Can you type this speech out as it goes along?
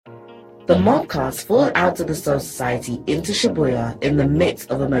The mob cars fall out of the Soul Society into Shibuya in the midst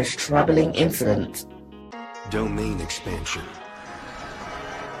of a most troubling incident. Domain expansion.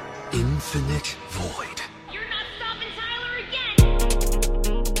 Infinite void. You're not stopping Tyler again!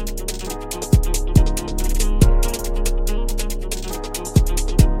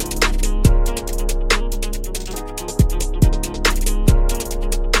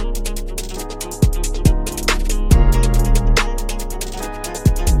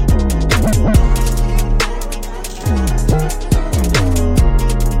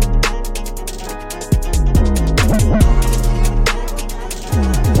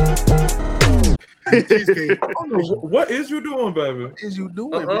 What is you doing, baby? What is you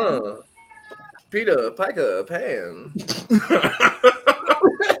doing, man? Peter Piker Pan.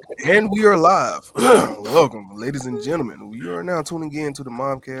 And we are live. Welcome, ladies and gentlemen. We are now tuning in to the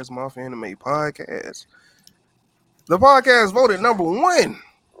Mobcast Moth Anime Podcast. The podcast voted number 1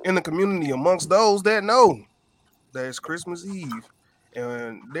 in the community amongst those that know that it's Christmas Eve.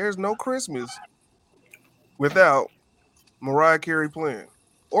 And there's no Christmas without Mariah Carey playing.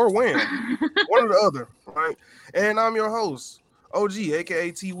 Or Wham. One or the other, right? And I'm your host, OG,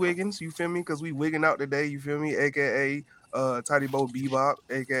 aka T Wiggins. You feel me? Because we wigging out today, you feel me? AKA Tidy Bo Bebop,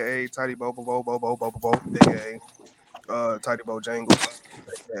 aka Tidy Bo Bo Bo Bo Bo Bo Bo, aka Tidy Bo Jangles,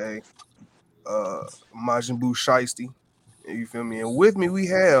 aka Majin Buu Shiesty. You feel me? And with me we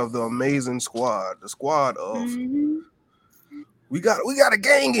have the amazing squad, the squad of we got a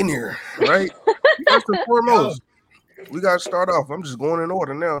gang in here, right? First and foremost, we got to start off. I'm just going in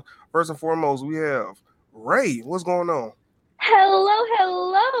order now. First and foremost, we have Ray. What's going on? Hello.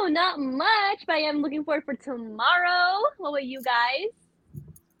 Not much, but I am looking forward for tomorrow. What about you guys?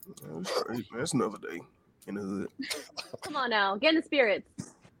 That's another day in the hood. Come on now, get in the spirits.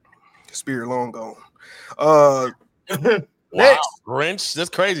 Spirit long gone. Wow, Next. Grinch. That's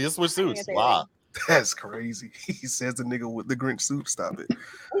crazy. This was suits. Wow. That's crazy. He says the nigga with the Grinch suit. Stop it.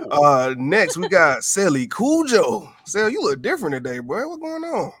 Next, we got Sally Cujo. Sally, you look different today, boy. What's going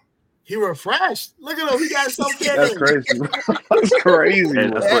on? He refreshed. Look at him. He got so That's crazy. That's crazy. Hey,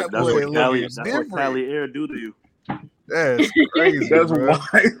 That's what Cali Air do to you. That's crazy. That's bro. wild.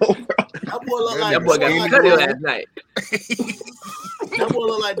 That boy look like That boy got cut last night. That boy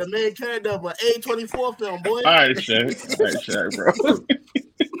look like the main character of an A24 film, boy. All right, Shaq, bro.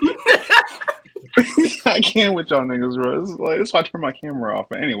 I can't with y'all niggas, bro. This is why I turn my camera off.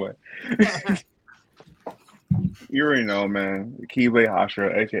 But anyway, you already know, man. Kibe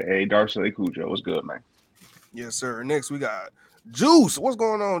Hashira, aka Darcy Cujo. What's good, man? Yes, sir. Next, we got Juice. What's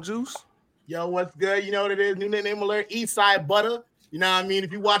going on, Juice? Yo, what's good? You know what it is? New name alert. East Side Butter. You know what I mean?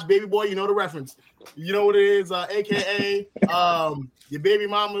 If you watch Baby Boy, you know the reference. You know what it is? AKA your baby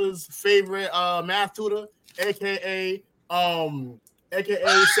mama's favorite math tutor. AKA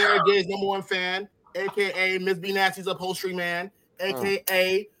Sarah Gay's #1 fan. AKA Miss B Nasty's upholstery man.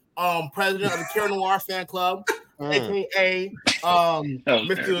 AKA president of the Kira Noir fan club. AKA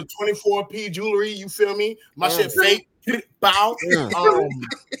Mr. 24P jewelry. You feel me? My shit fake. Bow.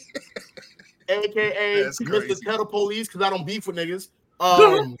 AKA Mr. Kettle Police, because I don't beef with niggas.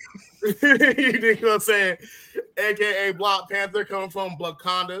 You know what I'm saying? AKA Black Panther coming from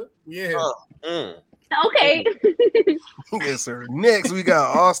Blackconda. Yeah. Okay. Yes, sir. Next, we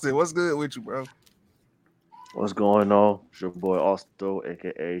got Austin. What's good with you, bro? What's going on? It's your boy Austin,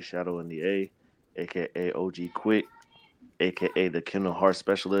 aka Shadow in the A, aka OG Quick, aka the Kingdom Hearts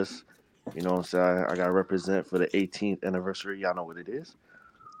Specialist. You know what I'm saying? I got to represent for the 18th anniversary. Y'all know what it is.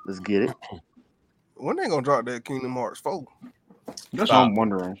 Let's get it. When they gonna drop that Kingdom Hearts 4? That's what I'm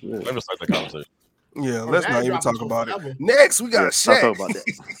wondering. Let me start the conversation. Yeah, let's not even talk about it. Next, we got Shaq. Talk about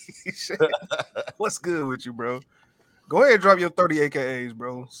that. What's good with you, bro? Go ahead and drop your 30 AKAs,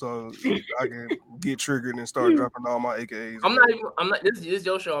 bro, so I can get triggered and start dropping all my AKAs. I'm not. This is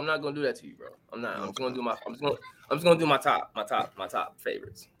your show. I'm not gonna do that to you, bro. I'm not. I'm just gonna do my top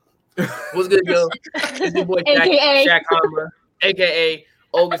favorites. What's good, yo? It's your boy Shaq Hammer, AKA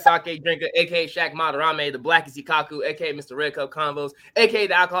Olga Sake Drinker, aka Shaq Madarame, the Blackest Ikaku, aka Mr. Red Cup Combos, aka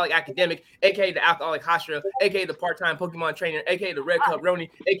the Alcoholic Academic, aka the Alcoholic Hashira, aka the Part-Time Pokemon Trainer, aka the Red Cup Roni,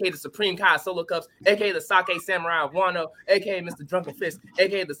 aka the Supreme Kai Solo Cups, aka the Sake Samurai of Wano, aka Mr. Drunken Fist,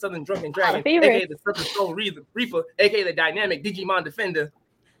 aka the Southern Drunken Dragon, aka the Southern Soul Reaper, aka the Dynamic Digimon Defender,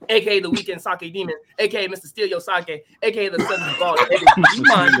 aka the Weekend Sake Demon, aka Mr. Steal Your Sake, aka the Southern Ball,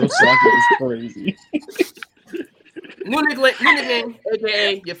 Digimon. Sake is crazy. New nickname,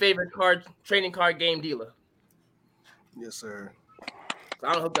 aka your favorite trading card game dealer. Yes, sir. So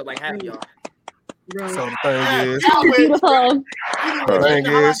I don't hook up like half of y'all. So the thing is, Beautiful.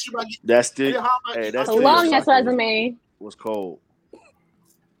 That's the. Hey, that's a long ass resume. Was cold.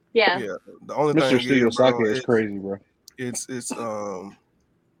 Yeah. Yeah. The only Mr. thing Studio is, bro, Sake is crazy, bro. it's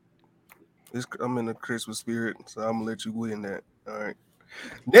I'm in the Christmas spirit, so I'm gonna let you win that. All right.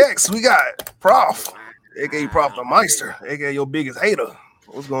 Next, we got Prof, aka Prof the Meister, aka your biggest hater.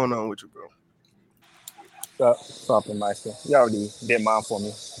 What's going on with you, bro? Something Meister. You already did mine for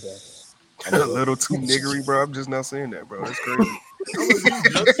me. Okay. A little too niggery, bro. I'm just now saying that, bro. That's crazy.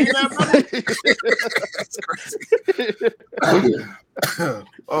 That's crazy.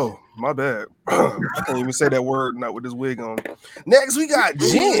 Oh, my bad. I can't even say that word not with this wig on. Next, we got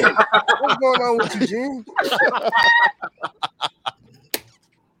Jen. What's going on with you, Jen?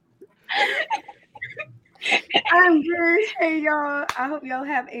 I'm good. Hey, y'all. I hope y'all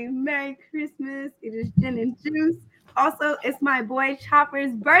have a Merry Christmas. It is Jen and Juice. Also, it's my boy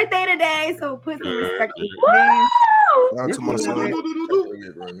Chopper's birthday today, so put some respect on his name. Shout out to my son.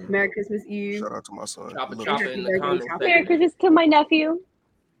 Merry Christmas Eve. Shout out to my son. Chopper in the comments. Merry Christmas to my nephew.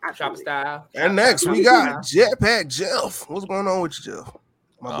 Chopper style. And next, we got Jetpack Jeff. What's going on with you, Jeff?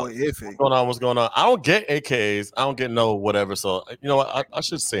 My boy Iffy. What's going on? I don't get AKs. I don't get no whatever. So, you know what? I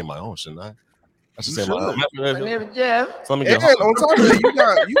should say my own, shouldn't I? I should say my own. My name is Jeff. So let me And get on top of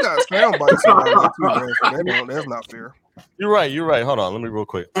that, you got sound bites on that too, bro. That's not fair. You're right. Hold on. Let me real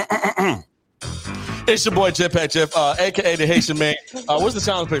quick. It's your boy Jetpack Jeff, aka the Haitian man. What's the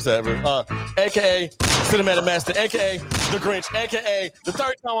challenge picks ever? Aka Cinematic Master, aka the Grinch, aka the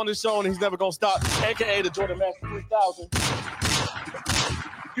third time on this show and he's never gonna stop, aka the Jordan Master 3000.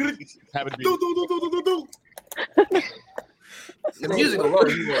 Happy to be The music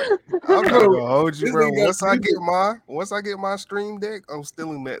alone. I'm gonna hold you, bro. Once I get my stream deck, I'm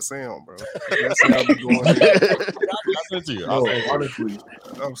stealing that sound, bro. That's how I be going. I'll send it to you. Honestly,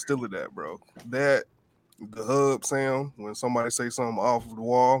 I'm stealing that, bro. That the hub sound when somebody say something off of the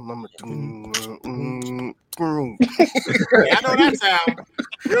wall, I'm like, I know that sound.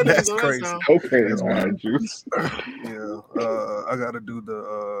 That's crazy. Okay, that's why Juice. Yeah, I gotta do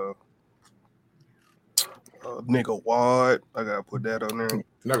the nigga wad. I gotta put that on there.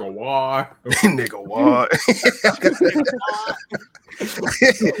 Nigga wad. Nigga wad.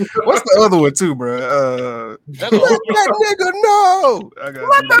 What's the other one too, bro? Let that nigga know. I gotta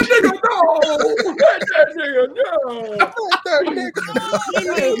Let that nigga know.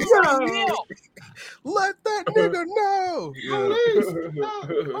 Let that nigga know.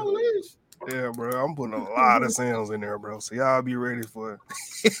 Yeah. Police. Yeah, bro. I'm putting a lot of sounds in there, bro. So y'all be ready for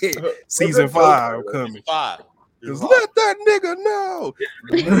season 5 coming. 5. Just let that nigga know.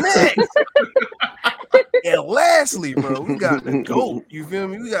 Next. And lastly, bro, we got the GOAT. You feel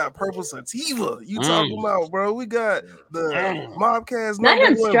me? We got Purple Sativa. You talking about, bro? We got the Mobcast Not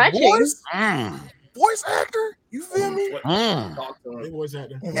him #1 stretching. voice actor. You feel me? Voice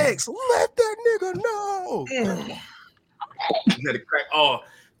actor. X, let that nigga know. You had to crack all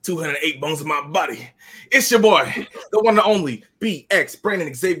 208 bones in my body. It's your boy, the one and only BX,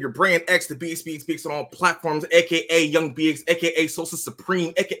 Brandon Xavier, Brand X, the BXB speaks on all platforms, aka Young BX, aka Sosa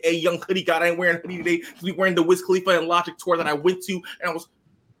Supreme, aka Young Hoodie God. I ain't wearing a hoodie today because we wearing the Wiz Khalifa and Logic tour that I went to and I was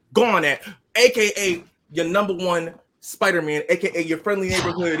gone at, aka your #1 Spider-Man, aka your friendly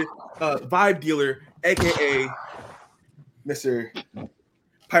neighborhood vibe dealer, aka Mr.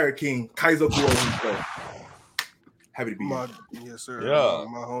 Pirate King Kaizo Kuro. Happy to be here. Yes, sir. Yeah.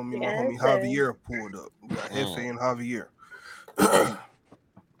 My homie Yes, Javier pulled up. We got Hefe and Javier.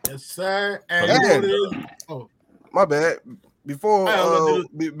 Yes, sir. And my bad. Before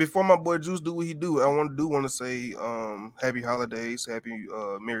before my boy Juice do what he do, I want to say happy holidays, happy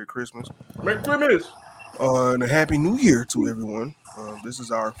Merry Christmas. Merry Christmas. And a happy New Year to everyone. This is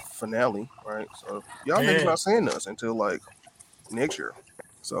our finale, right? So y'all niggas not seeing us until like next year.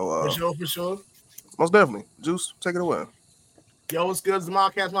 So for sure. Most definitely. Juice, take it away. Yo, what's good? It's the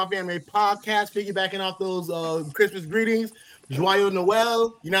Mobcast, my family podcast, piggybacking off those Christmas greetings. Joyeux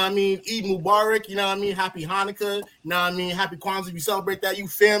Noel, you know what I mean? Eid Mubarak, you know what I mean? Happy Hanukkah, you know what I mean? Happy Kwanzaa, if you celebrate that, you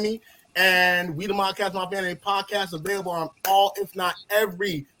feel me? And we the Mobcast, my family podcast, available on all, if not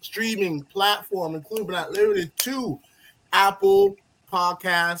every streaming platform, including but not limited to Apple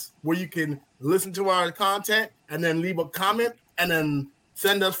Podcasts, where you can listen to our content and then leave a comment and then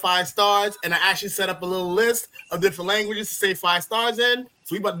send us 5 stars. And I actually set up a little list of different languages to say 5 stars in.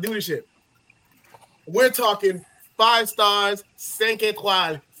 So we about to do this shit. We're talking 5 stars, 5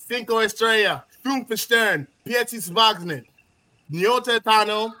 étoiles, 5 estrellas, 5 Stern, Pietis Wagner, Nyota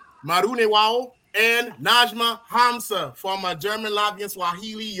Tano, Marune Wao, and Najma Hamza for my German, Latvian,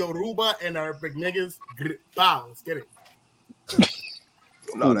 Swahili, Yoruba, and Arabic niggas. Bow, let's get it.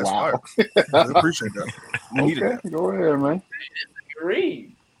 No, that's fire. I appreciate that. We needed that. Go ahead, man.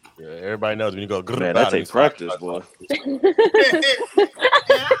 Read. Yeah, everybody knows when you go. Man, that takes practice, boy.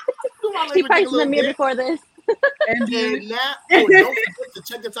 practicing the mirror before this. And now, don't forget to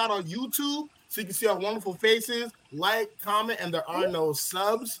check us out on YouTube so you can see our wonderful faces. Like, comment, and there are no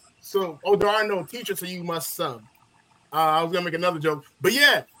subs. So, there are no teachers, so you must sub. I was gonna make another joke, but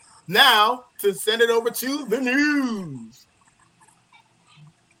yeah. Now to send it over to the news.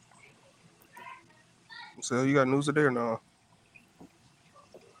 So you got news today or no?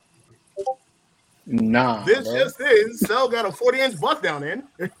 Nah. This just in, Cell got a 40-inch butt down in.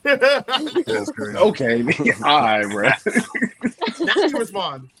 That's crazy. Okay. All right, bro. Now you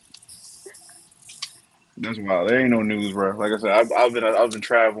respond. That's wild. There ain't no news, bro. Like I said, I've been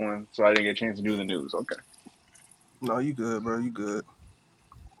traveling, so I didn't get a chance to do the news. Okay. No, you good, bro. You good.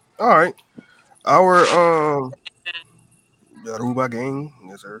 All right. Our Yoruba gang,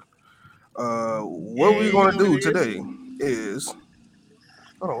 yes, sir. What we're gonna do today is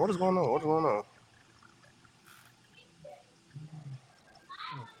hold on, what is going on? What's going on?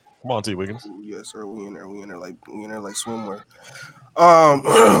 Come on, T. Wiggins. Yes, sir. We in there like swimwear.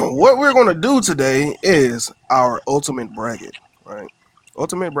 What we're gonna do today is our ultimate bracket, right?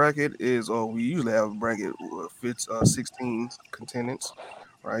 Ultimate bracket is we usually have a bracket with fits 16 contendants,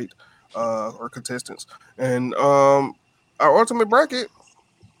 right? Or contestants. And our ultimate bracket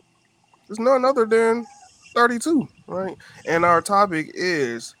is none other than 32, right? And our topic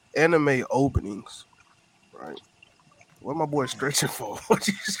is anime openings, right? What my boy stretching for? What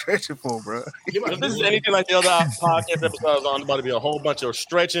you stretching for, bro? If this is anything like the other podcast episodes, on about to be a whole bunch of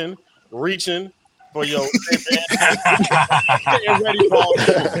stretching, reaching for your getting ready for all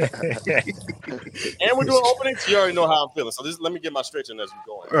this. And we're doing openings. You already know how I'm feeling. So let me get my stretching as we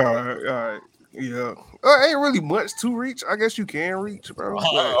go. All right. Yeah. Ain't really much to reach. I guess you can reach, bro.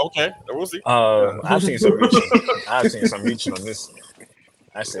 Okay. We'll see. I've seen some reaching on this.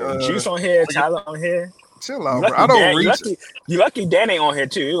 I said Juice on here, Tyler on here. Chill out, bro. I don't reach. You lucky Dan ain't on here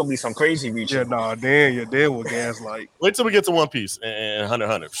too. It's gonna be some crazy reaching. Yeah, nah, Dan will gaslight. Wait till we get to One Piece and Hunter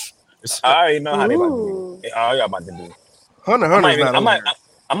x Hunter. I already know how they about to do. Y'all about to do. Hunter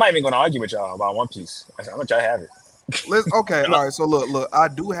I'm not even gonna argue with y'all about One Piece. I'm gonna try to have it. Okay, all right. So look, I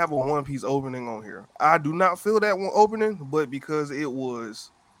do have a One Piece opening on here. I do not feel that one opening, but because it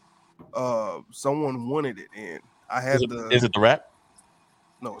was someone wanted it, and I had Is it the rap?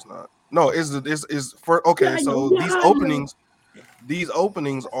 No, it's not. No, it's for okay. So these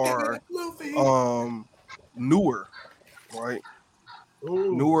openings are newer, right?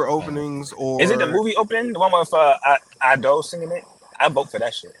 Ooh. Newer openings, or is it the movie opening? The one with Ado singing it? I vote for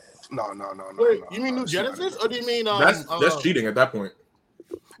that shit. No. Wait, you mean New Genesis, or do you mean that's cheating at that point?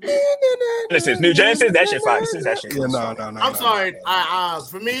 Listen, New Genesis, that shit fine. That shit. Yeah, no. I'm sorry.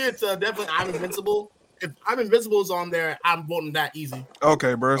 For me, it's definitely I'm Invincible. If I'm Invincible is on there, I'm voting that easy.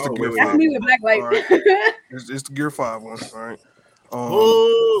 Okay, bro. It's the Gear 5. That's me with Black Light. Right. It's the Gear 5 one. All right.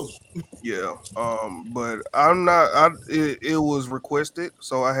 Yeah. But I'm not. It was requested,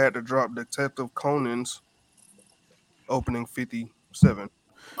 so I had to drop Detective Conan's opening 57.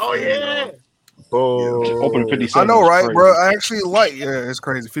 Oh yeah. Open 57. I know, right, bro? I actually like. Yeah, it's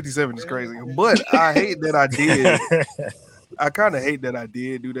crazy. 57 is crazy, but I hate that I did. I kind of hate that I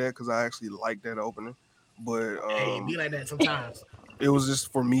did do that because I actually like that opening. But be like that sometimes. It was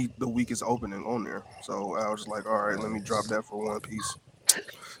just for me the weakest opening on there, so I was just like, all right, let me drop that for One Piece.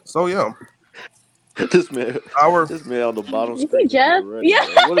 So yeah, this man on the bottom screen. Jeff? Ready, yeah.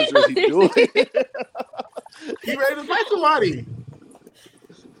 Man. What is he doing? He ready to fight somebody.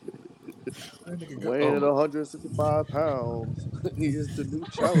 Weighing at 165 pounds, he is the new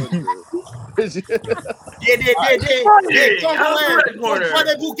challenger.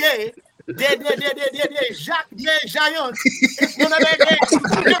 Jacques Giant.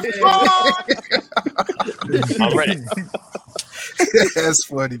 I'm ready. That's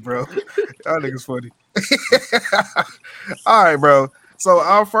funny, bro. Y'all niggas funny. All right, bro. So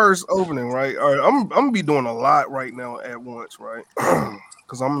our first opening, right? All right, I'm gonna be doing a lot right now at once, right?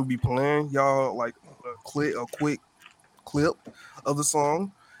 Because I'm gonna be playing y'all like a quick clip of the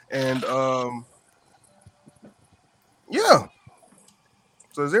song, and yeah.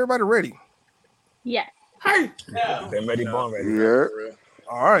 So is everybody ready? Yes. Hey. They're ready, born ready. Yeah.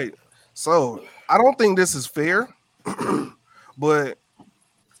 All right. So I don't think this is fair, but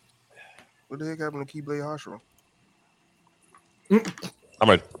what the heck happened to Keyblade Hashira? I'm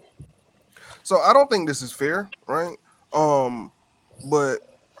ready. So I don't think this is fair, right? But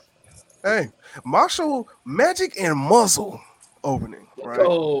hey, Marshall Magic and Muscle opening, right?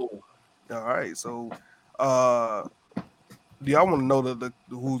 Oh. All right. So do y'all want to know the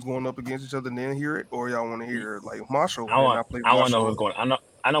who's going up against each other and then hear it, or y'all want to hear like Marshall? I want to know who's going.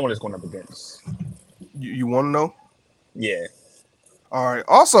 I know what it's going up against. You want to know? Yeah. All right.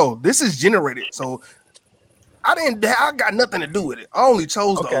 Also, this is generated, so I got nothing to do with it. I only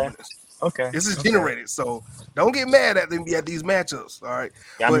chose the openers. Okay. This is generated, so don't get mad at them at these matchups. All right.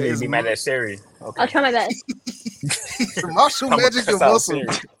 Yeah, I'm gonna be mad at Siri. Okay. I'll try my best. Martial Magic and Muscle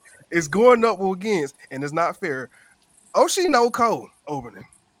is going up against, and it's not fair. Oshinoko opening,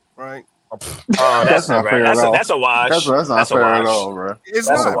 right? Oh, that's not fair. That's a wash. That's not fair at all, bro. It's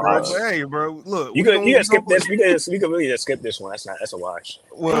That's not, a bro. wash. But hey, bro, look, You can skip this. We can really just skip this one. That's a wash.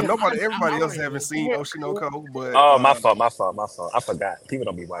 Well, everybody else haven't seen Oshinoko, but my fault. I forgot. People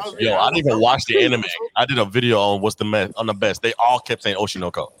don't be watching. Yo, I didn't even watch the anime. I did a video on what's the best. They all kept saying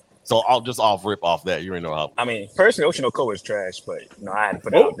Oshinoko. So I'll just rip off that. You already know how. I mean, personally, Oshinoko is trash, but I had to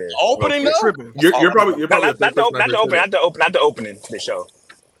put it out there. Opening though? You're probably not the opening to the show.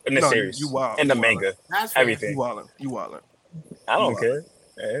 In the series, you wild, in the manga, everything. You wildin'. I don't care.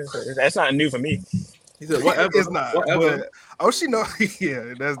 That's not new for me. He said, "Whatever." It's not. Whatever. But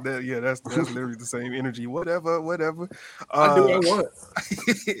Oshinoko, that's literally the same energy. Whatever. I do what I want.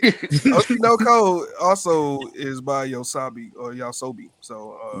 Oshinoko also is by Yosabi or Yasobi.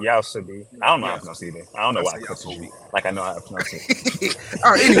 So Yasobi. I don't know how to pronounce it. I don't know why I Yasobi. Like I know how to pronounce it.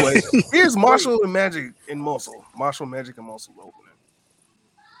 All right. Anyway, here's Martial Magic and Muscle. Martial Magic and Muscle opening.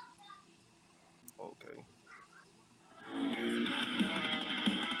 Okay.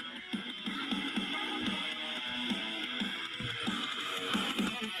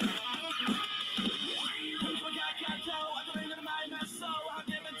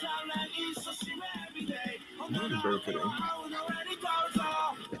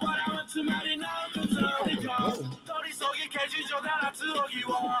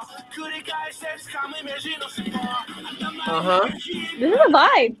 This is a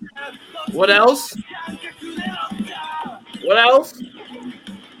vibe. What else? What else?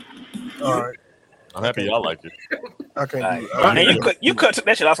 All right. I'm happy y'all like it. I can't. And you could take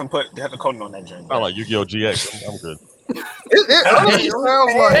that shit off and put the coating on that joint. I like Yu-Gi-Oh! GX. I'm good. It honestly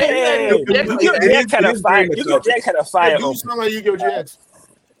sounds like Yu-Gi-Oh! GX had a fire. You sound like Yu-Gi-Oh! GX.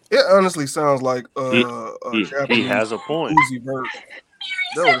 It honestly sounds like he has a point. Uzi Vert.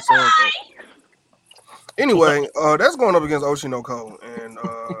 That what it sounds like. Anyway, that's going up against Oshinoko, and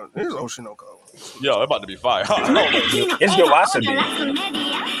here's Oshinoko. Yo, it's about to be fire. It's the wasabi.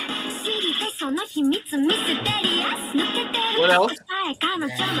 What else?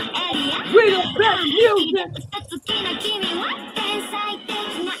 We the best music.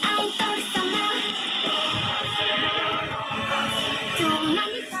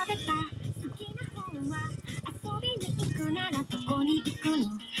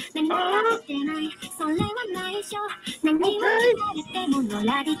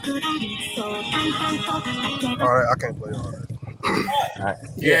 All right, I can't play all that.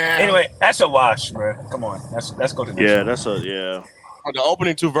 Yeah. Anyway, that's a wash, bro. Come on, let's go to the that's a The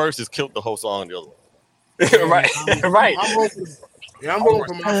opening two verses killed the whole song. The other one. right. I'm voting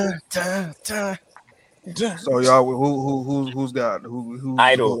for my So y'all, who's got who?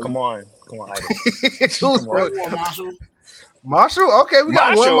 Idol. Come on, Idol. Marshall. Okay, we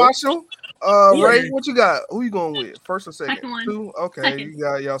got one Marshall. Yeah. Ray, what you got? Who you going with? First or second? Second one. Two. Okay, Second. you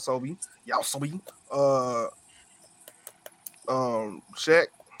got Yasobi. Shaq.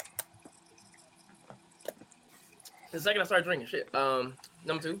 The second I started drinking, shit.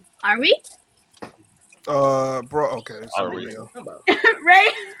 Number two. Are we? Bro. Okay. So Are we? Ray?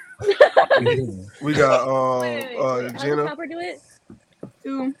 We got How does Jenna. Copper do it?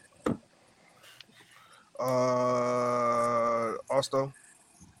 Two. Osto.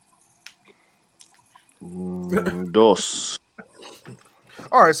 Dos.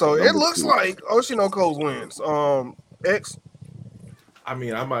 All right, so it Number looks two. like Oshinoko wins. X. I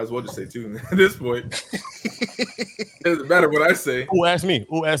mean, I might as well just say two at this point. It doesn't matter what I say. Who asked me?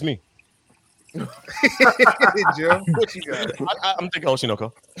 Jim, what you got? I'm thinking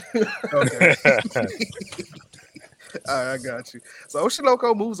Oshinoko. Okay. All right, I got you. So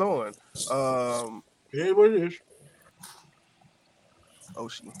Oshinoko moves on. Yeah, what it is.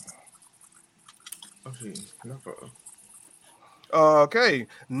 Oshi. Okay, enough of- Okay,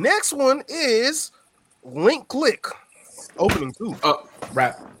 next one is Link Click. Opening two.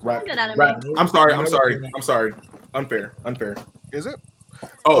 Rap. Get out of me. I'm sorry. Unfair. Is it?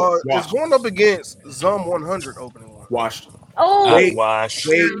 Oh, it's going up against Zum 100 opening one. washed. Oh, Wash.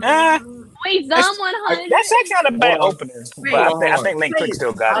 wait, Zum 100. That's actually not a bad opening, but I think Link Click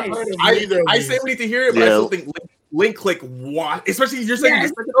still got it. I say we need to hear it, but I still think Link Click washed. Especially you're saying the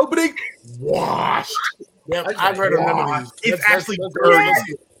second opening washed. Yeah, I've heard of none of these. It's actually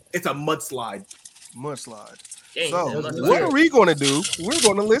dirty. It's a mudslide. Mudslide. So what are we going to do? We're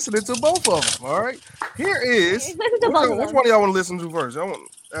going to listen to both of them. All right. Here is which one of y'all want to listen to first? I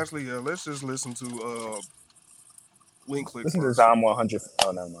want actually. Let's just listen to Link Click. Listen to Zom 100.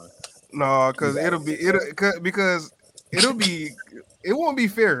 Oh, never mind. No, because it won't be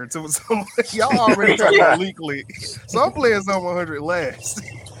fair to some. Y'all already talking about Link Click, so I'm playing Zom 100 last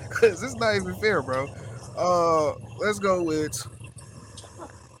because it's not even fair, bro. Let's go with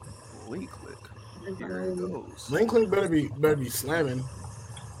Link Click. Here it goes. Link Click better be slamming.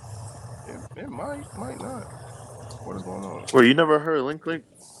 It might not. What is going on? Wait, you never heard Link Click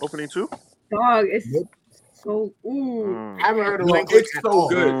opening 2? Dog, it's so I haven't heard of No, Link Click. it's so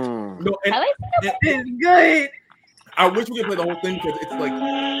good. No, and, I like it's good. I wish we could play the whole thing because it's like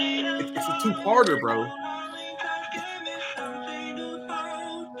it's a two-parter, bro.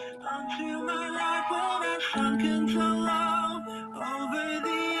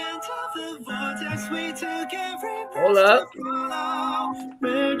 Hold up.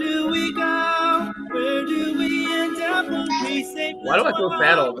 Where do we go? Where do we end up when we say Why do I feel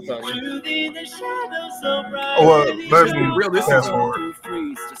sad all of a sudden? Let's be realistic.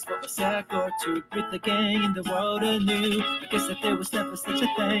 Just for a sec or two, breathe again in the world anew. I guess that there was never such a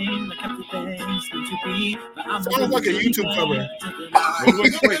thing, like everything's meant to be. But I'm sounds like a YouTube cover.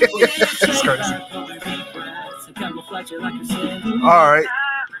 All right.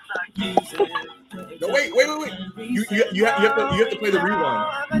 No, wait. You have to play the rewind.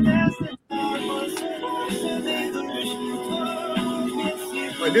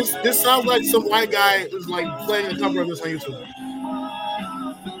 Like this sounds like some white guy is like playing a cover of this on YouTube.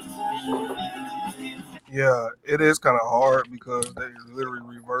 Yeah, it is kind of hard because they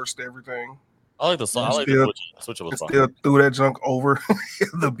literally reversed everything. I like the song. I like Still- the switch of the song. Still threw that junk over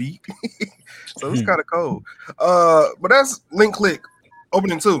the beat. So it's kind of cold. But that's Link Click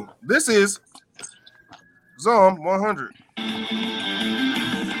opening 2. This is Zom 100.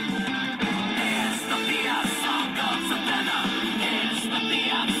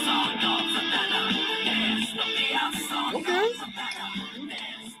 Okay.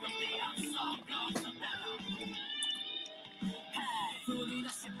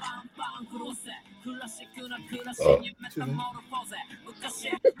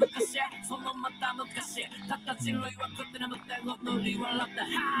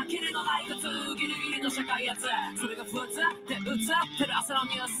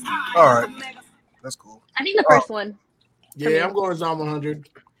 All right. That's cool. I think the first one. Yeah, I'm going Zom 100.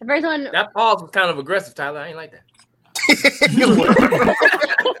 The first one. That pause was kind of aggressive, Tyler. I ain't like that.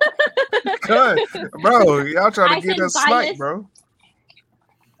 Bro, y'all trying I to get said us sniped, bias. bro.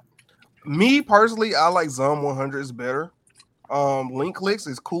 Me personally, I like Zom 100 is better. Link Clicks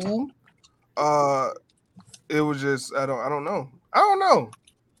is cool. It was just I don't know.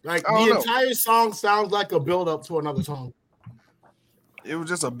 Like I don't the know. entire song sounds like a build up to another song. It was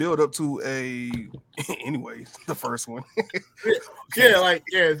just a build up to anyway, the first one. See. Yeah, I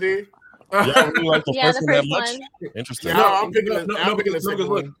really like the Yeah, first the one that first much. one. Interesting. Yeah, I'm picking No, the because second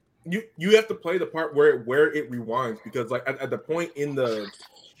look, one. you have to play the part where it rewinds because like at the point in the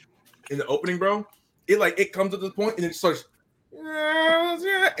opening, bro, it comes to the point and it starts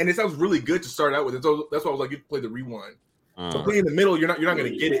and it sounds really good to start out with. And so that's why I was like, you play the rewind. But playing in the middle, you're not gonna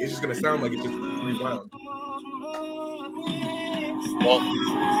get it. It's just gonna sound like it just rewound.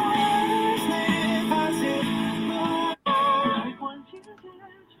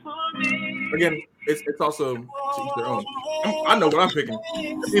 Again, it's also to each their own. I know what I'm picking.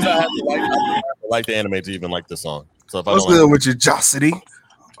 Even I have to like the anime to even like this song. So if I What's don't good like with your Josity?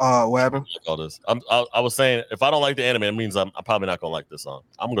 What happened? all this, I was saying if I don't like the anime, it means I'm probably not gonna like this song.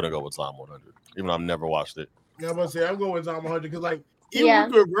 I'm gonna go with Zom 100, even though I've never watched it. Yeah, I'm gonna say I'm going with Zom 100 because like even Yeah.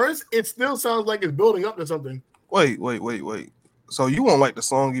 with the reverse, it still sounds like it's building up to something. Wait. So you won't like the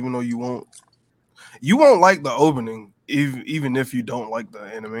song even though you won't like the opening even if you don't like the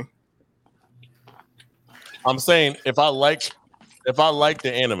anime. I'm saying if I like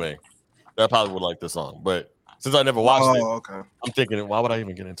the anime, I probably would like the song. But since I never watched it, okay. I'm thinking, why would I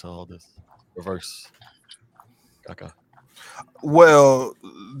even get into all this reverse? Kaka. Well,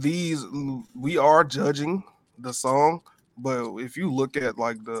 we are judging the song, but if you look at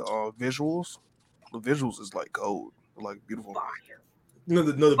like the visuals is like gold, like beautiful. No,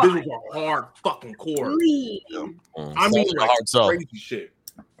 the visuals are hard fucking core. Yeah. I mean, Sounds like a like hard sell. crazy shit.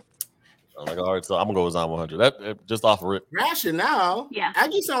 Like a hard sell. I'm gonna go with Zom 100. That just off of it. Rationale. Yeah. I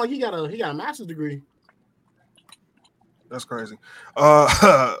just sound like he got a master's degree. That's crazy.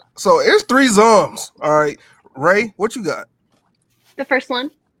 So it's 3 Zoms. All right, Ray, what you got? The first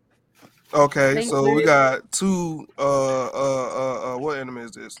one. Okay, Link so we Click. got 2 what anime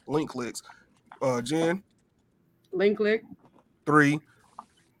is this? Link Clicks. Jen. Link Click. 3.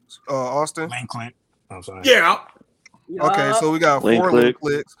 Austin. Link Click. I'm sorry. Yeah. Okay, so we got Link 4 Click. Link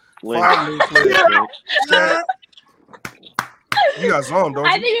Clicks, Link. 5 Link Clicks. Shaq. You got some, don't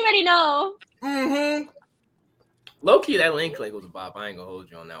I you? think we already know. Mm-hmm. Low key, that Link Click was a bop. I ain't gonna hold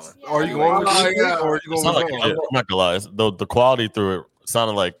you on that one. Are you going with Link Click or are you It's going not with like, Zone? I'm not gonna lie. The quality through it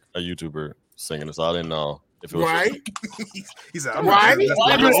sounded like a YouTuber singing it, so I didn't know if it was Right? He said, I'm Right? not sure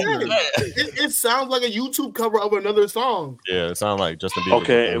Like that's I the said, it sounds like a YouTube cover of another song. Yeah, it sounded like Justin Bieber.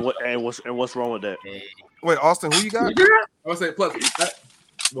 Okay, and what's wrong with that? Wait, Austin, who you got? I would say plus.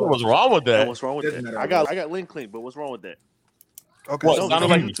 What was wrong with And that? what's wrong with Doesn't that? matter. I got Link Click, but what's wrong with that? Okay, What, so sounded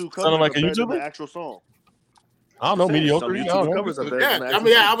like- YouTube sounded like a compared to YouTuber? The actual song. I don't know, Some mediocre. I YouTube don't know. covers are better Yeah, than the I actual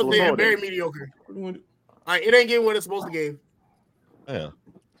mean, yeah, I song. would What's say wrong it's very with that? mediocre. Like, it ain't getting what it's supposed to give. Yeah,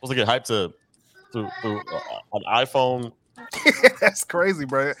 supposed to get hyped through an iPhone. That's crazy,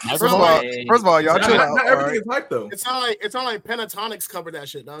 bro. That's First of all, y'all Not chill out. everything all right? is hype though. It sounds like Pentatonics covered that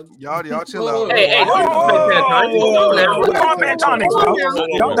shit, dog. Y'all chill out. Hey, hey, What about Pentatonics, bro?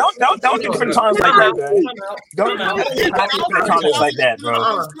 Don't do Pentatonics like that, man. Don't do Pentatonics like that, bro.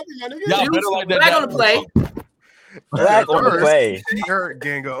 Y'all better like that. Black on the play. Black on the play. He hurt,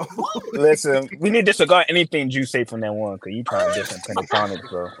 Gango. Listen, we need to disregard anything Juice say from that one, because you trying different Pentatonics,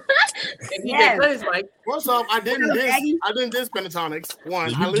 bro. Yes. First off, I didn't diss Pentatonics.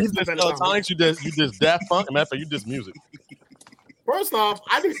 One, I You listened to just Pentatonics. Pentatonics, you just Daft Punk. Matter of fact, you just music. First off,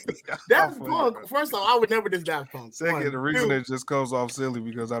 I didn't Daft Punk. First off, I would never diss Daft Punk. Second, the reason Two, it just comes off silly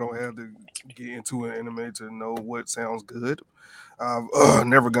because I don't have to get into an anime to know what sounds good. I've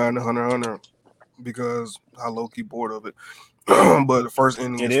never gotten to Hunter x Hunter because I low key bored of it. But the first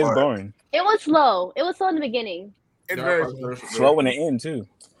ending It is is fire. boring. It was slow. It was slow in the beginning. It's very Slow in the end, too.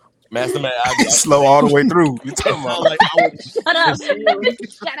 Master Man, I slow all the way through. You talking about? like I would, Shut up.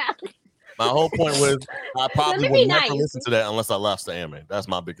 Shut up. my whole point was I probably Let me would be never nice. listen to that unless I lost the anime. That's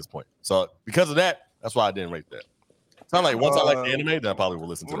my biggest point. So because of that, that's why I didn't rate that. Sound like once I like the anime, then I probably will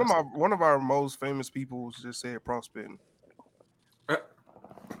listen to it. One of our most famous people just said prop spitting.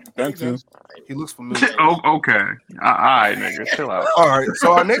 Thank you. He looks familiar. Oh, okay. All right, nigga. Chill out. All right,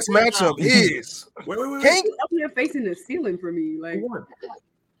 so our next matchup is Wait. King. Up here facing the ceiling for me. Like,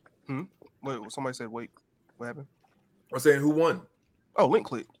 Wait, somebody said wait. What happened? I'm saying who won? Oh, Link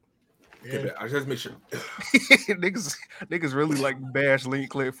Click. Okay, I just have to make sure. niggas really like bash Link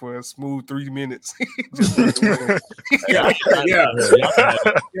Click for a smooth 3 minutes. Yeah.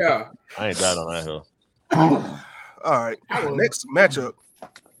 I ain't died on that hill. All right, next matchup,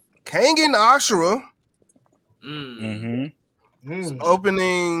 Kangen Ashura. Mm-hmm.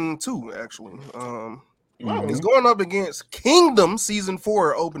 Opening 2, actually. It's going up against Kingdom Season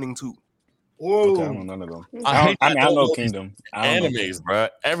 4 Opening 2. Whoa. Okay, I don't know none of them. I hate I know those Kingdom. I don't know. animes, bro.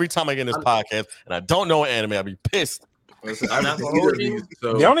 Every time I get in this podcast and I don't know an anime, I'll be pissed. Listen, I'm not gonna hold you.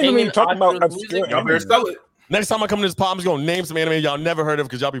 So They don't even talk about obscure y'all better anime. sell it. Next time I come to this pod, I'm just gonna name some anime y'all never heard of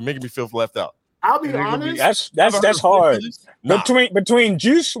because y'all be making me feel left out. I'll be honest. That's hard. Nah. Between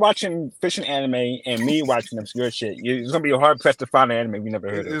Juice watching fishing anime and me watching obscure shit, it's gonna be hard pressed to find an anime we never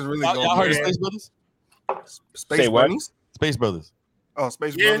heard It's of. really Y'all heard of Space Brothers? Space Say what? Bunnies? Space Brothers. Oh,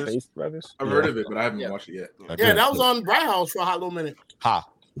 Space Yeah. Brothers. Space Brothers. I've heard of it, but I haven't watched it yet. Yeah, that was on Bright House for a hot little minute. Ha.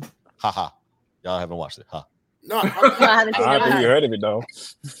 Ha ha. Y'all haven't watched it. Ha. No, I haven't seen I it. haven't heard of it though.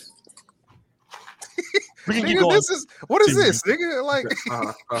 We can keep Nigga, going. what is this, nigga? Like,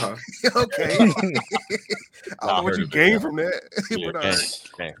 okay. I don't know what you gained from that. Yeah, but,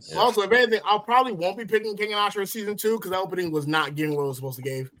 dang, yeah. Also, if anything, I probably won't be picking King and Ashura season 2 because that opening was not getting what it was supposed to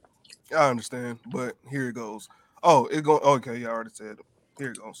give. I understand, but here it goes. Oh, it go. Okay, yeah, I already said it. Here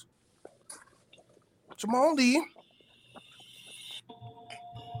it goes. Jamal Lee.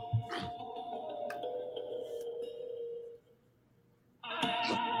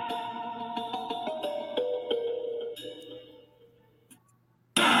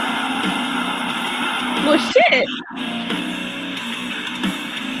 Well, shit.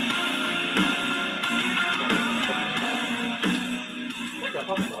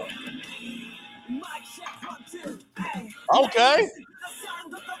 Okay.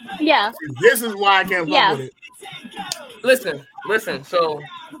 Yeah. This is why I can't fuck Yeah. with it. Listen. So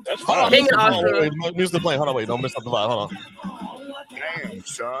Hold on. King and Ashura. Wait, music playing. Hold on, wait. Don't miss up the vibe. Hold on. Damn,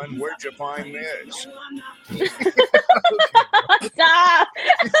 son, where'd you find this? Stop.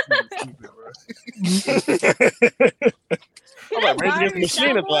 I'm like, Rage Against the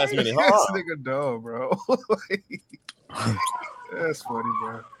Machine at the last minute. Hold This on. nigga dumb, bro. That's funny,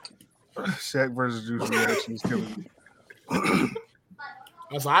 bro. Shaq versus Juice reaction is killing me.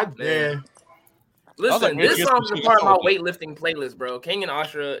 That's I yeah. Listen, this song is a part of my weightlifting playlist, bro. King and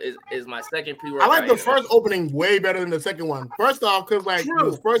Ashra is my second pre-workout. I like the first opening way better than the second one. First off, because like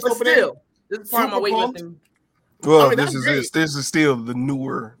the first opening, still, this is part of my weightlifting. Well, I mean, this is still the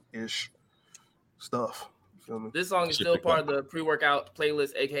newer ish stuff. You feel me? This song is still part of the pre-workout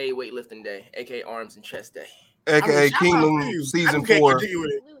playlist, aka weightlifting day, aka arms and chest day, aka Kingdom season 4,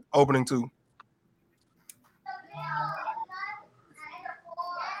 opening 2.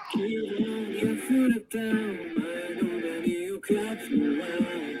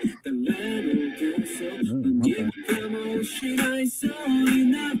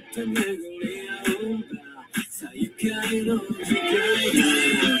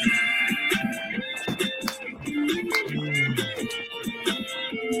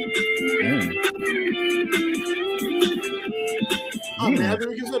 Oh man, how do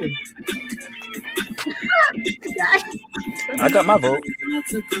we consider? I got my vote.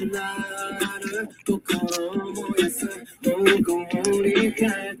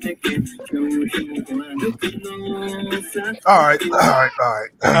 All right. I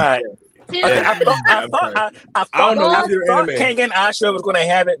thought King and Ashra was gonna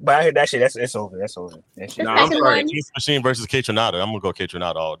have it, but I heard that shit. It's over. That's over. That shit. Nah, I'm sorry. Beast Machine versus K-Tronada. I'm gonna go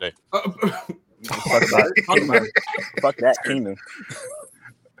K-Tronada all day. Fuck that Kingdom.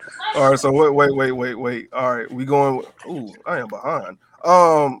 All right, so wait. All right, we going. Ooh, I am behind.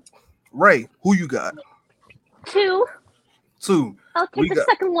 Ray, who you got? 2. I'll take the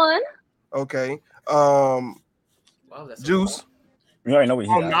second one. Okay. Juice. You already know what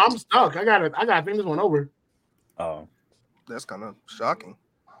he got. No, I'm stuck. I gotta think this one over. Oh, that's kind of shocking.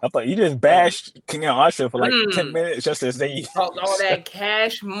 I thought you just bashed King and Ashra for like 10 minutes just to say all that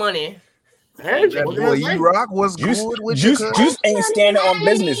cash money. Hey, boy, E-Rock was good with Juice ain't standing on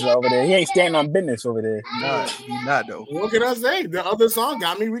business over there. He ain't standing on business over there. He's not though. What can I say? The other song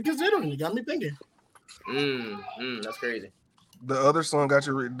got me reconsidering. It got me thinking. That's crazy. The other song got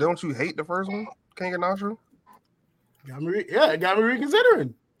you. Don't you hate the first one, King and Ashra? It got me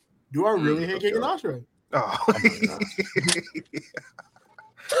reconsidering. Do I really hate King and Ashra? Oh,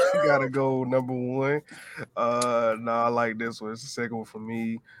 you gotta go number 1. I like this one. It's the second one for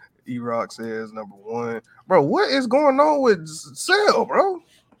me. E-Rock says number 1. Bro, what is going on with Cell, bro?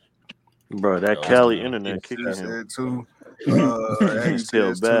 Bro, that Cali internet kicking him. Said 2. He's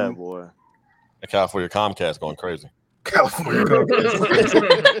still bad, boy. The California Comcast going crazy. California Comcast.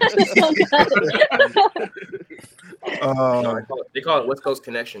 They call it West Coast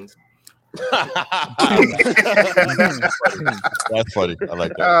Connections. That's funny. I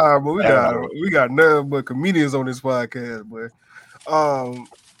like that. But we got nothing but comedians on this podcast, but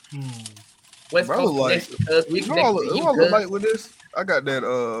West Coast like, Connections. who all look like with this? I got that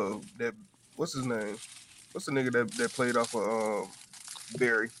what's his name? What's the nigga that played off of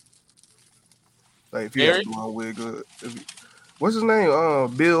Barry? Like if he had a long wig, good. What's his name?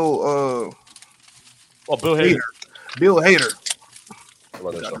 Bill Bill Hader. Bill Hader.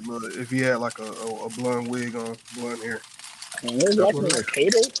 If he had like a blonde wig on, blonde hair. His last name is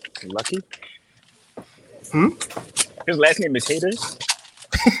Hader? Lucky? His last name is Hader?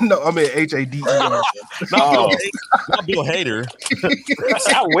 No, I mean Hader. Not Bill Hader.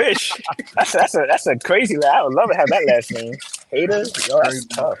 I wish. That's a crazy. I would love to have that last name. Hader? Yo, that's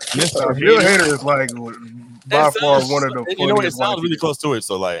tough. Bill Hader is like by far one of the. You know what? It sounds really close to it.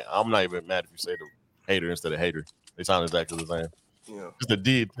 So like, I'm not even mad if you say the Hader instead of Hater. They sound exactly the same. Yeah, just a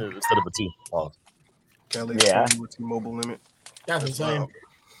D instead of a T. Oh. Kelly, Yeah. with T-Mobile limit. That's insane.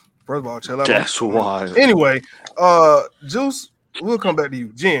 First of all, chill out. That's wild. Anyway, Juice, we'll come back to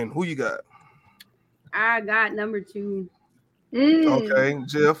you. Jen, who you got? I got number 2. Okay,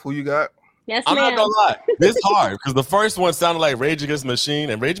 Jeff, who you got? Yes, I'm ma'am. not gonna lie. This hard because the first one sounded like Rage Against the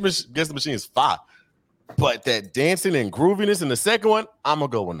Machine, and Rage Against the Machine is fire. But that dancing and grooviness in the second one, I'm gonna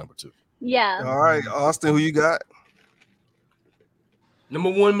go with number 2. Yeah. All right, Austin, who you got? Number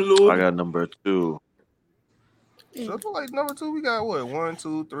 1, my lord. I got number 2. So like number 2, we got what? 1,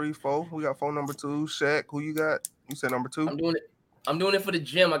 2, 3, 4. We got 4 number 2. Shaq, who you got? You said number 2. I'm doing it for the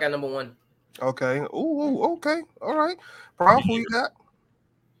gym. I got number 1. Okay. Ooh, okay. All right. Prof, who you got?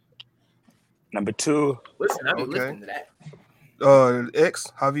 Number 2. Listen, I be listening to that. X,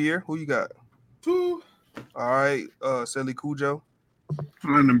 Javier, who you got? 2. All right. Sally Cujo.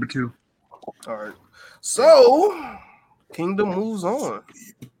 I'm number 2. All right. So Kingdom moves on.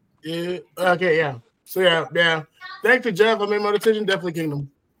 Yeah. Okay. Yeah. So yeah. Thanks to Jeff. I made my decision. Definitely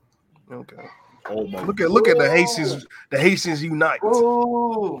Kingdom. Okay. Oh my! Look at the Haitians. The Haitians unite.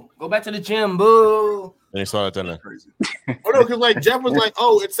 Oh, go back to the gym, boo. They saw it then. Oh no, because like Jeff was like,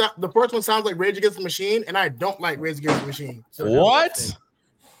 oh, it's the first one sounds like Rage Against the Machine, and I don't like Rage Against the Machine. So what?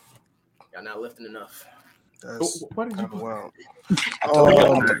 Y'all not lifting enough. That's kind of wild. You don't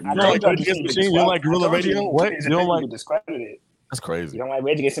like Rage Against the Machine? You don't like Guerrilla Radio? What? It's You don't like? discredited. That's crazy. You don't like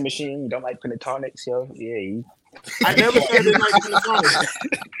Rage Against the Machine? You don't like Pentatonics, yo? Yeah. I never said I didn't like Pentatonics.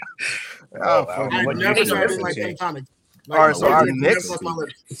 I never said I didn't like Pentatonics. All right, so our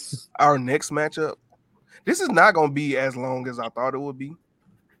next matchup. This is not going to be as long as I thought it would be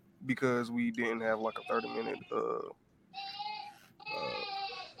because we didn't have like a 30-minute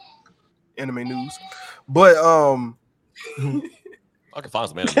anime news. But I can find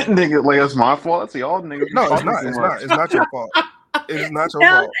some anime. Nigga, like it's my fault. It's y'all niggas. No, it's not. It's not. It's not your fault. It's not your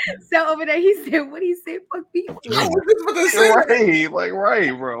fault. So over there, he said, "What he say? Fuck people."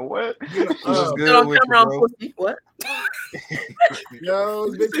 Right, bro. What? What's good with you, bro? What? Yo,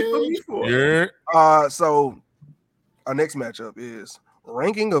 yeah. So our next matchup is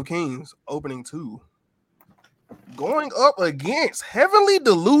Ranking of Kings Opening 2 going up against Heavenly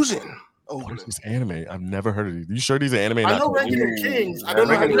Delusion. What is this anime? I've never heard of these. You sure these are anime? I know Ranking of Kings. I don't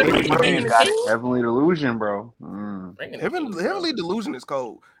know Heavenly Delusion, bro. Heavenly Delusion is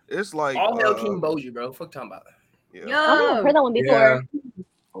cold. It's like All Hail King Boji, bro. Fuck talking about it. Yo, I've heard that one before.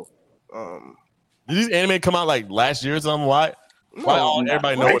 Did these anime come out like last year or something? Why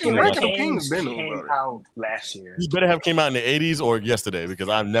everybody knows? Ranking of Kings came out last year. These better have came out in the 80s or yesterday because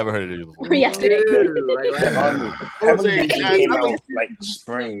I've never heard of these before. Yesterday. Came out like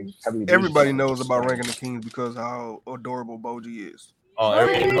spring. Everybody knows about Ranking of Kings because how adorable Boji is. Oh,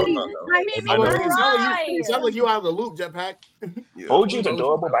 everybody knows It sounds like you out of the loop, Jetpack. Boji's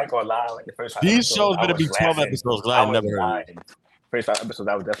adorable, but I ain't gonna lie. Like the first 5 These episodes, shows I better was be 12 laughing. episodes because I ain't never heard of it. First 5 episodes,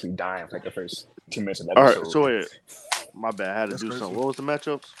 I was definitely dying for like the first 2 minutes of the All episode. right, so wait. My bad. I had to do something. What was the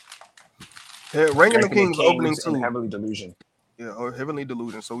matchups? Yeah, Ranking of Kings Opening 2. Heavenly Delusion. Yeah, or Heavenly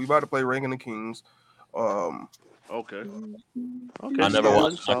Delusion. So we about to play Ranking of Kings. Okay. I never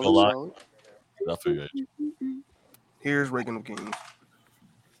watched. I can lie. I figured. Here's Ranking of Kings.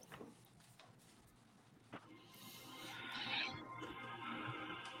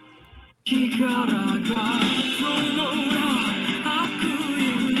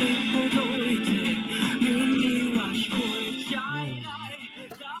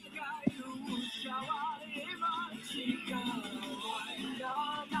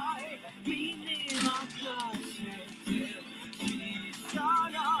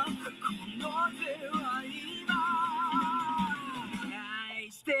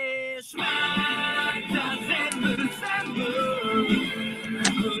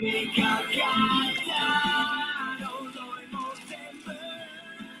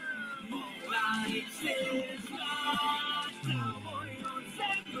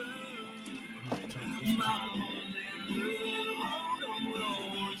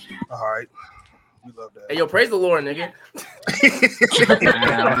 All right. We love that. Hey, yo, praise the Lord, nigga.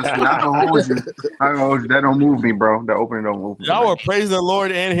 That don't move me, bro. The opening don't move me. Y'all were praising the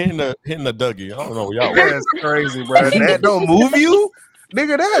Lord and hitting the Dougie. I don't know what y'all were. That's crazy, bro. That don't move you?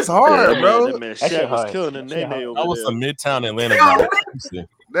 Nigga, that's hard, bro. That man Shaq was killing the nene over That was there. some Midtown Atlanta.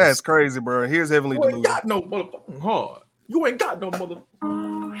 That's crazy, bro. Here's Heavenly You ain't Delusion. got no motherfucking hard. You ain't got no mother.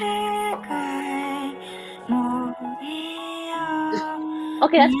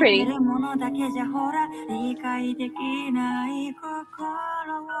 Okay, that's pretty. Oh,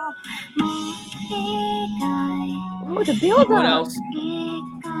 the build What up. else?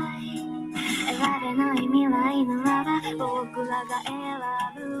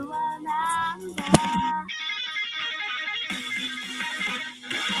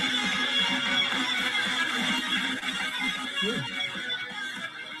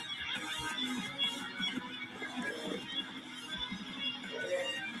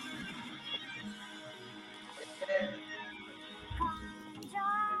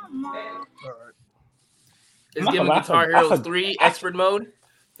 It's giving Guitar Hero 3 expert mode.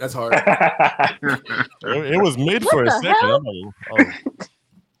 That's hard. It was mid for a What the second. hell? I'm like, oh.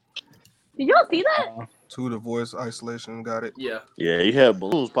 Did y'all see that? To the voice isolation, got it. Yeah. Yeah, you had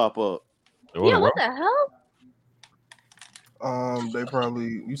balloons pop up. Yeah, what the hell? They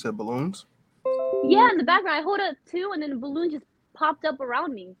probably, you said balloons? Yeah, in the background, I hold up two, and then the balloon just popped up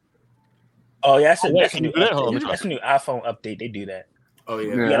around me. Oh yeah, that's a, Oh, wait, that's a can new you do that? Hold on, update. That's a new iPhone update. They do that. Oh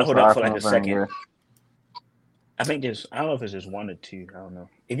yeah. You gotta hold up for like a that's second. yeah. I think there's. I don't know if it's just 1 or 2. I don't know.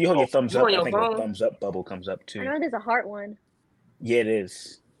 If you hold your thumbs you up, on I your think the phone? thumbs up bubble comes up I too. know there's a heart one. Yeah, it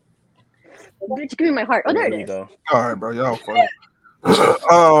is. Just give me my heart. Oh, there There it you is. go. All right, bro. Y'all funny.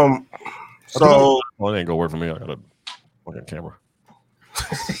 So, Well, it ain't gonna work for me. I got a fucking camera.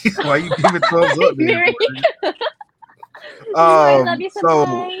 why you give it thumbs up, then? Mary. I love you so So,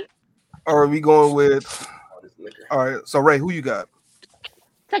 much. are we going with? All right. So, Ray, who you got?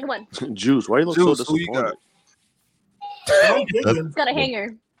 Second one. Juice, why you look Juice, so who you got? disappointed? I'm thinking. It's got a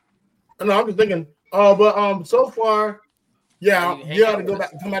hanger. No, I'm just thinking. But so far, yeah, you got to go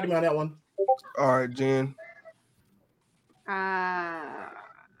back. Come back to me on that one. All right, Jen. I'm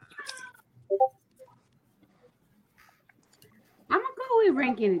gonna go with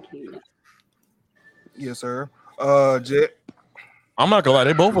Ranking the King. Yes, sir. Jet. I'm not gonna lie,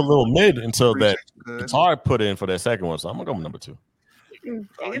 they both a little mid until that Appreciate you, guitar put in for that second one. So I'm gonna go with number 2. It's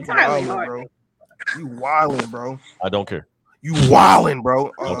wildin', bro. You wildin', bro. I don't care. You wildin',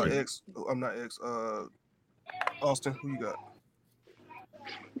 bro. Okay. I'm not X. Austin, who you got?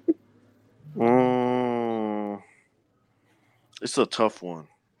 It's a tough one.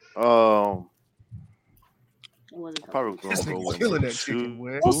 Probably gonna This go nigga with killing number that chicken, two.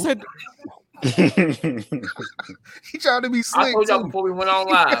 boy. Who said He tried to be I slick told y'all too. before we went on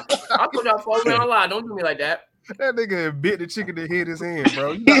live. I told y'all before we went on live. Don't do me like that. That nigga bit the chicken to hit his hand,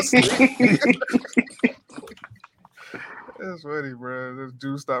 bro. You got slick. That's funny, bro. This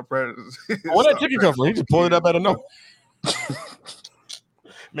dude stop practicing. where that chicken come from? He just pulled it up out of nowhere.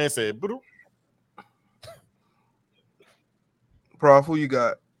 Man said, "Boodoo." Prof, who you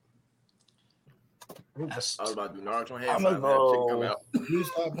got? I was about to do Naruto on head. I'm gonna go. Come out. You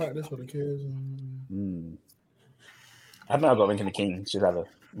stop practice for the kids. I'm not going to the King. Should have a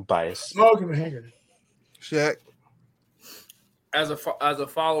bias. Oh, give me a hanger. Shaq. As a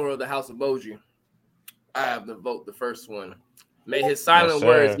follower of the House of Boji, I have to vote the first one. May his silent Yes,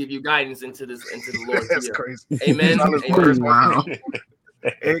 words sir. give you guidance into the Lord's That's ear. crazy. Amen. Silent Amen. words, wow.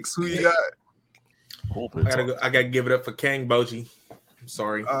 X, who you got? I gotta give it up for Kang Boji. I'm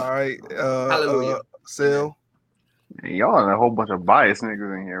sorry. All right. Hallelujah. Sel. Man, y'all are a whole bunch of biased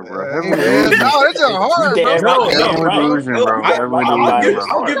niggas in here, bro. No, it's just hard, bro. Delusion, bro.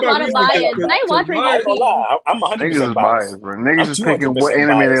 I'll give A lot of bias. And I watch I'm gonna lie. I'm 100% Niggas is biased, bro. Niggas is picking what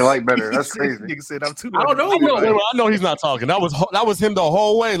anime they like better. That's crazy. Nigga said I'm too. I don't know. I know he's not talking. That was him the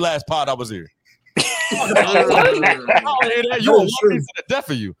whole way last pod I was here. You were one piece of the death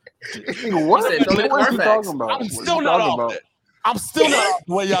of you. What? He said, "Don't let What it is he work talking about? I'm What still you not talking off about? that. I'm still not off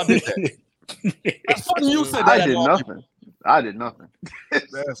the way y'all did that. That's funny you said that. I did nothing. I did nothing.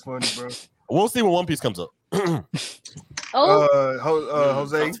 That's funny, bro. We'll see when One Piece comes up.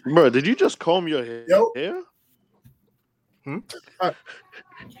 Jose. Bro, did you just comb your hair? Yo. Did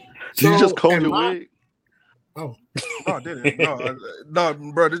So, you just comb in your my- wig? Oh, No, I didn't. No,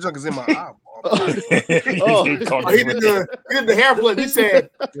 bro, this junk is in my eye. Oh. he did the hair flip. He said,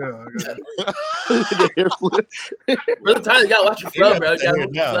 Yeah, I got it. The hair flip. Brother Tyler, you gotta watch your flow, bro. You gotta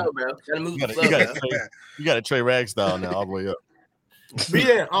move the Yeah. flow, bro. You gotta move You the got flow, bro. you got a Trey Rag style now all the way up. but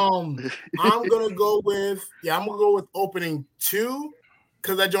yeah, I'm gonna go with opening 2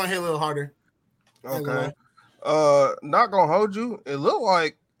 because that joint hit a little harder. Okay. Not gonna hold you. It looked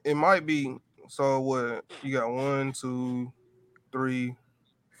like it might be. So what? You got 1, 2, 3,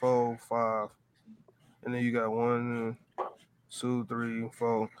 4, 5, and then you got 1, 2, 3,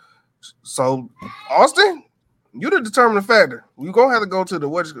 4. So Austin, you the determining factor. We're gonna have to go to the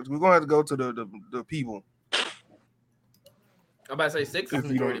the people. I'm about to say 6 is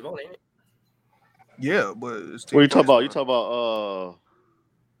majority vote, ain't it? Yeah, but it's What you talking about? You talking about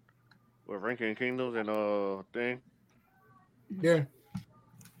what Ranking Kingdoms and thing? Yeah.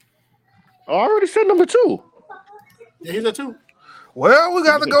 Oh, I already said number 2. Yeah, he's a 2. Well, we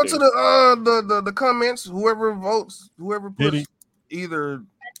got to go to the comments. Whoever votes, whoever puts either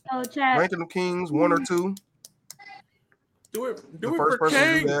Oh, chat. Ranking of Kings 1 or 2. Do The it first for person to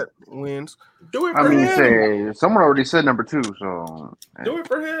Kang. do that wins. Do it I for mean, him. say someone already said number 2, so Do it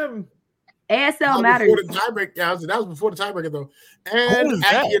for him. ASL matters. Before the tiebreaker, that was before the tiebreaker though. Who And is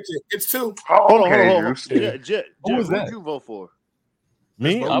Aki that? gets it. It's 2. Hold on. Juice. Yeah, Jet, Who was who that? did you vote for?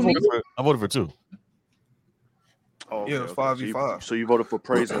 Me? I voted for 2. Oh, Yeah, it's 5v5. So you voted for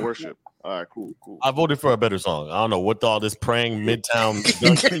praise and worship. All right, cool. I voted for a better song. I don't know what all this praying Midtown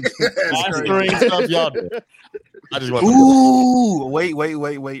mastering stuff y'all do. I just want Ooh,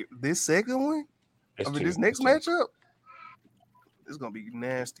 wait. This second one? This next matchup? It's gonna be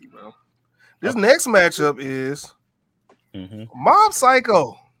nasty, bro. This next matchup is Mob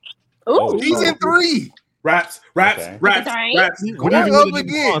Psycho. Ooh. Season 3. Raps. That's all right. What are you up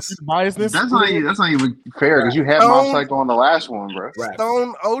against? Biasness? that's not even fair because you had Mob Psycho on the last one, bro.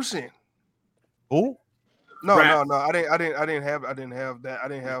 Stone Ocean. Who? No. Raps. I didn't have that. I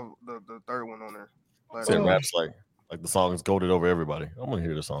didn't have the third one on there. Said raps like the song is goated over everybody. I'm gonna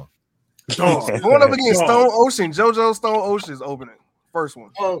hear the song. Going up against Stone Ocean, JoJo Stone Ocean is opening. First one.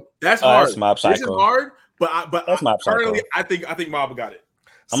 Oh, that's hard. That's Mob This is Psycho. hard, but That's Mob Psycho. currently I think Mob got it.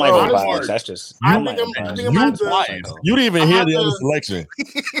 I might go So bias. That's just. I I think might I'm go bias. gonna have to. You didn't even I'm hear have the other to- selection. I'm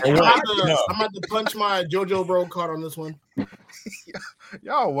And what? gonna have to punch my JoJo Bro card on this one.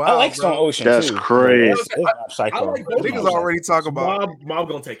 y'all wild. I like Stone bro. Ocean That's too. crazy. It's not psycho. I like both Niggas of them. already talk about. Mob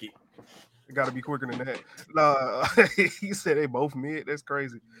gonna take it. It got to be quicker than that. Nah, he said they both mid. That's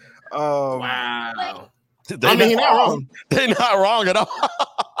crazy. Wow. I mean, you're not wrong. They're not wrong at all.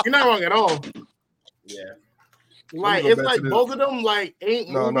 You're not wrong at all. Yeah. Like go it's back like to this. both of them like ain't.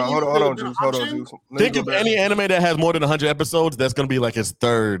 No, movies hold that on, are Juice. Hold on, option. Juice. Let me Think go of back. any anime that has more than 100 episodes. That's gonna be like his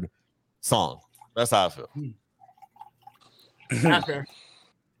third song. That's how I feel. Not fair.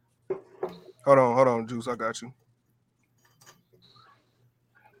 Hold on, Juice. I got you.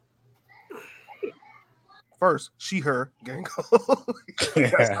 First, she, her, gang.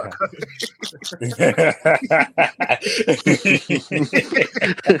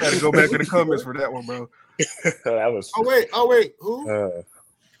 Gotta go back to the comments for that one, bro. That was. Oh wait, who?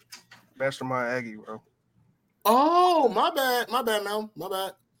 Mastermind Aggie, bro. Oh, my bad, Mel, my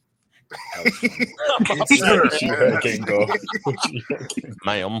bad. Can't go.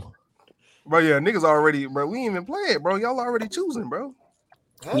 Ma'am. Bro, yeah, niggas already, bro. We ain't even play it, bro. Y'all already choosing, bro.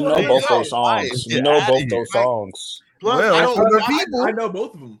 We know both those songs. We know both those songs. Plus, Well, I don't. for the I- people, I know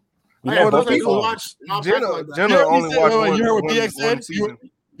both of them. We I know don't both think those you songs. watch Mob Psycho like that. Jenna only watched one. You heard what one- BX one said? season.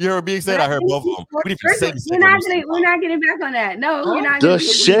 You heard what BX said? I heard both of them. We didn't We're say not getting back on that. No, you're not. The gonna-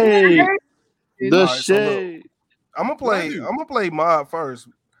 shade. The All right, so look, shade. I'm gonna play Mob first.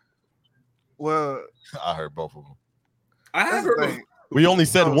 Well, I heard both of them. I that's have the heard thing. We only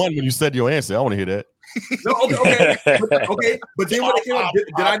said one when you said your answer. I want to hear that. No, okay. But then when it came up, did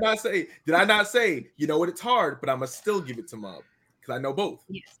I not say? Did I not say? You know what? It's hard, but I'm gonna still give it to Mob because I know both.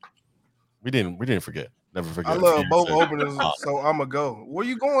 We didn't forget. Never forget. I love both Said- openers, so I'ma go. Where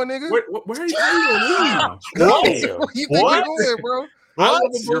you going, nigga? Where are you going? Go. Whoa. Where you think What? you going, bro? I love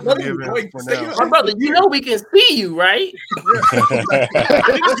What? them You're both. forgiven Wait, for stay now. My brother, you know we can see you, right? It's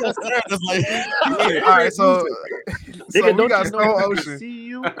like- All right, so Nigga, we got don't you know Stone I can Ocean. see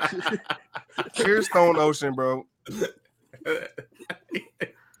you? Here's Stone Ocean, bro.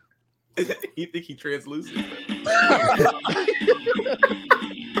 You think he translucent?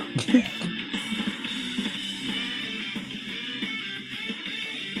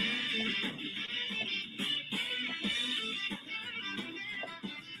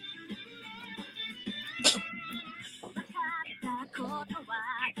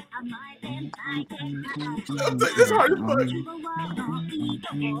 This is hard to punch.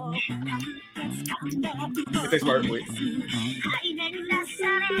 It takes hard wait.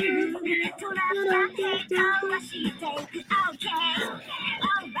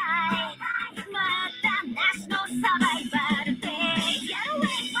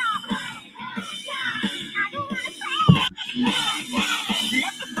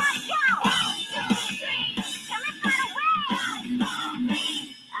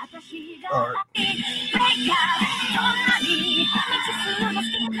 All right.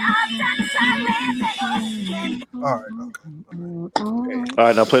 All right, okay. All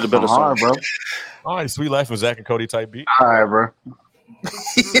right, now play the better song, bro. All right, Sweet Life and Zach and Cody type beat. All right, bro.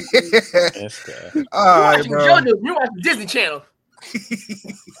 This guy. All right, bro. You watch Disney Channel.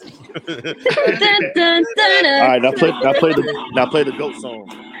 Dun, dun, dun, All right, now play the GOAT song.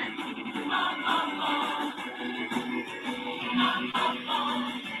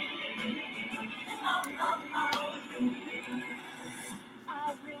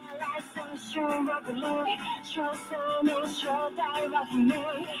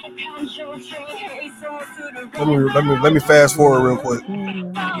 Let me fast forward real quick.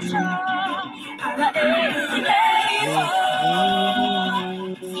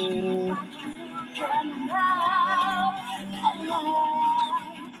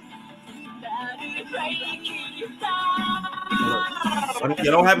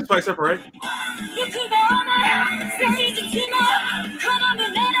 You don't have it twice separate, right?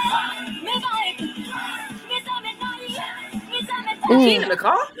 He in the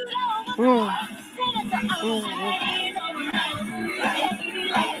car?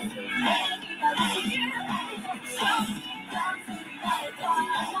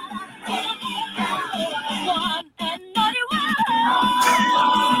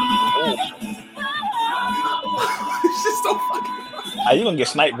 It's just so fucking. Are you gonna get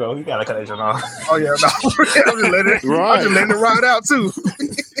sniped, bro? You gotta cut that shit off. Oh yeah, no. I'm just letting it ride out too.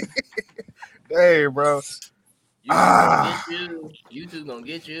 Hey, bro. YouTube's gonna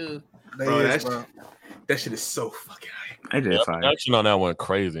get you. They Bro, is, that, bro. that shit is so fucking high. I did Yep, fine. action on that one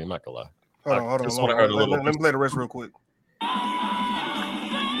crazy. I'm not gonna lie. Hold on. Just wanna hear a little Let me play the rest real quick.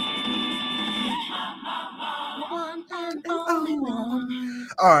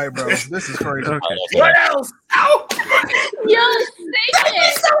 All right, bro. This is crazy. Okay. What else? Ow! Yo, sing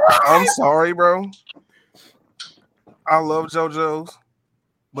it. I'm sorry, bro. I love JoJo's,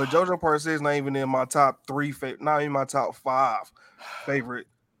 but JoJo Part 6 not even in my top 3 not even my top 5 favorite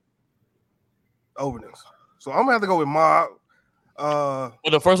openings. So I'm gonna have to go with Mob. Well,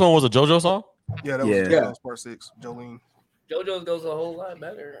 the first one was a JoJo song. Yeah, that was JoJo's Part 6. Jolene. JoJo's goes a whole lot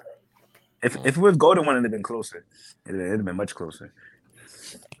better. If it was Golden One, it'd have been closer. It'd have been much closer.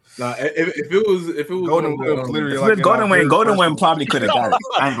 Nah, if it was Golden One, literally like Golden One probably could have got it.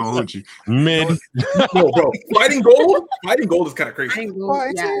 I ain't gonna hold you. Mid. No, bro. Fighting Gold is kind of crazy. Fighting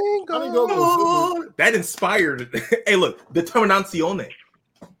Gold. That inspired. Hey, look, determinazione,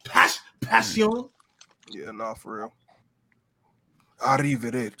 passion. Yeah, nah, for real.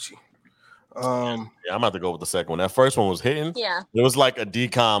 Arrivederci. Yeah, I'm about to go with the second one. That first one was hitting. Yeah. It was like a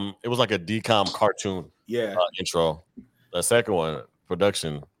DCOM. It was like a DCOM cartoon. Yeah. Intro. The second one,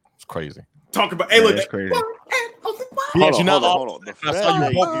 production, was crazy. Talk about. Hey, look, that's crazy. Yeah, Hold you're on, not hold off. on. The I saw you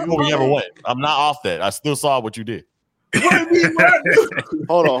fact walk that before we you- ever went. I'm not off that. I still saw what you did.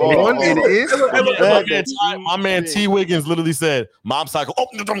 Hold on. It is. My man T. Wiggins literally said, "Mob Psycho." Oh,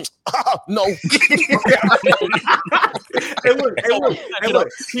 no. Hey, look.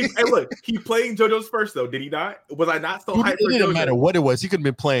 He playing JoJo's first though. Did he not? Was I not so hyped It for didn't JoJo? matter what it was. He could have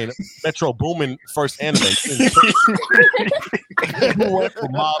been playing Metro Boomin first anime.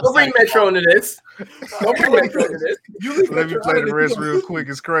 Don't bring Metro into this. Don't bring Metro into this. Let me play the rest real quick.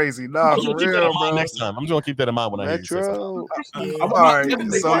 It's crazy. Nah, for real, bro. Next time, I'm just gonna keep that in mind when I hear you say something. All right,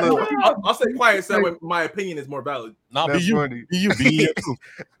 so look. I'll say quiet so that way my opinion is more valid. Nah, be That's you. funny. Be you.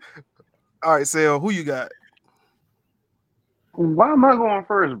 All right, Sal, who you got? Why am I going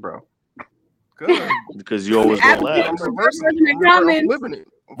first, bro? Good. Because you always go last. I'm reversing it. I'm flipping it.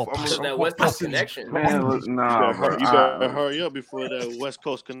 That West Coast connection. Man, look, nah, bro. You better hurry up before that West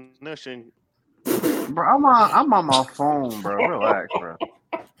Coast connection. Bro, I'm on my phone, bro. Relax, bro.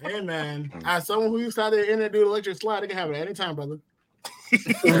 Hey, man. As someone who used to have the internet do the electric slide, they can have it anytime, brother.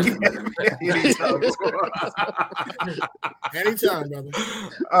 Anytime, brother.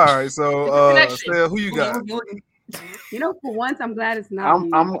 All right, so Sal, who you got? You know, for once, I'm glad it's not. I'm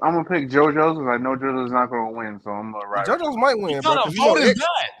gonna pick JoJo's because I know JoJo's not gonna win, so I'm gonna ride. JoJo's might win, You bro. gotta 'cause you know vote is X-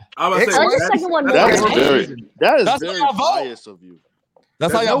 that. I'm about to X- say I like the second one more. That is right? very That's very how I vote. biased of you.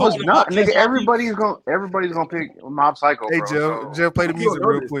 That's how y'all No, it's vote. not, nigga. Everybody's gonna pick Mob Psycho, Hey, bro. Jeff, play the music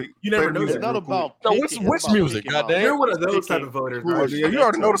real quick. You never Play the know It's music that. not real quick. about No, picking, which it's about music? picking Goddamn. You're out. one of those type Picking of voters, Oh, bro. yeah, you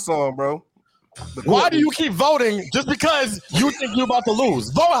already know the song, bro. Why do you keep voting just because you think you're about to lose?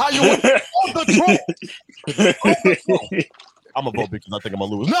 Vote how you want. On the truth. I'm gonna vote because I think I'm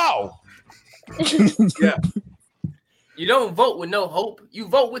gonna lose. No. Yeah. You don't vote with no hope. You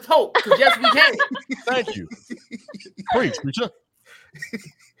vote with hope. Because yes, we can. Thank you. Preach, preacher.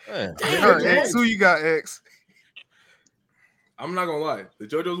 Man. All right, X, who you got, X? I'm not gonna lie. The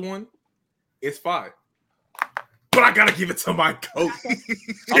JoJo's one, it's fine. But I gotta give it to my coach.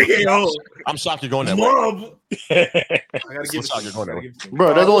 I'm shocked you're going that way. Mom. I gotta I'm give it shocked to you're going that way. him.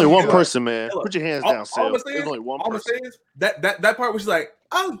 Bro, there's only one Yeah. person, man. Hey, look, Put your hands all- down, all Sal. I'm There's saying- only one all I'm person. saying is that part was like,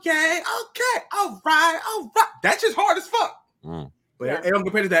 okay, all right. That's just hard as fuck. But it don't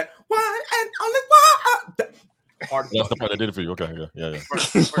compare to that one and only one. Hard as That's the fuck. part that did it for you. Okay, yeah.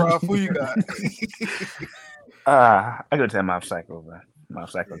 Prof, who you got? I go to that Mob Psycho, bro. Mob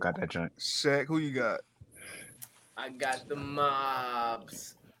Psycho got that joint. Shaq, who you got? I got the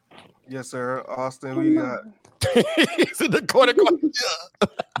mobs. Yes, sir. Austin, who you got? He's in the corner.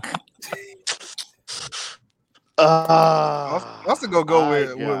 Austin gonna go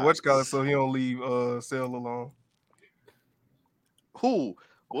with God. what you call it so he don't leave Sale alone. Who?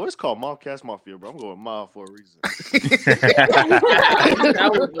 Well, it's called Mobcast Mafia, bro. I'm going Mob for a reason.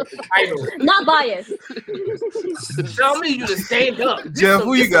 That was the title. Not biased. Tell me you to stand up. Jeff,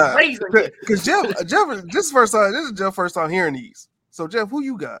 who you got? Raise Because Jeff, this is Jeff's first time hearing these. So Jeff, who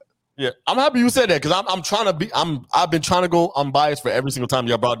you got? Yeah, I'm happy you said that because I'm trying to be. I've been trying to go unbiased for every single time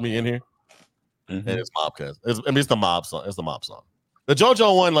y'all brought me in here. And it's Mobcast. It's the Mob song. It's the Mob song. The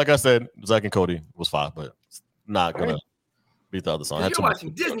JoJo one, like I said, Zach and Cody was fine, but it's not gonna beat the other song. I had You're too much.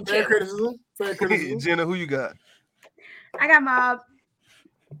 watching Disney Fair Channel. criticism. Jenna, who you got? I got Mob.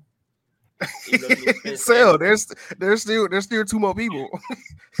 Sale, there's still two more people.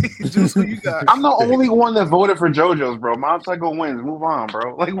 Juice, who you got? I'm the only one that voted for JoJo's, bro. Mob Psycho wins. Move on,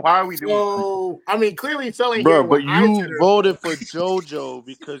 bro. Like, why are we doing? So, I mean, clearly selling Bro, here. but what I you consider- voted for JoJo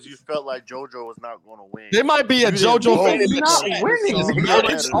because you felt like JoJo was not going to win. There might be a You didn't JoJo vote fan in He's the not chat. winning. So,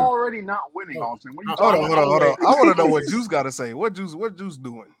 It's yeah. already not winning, Austin. What are you Hold talking on. about? I want to know what Juice got to say. What Juice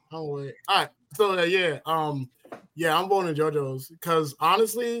doing? Oh wait. All right. So yeah, I'm voting JoJo's because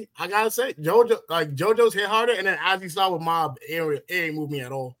honestly, I gotta say JoJo's hit harder, and then as you saw with Mob, it ain't moved me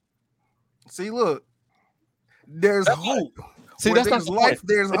at all. See, look, there's hope. See, Where that's not there's the life. point.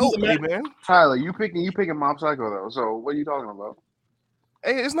 There's hope, hey, man. Tyler, you picking Mob Psycho though. So what are you talking about?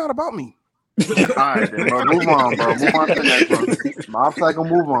 Hey, it's not about me. All right, then, bro. Move on, bro. Move on to the next one. Mob Psycho,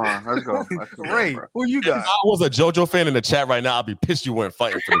 move on. Let's go. Ray, who you got? If I was a JoJo fan in the chat right now, I'd be pissed you weren't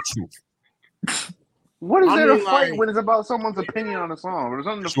fighting for the truth. What is I there to mean, fight like- when it's about someone's opinion on a song? There's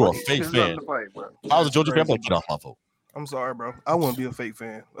nothing to You a fight. fake There's nothing fan. to fight, bro. If I was a JoJo fan, I'd get off my vote. I'm sorry, bro. I wouldn't be a fake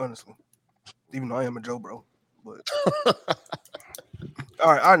fan, honestly. Even though I am a Joe, bro. But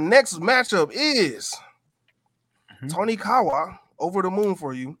all right, our next matchup is Tony Kawa, Over the Moon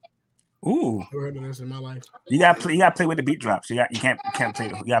for you. Ooh, Never heard of this in my life. you gotta play with the beat drops. You can't play.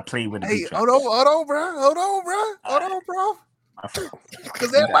 You gotta play with the Hey, beat drops. hold on, bro.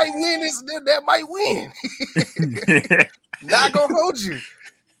 Because that might win this. That might win. Not gonna hold you.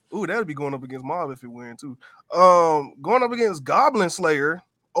 Ooh, that would be going up against Mob if it win too. Going up against Goblin Slayer,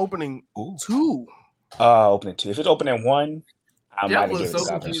 opening 2. Opening 2. If it's opening 1, I That might have was given it so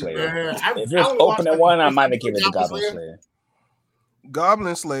to Goblin confused. Slayer. Yeah, If it's opening 1, I might have given it to Goblin Slayer.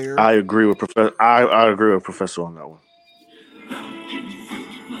 Goblin Slayer. I agree with Professor. I agree with Professor on that one.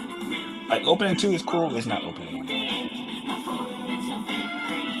 Like opening 2 is cool. It's not opening 1.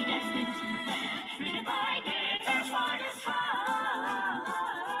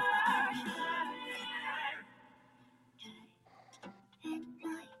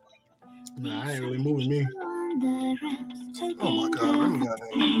 Nah, I ain't really moving me. Oh my god, let me got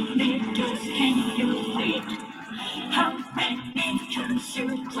that.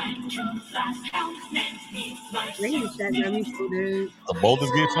 Rain that got me so good. The Boulders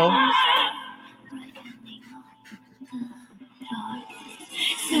Gate song?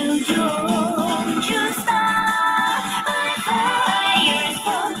 So don't you stop. My fire's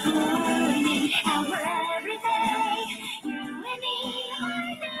so burning our everyday. You and me are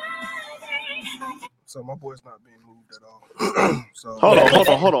nothing. So my boy's not being moved at all. So Hold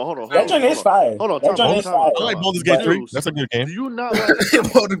on. That joint is fire. Hold on, That joint is fire. I like Boulders Gate 3. That's a good game. Do you not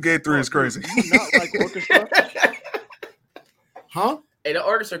like Boulders Gate 3 is crazy. do you not like orchestra? Huh? Hey, the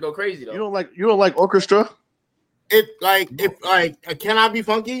orchestra go crazy though. You don't like orchestra? Can I be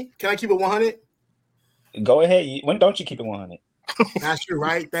funky? Can I keep it 100? Go ahead. When don't you keep it 100? That's true,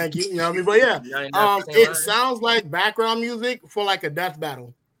 right? Thank you. You know what I mean? But yeah, 99% it right. sounds like background music for like a death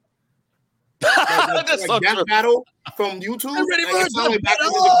battle. That's so death true. battle from YouTube. ready Like, for it sounds like the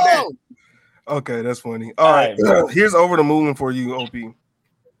background music for that. Okay, that's funny. All right, here's Over the Moon for you, OP.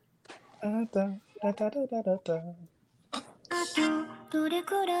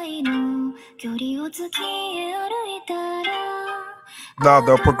 Nah,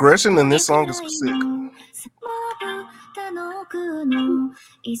 the progression in this song is sick.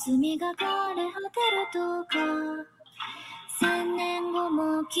 1000年後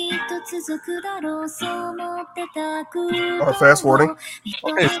もきっと続くだろうそう思ってた空 fast forwarding.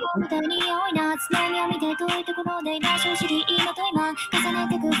 Okay. みたいに多いな津波を見て解いてこのデータ正直今と今重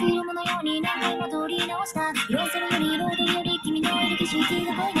ねてくフィルムのように何回も撮り直した色するより色々より君のいる景色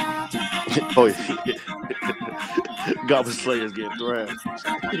が濃いな Oh yeah. Goblin Slayer's getting thrashed.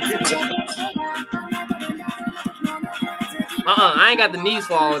 I ain't got the knees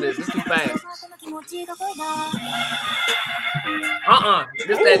for all of this. It's too fast.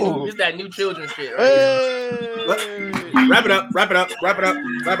 This that new children's shit. Right Hey. Wrap it up.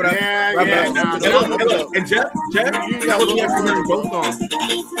 Yeah, Wrap yeah. it up. And look, and Jeff, you got what you have to remember both songs.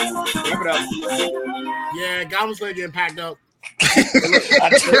 Wrap it up. Yeah, Goblin Slayer getting packed up. I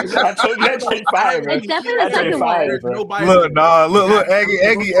told you that shit fire, bro. It's definitely the second one. Look,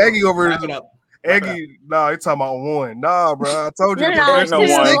 Aggie over Wrap here. it up. Aggie, nah, he talking about 1. Nah, bro, I told you. No, There's two,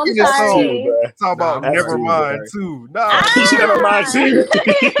 stick I'm in this sorry. song. Talking about Nah, never two, mind bro. 2. Nah, Never mind too.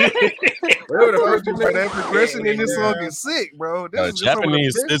 bro, the first two, bro, that progression in this song is sick, bro. This is some of the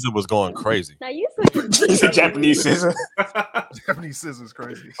Japanese best- scissor was going crazy. Now you switch. It's a Japanese scissor. Japanese scissors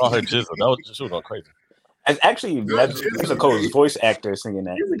crazy. Oh, her jizzle. She was going crazy. And actually, Mr. Cole's voice actor singing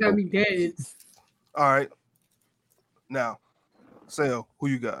that. This is gonna be dead. All right, now, Sale, who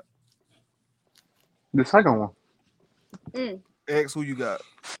you got? The second one. X, who you got?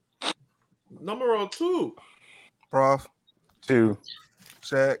 Number 2. Prof, 2.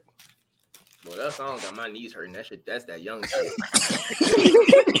 Shaq. Well, that song got my knees hurting. That's that young shit.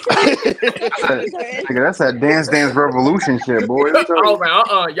 Nigga, that's that Dance Revolution shit, boy. That's Oh,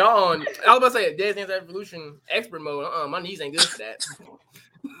 man, y'all on. I was about to say Dance Dance Revolution expert mode. My knees ain't good for that.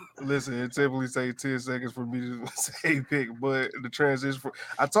 Listen, it typically takes 10 seconds for me to say pick, but the transition for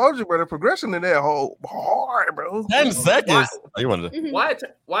I told you, bro, the progression in that whole hard, bro. 10 seconds. You wanted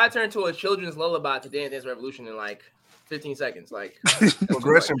to... Why turn to a children's lullaby to Dance Dance Revolution in like 15 seconds? Like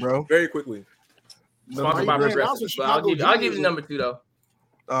progression, bro. Very quickly. Sponsored by Progressive. But I'll give you number 2 though.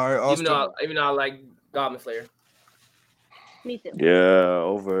 All right, even though I like Goblin Slayer. Me too. Yeah,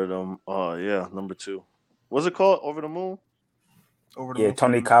 over them. Oh yeah, number 2. What's it called? Over the Moon. Over Yeah,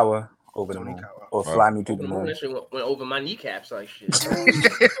 Tony Kawa. Over the Moon. Or Fly Me to the Moon. That shit went over my kneecaps like shit.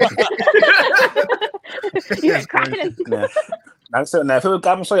 You're crying. Now, if it was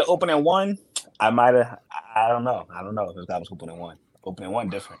Goblin Slayer opening 1, I might have. I don't know. I don't know if it was Goblin Slayer opening 1. Opening 1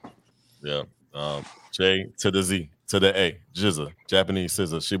 different. Yeah. J to the Z to the A. Jizza. Japanese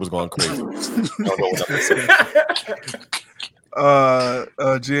scissor. She was going crazy.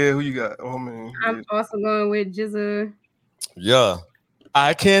 Jay, who you got? Oh man. I'm also going with Jizza. Yeah.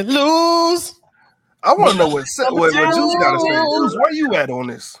 I can't lose. I want to know what Juice got to say. Juice, where you at on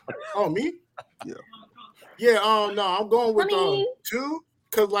this? Oh, me? Yeah. Yeah, no, I'm going with 2,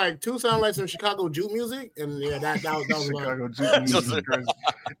 because like 2 sound like some Chicago Juke music, and yeah, that was Chicago Juke music. Crazy.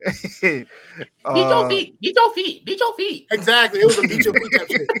 Beat your feet. Exactly, it was a beat your feet type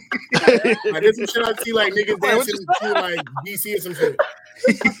shit. Like there's some shit I see like niggas dancing to like DC or some shit.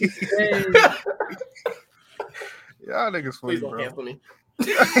 Y'all niggas funny, Please don't bro. cancel me.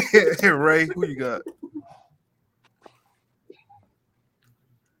 Ray, who you got?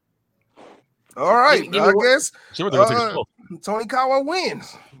 All right, I guess Tony Kawa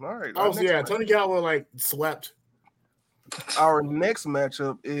wins. All right. Oh, yeah, Tony Kawa like swept. Our next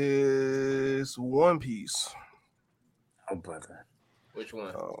matchup is One Piece. Oh, brother. Which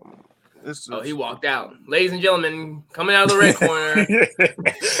one? He walked out. Ladies and gentlemen, coming out of the red corner,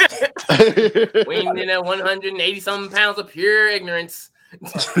 weighing in at 180 something pounds of pure ignorance.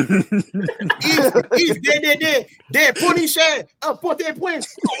 Dead pony shit. Put that point.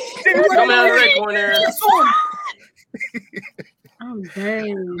 Coming out of the red corner. Oh,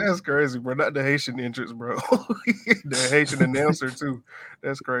 dang. That's crazy, bro. Not the Haitian entrance, bro. The Haitian announcer, too.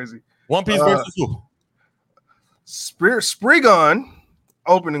 That's crazy. One Piece versus who? Spriggan,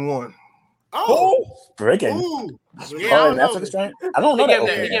 opening 1. Oh, Spriggan. Yeah, I don't know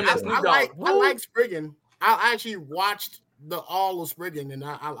that. I like Spriggan. I actually watched all of Spriggan, and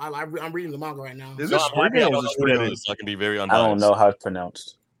I'm reading the manga right now. Is it Spriggan or Spriggan? So I can be very I unbiased. don't know how it's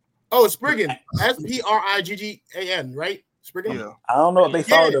pronounced. Oh, it's Spriggan. Spriggan, right? Spriggan. Yeah. I don't know if they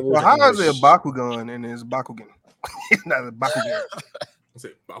followed it. Well, how is it Bakugan and it's Bakugan? Not a Bakugan. Is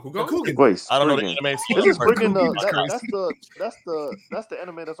it Bakugan? Wait, I don't know the Spriggan. anime. Isn't Spriggan that's the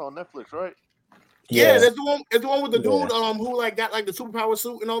anime that's on Netflix, right? Yeah, that's the one. It's the one with the dude who like got like the superpower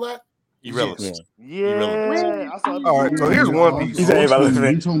suit and all that. Irrelevant. Yeah. All right, so here's One Piece. You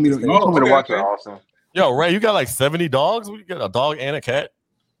told me to watch it, Austin. Yo, Ray, you got like 70 dogs? You got a dog and a cat?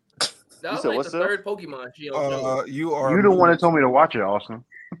 That was said, like what's the up? third Pokemon she on You are. You the one that told me to watch it, Austin.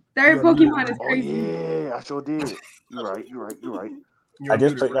 Third Pokemon is Oh crazy. yeah, I sure did. You're right. I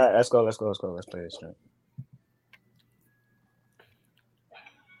just played that. Let's go. Let's play this. Right?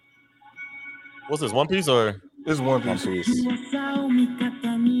 What's this, One Piece or? This is One Piece. It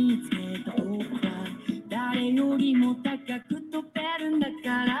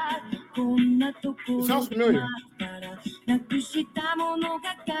sounds familiar.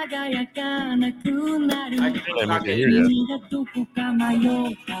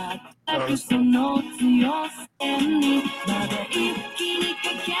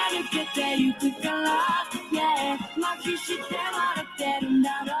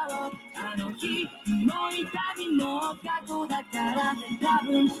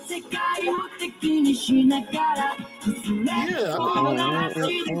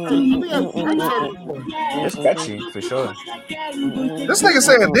 It's catchy for sure. This nigga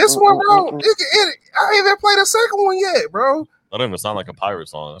said this one, bro. I ain't even played the second one yet, bro. That don't even sound like a pirate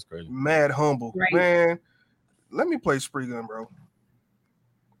song. That's crazy. Mad humble, Right. man. Let me play Spriggan, bro.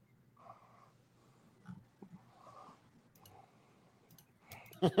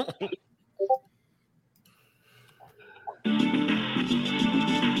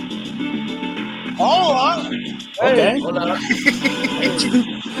 Oh, okay. Hold up.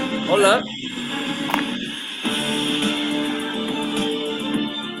 Hold up.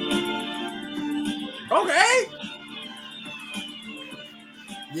 Okay.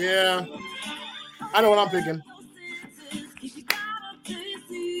 Yeah. I know what I'm picking.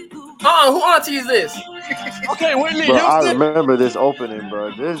 Who auntie is this? Okay, Whitney Bro, I Houston. remember this opening,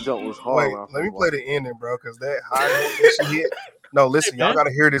 bro. This jump was hard. Wait, let me play the ending, bro, because that high note that she hit. No, listen, y'all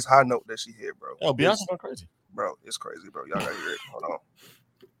gotta hear this high note that she hit, bro. Yo, Beyonce's going crazy. Bro, it's crazy, bro. Y'all gotta hear it. Hold on.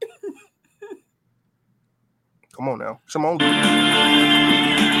 Come on now. Shimon.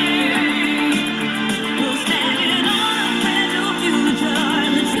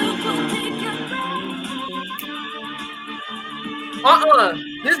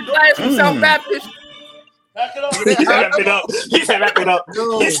 This Gladys from South Baptist. Back it up. He said wrap it up. He said wrap it up.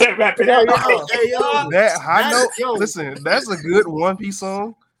 He said wrap it up. That high note. Listen, that's a good One Piece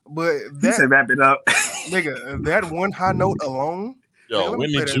song, but that He said wrap it up. nigga, that one high note alone. Yo,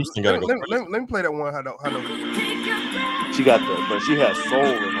 Whitney Houston gotta go. Let me play that one high note. She got the, but she has soul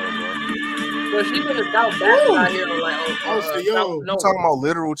in her, Well, she's in the South Baptist out here. Like, You talking about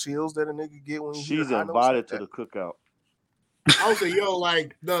literal chills that a nigga get when She's invited to the cookout. I would say, yo,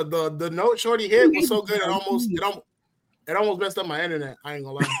 like the note Shorty hit was so good, it almost messed up my internet. I ain't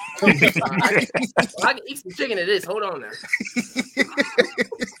gonna lie. I can eat some chicken to this. Hold on now.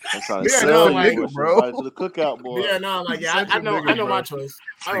 I'm trying to sell you, nigga, bro. Invited to the cookout, boy. Yeah, no, like I know my choice.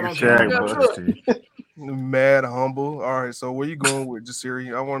 I don't know. Mad humble. All right, so where you going with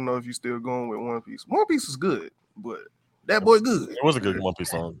Jasiri? I want to know if you still going with One Piece. One Piece is good, but that boy good. It was a good One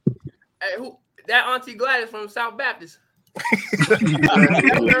Piece song. Hey, who? That Auntie Gladys from South Baptist.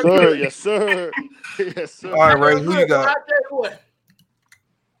 Yes, sir. Yes, sir. All right, Ray, who you got?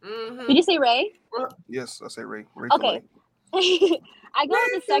 Did you say Ray? Yes, I say Ray. Okay. I go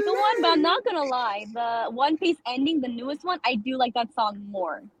with the second one, but I'm not gonna lie. The One Piece ending, the newest one, I do like that song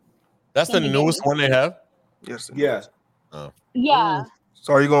more. That's the newest one they have? Yes. Yeah. Oh. Yeah.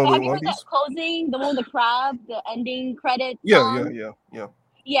 So are you going Have with you One heard that Piece? closing, the one with the crab, the ending credit Yeah, song? yeah.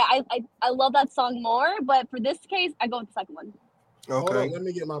 Yeah, I love that song more, but for this case, I go with the second one. Hold Okay. on, let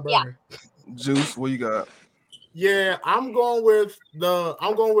me get my burger. Yeah. Juice, what you got? Yeah, I'm going with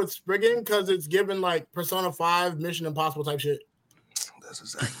Spriggan because it's given like Persona 5 Mission Impossible type shit. That's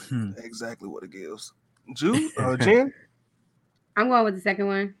exactly what it gives. Jen? I'm going with the second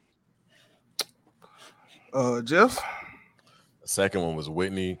one. Jeff? The second one was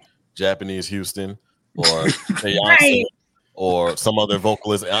Whitney, Japanese Houston, or Beyonce, Right. or some other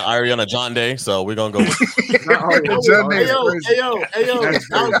vocalist, Ariana Grande. So we're gonna go with That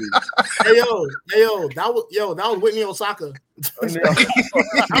was Whitney Osaka.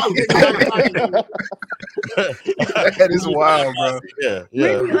 That is wild, bro.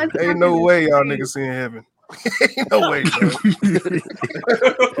 Yeah. Ain't no way y'all niggas seeing heaven. Ain't no way, bro.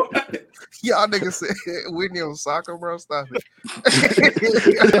 Y'all niggas said Whitney Osaka, bro. Stop it.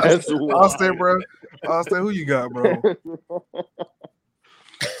 That's Austin, bro. Austin, who you got, bro?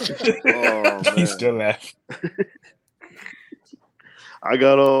 Oh, He still laughing. I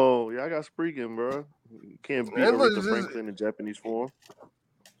got Spriggan, bro. You can't beat Man, look, Aretha this- Franklin in Japanese form.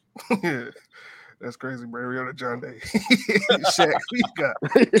 Yeah. That's crazy, bro. Ariana Grande. Shaq, who you got?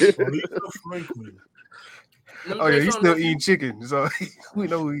 Oh, yeah, he's still eating chicken. So we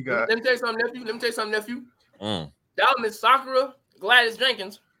know who he got. Let me tell you something, nephew. That was Miss Sakura Gladys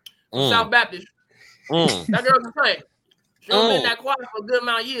Jenkins from South Baptist. That girl can sing. She done been in that choir for a good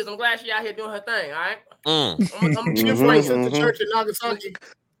amount of years. I'm glad she out here doing her thing, all right? I'm gonna keep Frank sent to church in Nagasaki.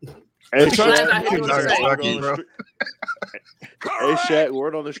 Hey, Glad out here doing her thing. Nagasaki, bro. Hey, Shaq,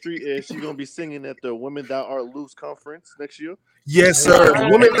 word on the street is she's gonna be singing at the Women That Art Loose conference next year. Yes, sir. The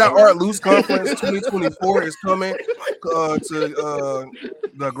Women That Art Loose Conference 2024 is coming to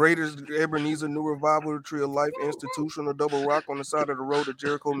the greatest Ebenezer New Revival Tree of Life Institution of Double Rock on the side of the road to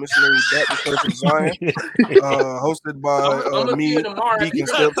Jericho Missionary Baptist Church of Zion, hosted by me, Deacon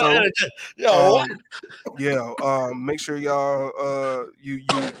Steptoe. Make sure y'all you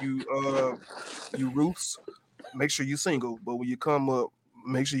Ruths, make sure you single, but when you come up,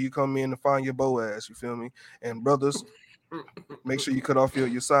 make sure you come in and find your Boaz, you feel me? And brothers, make sure you cut off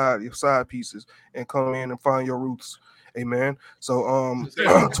your side pieces and come in and find your roots. Amen. So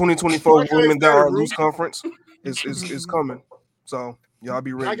 2024 Women That Are Loose Conference is coming. So y'all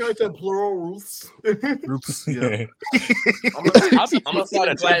be ready. I got to plural Ruths. Ruths, yeah. I'm gonna start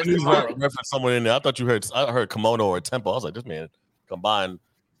a class Japanese tomorrow. reference someone in there. I thought I heard kimono or temple. I was like, this man combined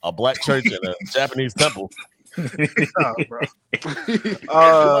a black church and a Japanese temple. Nah, bro.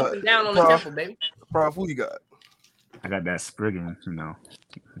 Up and down on the temple, baby. Prof, who you got? I got that Spriggan, you know.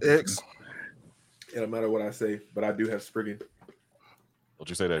 X. It don't matter what I say, but I do have Spriggan. Don't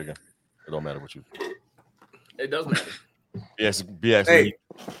you say that again? It don't matter what you. It does matter. Yes, Hey,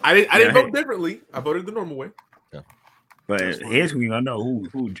 I didn't vote differently. I voted the normal way. Yeah. But here's who you gonna know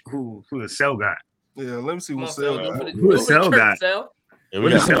who the cell got. Yeah, let me see what Cell got. Who the cell got? Who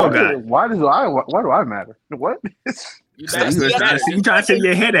the cell got? Why do I matter? What? You trying to see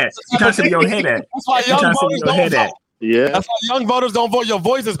your head at? You trying to see your head at? That's why young voters don't vote. Yeah. That's why young voters don't vote. Your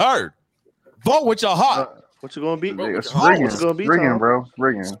voice is heard. Vote with your heart. What you gonna be? Spriggan, What's gonna be? Spriggan, Tom? bro.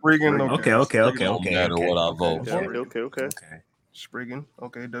 Spriggan. Spriggan. Okay. No matter what I vote. Okay. Spriggan.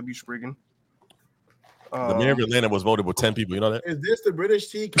 Okay, W. Spriggan. The mayor of Atlanta was voted with 10 people. You know that? Is this the British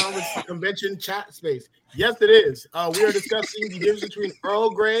Tea Convention chat space? Yes, it is. We are discussing the difference between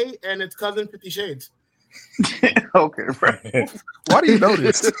Earl Grey and its cousin 50 Shades. Okay, bro. Why do you know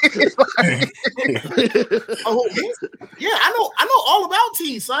this? Oh, yeah, I know all about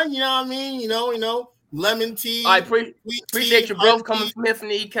tea, son. You know what I mean? You know, lemon tea. I appreciate you, bro, coming from here from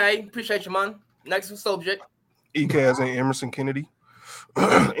the EK. Appreciate you, man. Next subject. EK as in Emerson Kennedy.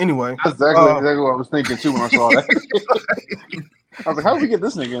 Anyway, that's exactly what I was thinking too when I saw that. I was like, how do we get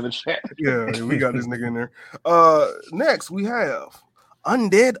this nigga in the chat? Yeah, we got this nigga in there. Next we have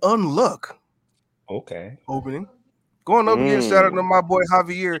Undead Unluck. Okay. Opening. Going up here, shout out to my boy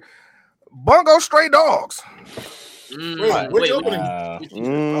Javier. Bungo Stray Dogs. Which opening?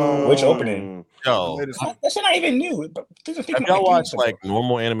 Which opening? Yo, that's not even new. Have y'all watched like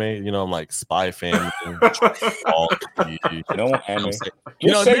normal anime? You know, like Spy Family. Normal anime.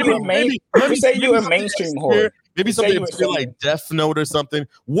 You say you're a mainstream horror. Maybe something you feel like Death Note or something.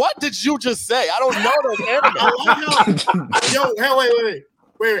 What did you just say? I don't know those anime. Yo, hey,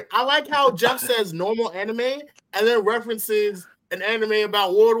 wait. I like how Jeff says normal anime and then references an anime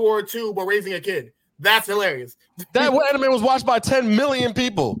about World War II but raising a kid. That's hilarious. That anime was watched by 10 million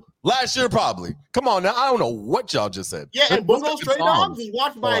people last year, probably. Come on now, I don't know what y'all just said. Yeah, and Bungo Stray Dogs is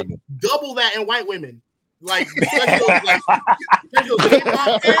watched by double that in white women. Like, not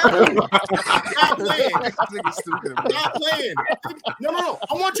playing. No.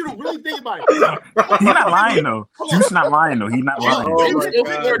 I want you to really think about it. He's not lying though. He's not lying.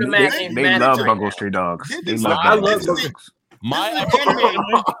 They love Bungo Stray Dogs.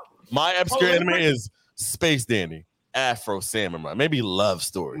 My obscure anime is Space Dandy, Afro Samurai, maybe Love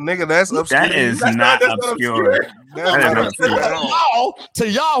Story. Nigga, that's obscure. That is not obscure. To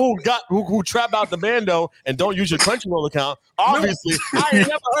y'all who trap out the bando and don't use your Crunchyroll account, obviously I ain't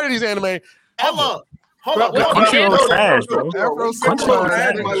never heard of these anime. Hold up. Crunchyroll trash, bro. Afro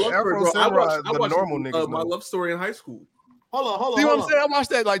Samurai, the normal niggas. My Love Story in high school. Hold on. See what I'm saying? I watched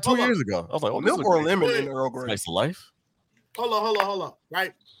that like 2 years ago. I was like, Milk or Lemon in Earl Grey. Nice life. Hold on.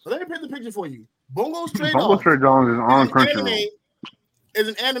 Right. Let me paint the picture for you. Bungo Stray Bungo Stray Dogs is on Crunchyroll. Crunchyroll. Is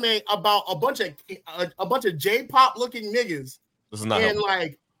an anime about a bunch of J-pop looking niggas in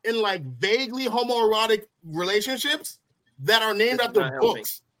like vaguely homoerotic relationships that are named after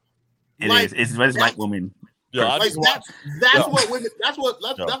books. It's white women. Yeah, that's what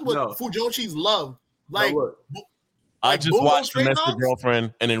Fujoshis love. Like, I just watched Domestic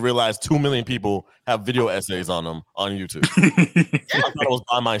Girlfriend and then realized 2 million people have video essays on them on YouTube. I thought I was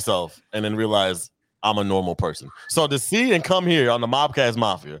by myself and then realized I'm a normal person. So to see and come here on the Mobcast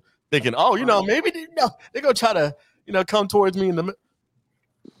Mafia thinking, maybe they're going to try to, come towards me in the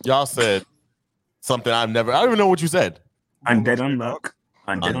y'all said something I don't even know what you said. Undead Unluck.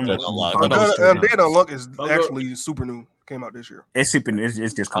 Undead Unluck is actually super new. Came out this year. It's super new.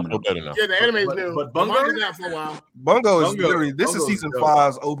 It's just coming out. Yeah, the anime is new. But Bungo's out for a while. Bungo is literally, this is season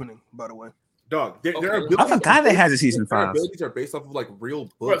 5's opening, by the way. Dog, I forgot that has a season 5. Abilities are based off of like real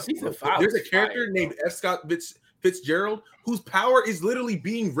books. Bro, season 5. There's a character named F. Scott Fitzgerald whose power is literally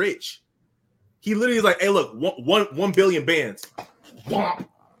being rich. He literally is like, hey, look, 1 billion bands. All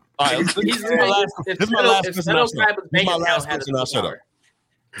right, this is my last question. It's my last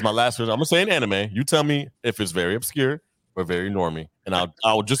question. I'm gonna say an anime. You tell me if it's very obscure or very normie, and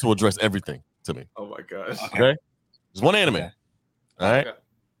I'll just will address everything to me. Oh my gosh. Okay. There's one anime. Okay. All right.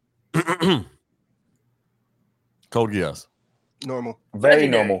 Okay. Code Geass. Normal. Very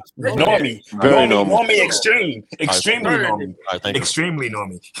normal. Normie. Very normal. Normie extreme. Extremely normie. All right, thank you. Extremely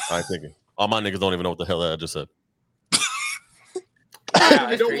normie. All right, thank you. All my niggas don't even know what the hell I just said.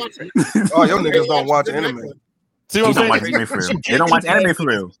 Oh, your niggas don't watch anime. See what I'm saying? They don't watch anime for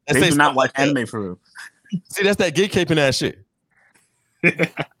real. They do not watch anime for real. See, that's that gatekeeping ass shit.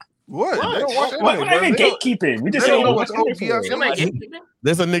 What? They don't watch anime. What even gatekeeping? We just say don't watch anime for real.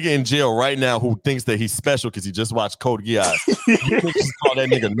 There's a nigga in jail right now who thinks that he's special because he just watched Code Geass. You just call that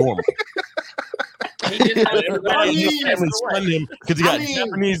nigga normal. Because he got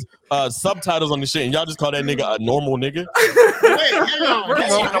Japanese subtitles on the shit, and y'all just call that nigga a normal nigga.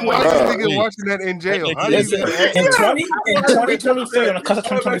 Nigga watching that in jail. In 2023, on the cusp of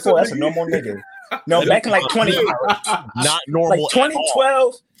 2024, that's a normal nigga. No, back in like 20, not normal. Like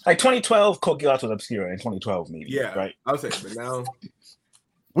 2012, like 2012, Code Geass was obscure in 2012, maybe. Yeah, right. I was saying, but now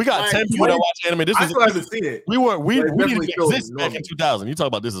we got 10 people that watch anime. This I is still haven't seen it. We didn't exist back in 2000. You talk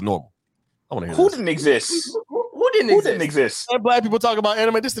about this is normal. I want to hear who this. didn't exist. Who didn't exist? And black people talk about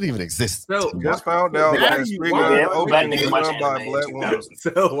anime. This didn't even exist. So just found out that black niggas watch by black women.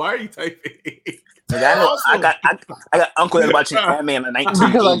 So why are you typing? I got uncle that watching anime in the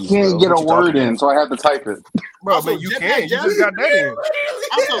 1980s. Because I can't get a word in, so I have to type it. Bro, also, but you can. You just got that in.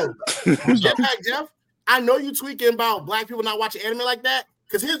 Also, Jetpack Jeff, I know you tweaking about black people not watching anime like that.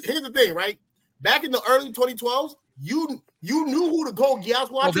 Because here's the thing, right? Back in the early 2012s, you knew who the Gold Geass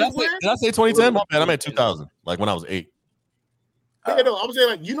watchers were. Did I say 2010? My bad. I meant 2000. Like when I was 8. No, I was saying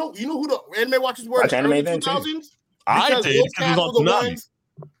like you know who the anime watchers were in the early 2000s. I did because it was on Tsunami.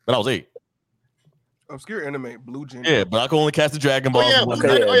 But I was 8. Obscure anime, Blue Ginger. Yeah, but I could only cast the Dragon Ball.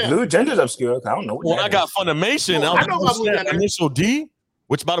 Blue Ginger's obscure. I don't know. When I got Funimation, I know about Blue Ginger. Initial D,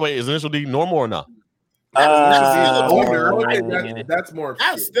 which by the way is Initial D normal or not? That's more.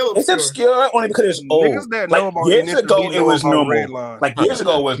 That's still it's obscure only because it's old. Niggas that know Like about years ago, Initial D it know was about normal. Redline. Like years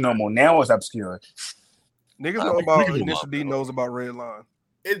ago, it was normal. Now it's obscure. Niggas know about Initial D knows about Redline.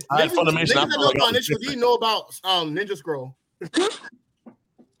 Niggas that know about Initial D know about Ninja Scroll.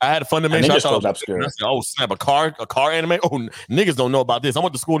 I had a Funimation. Ninja I Scroll's thought, obscure. I said, oh snap, a car anime. Oh, niggas don't know about this. I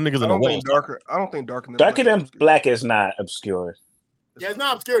went to school, niggas in the wall. I don't think Darker Than Black is not obscure. Yeah, it's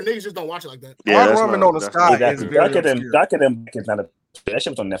not obscure. Niggas just don't watch it like that. Yeah, All Ramen on the Sky is very Darker obscure. than Black is not obscure. That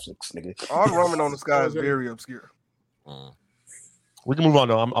shit was on Netflix, nigga. All Ramen on the Sky is very obscure. We can move on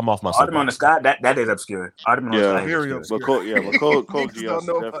though. I'm off my. Ottoman on the Sky, that is obscure. Ottoman on the Sky, very obscure. obscure. But Code Niggas Geass don't is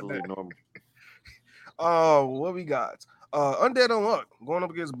know about definitely that. normal. What we got? Undead Unluck going up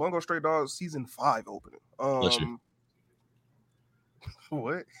against Bungo Stray Dogs season 5 opening.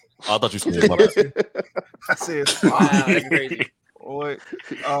 What? I thought you said I said Wow, that's crazy. What?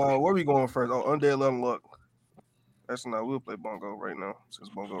 Where we going first? Oh, Undead Unluck. That's not. We'll play Bungo right now. Since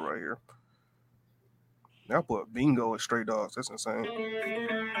Bungo right here. Now I put Bingo as Stray Dogs. That's insane.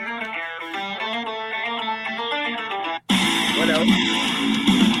 What else?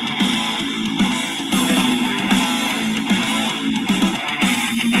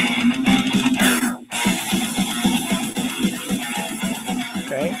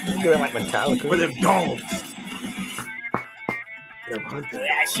 Okay, you doing like Metallica. For them dogs. You Oh.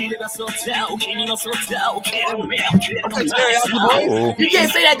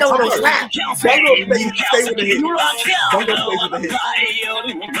 can't say that though with a slap. Bungo stay with the hit. Bungo stays with the hit.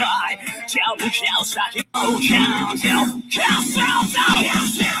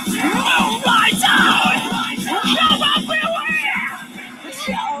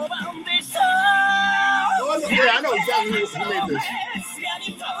 Yeah, I know exactly who made this.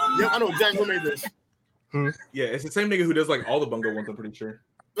 Yeah, I know exactly who made this. Yeah, it's the same nigga who does like all the Bungo ones, I'm pretty sure.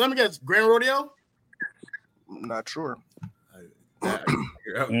 Let me guess, Grand Rodeo? Not sure.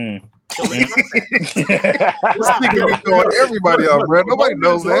 Everybody out, bro. Nobody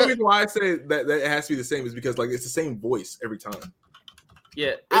knows The only that. reason why I say that it has to be the same is because like it's the same voice every time.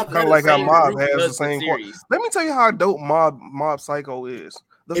 Yeah, Kind of like how Mob has the same. Let me tell you how dope Mob Psycho is.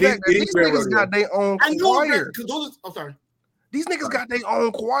 The It fact is- that it these is Grand niggas Rodeo. got their own I knew choir. I'm sorry. These niggas got their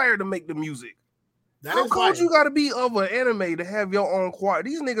own choir to make the music. That How is cold fire. you got to be of an anime to have your own choir?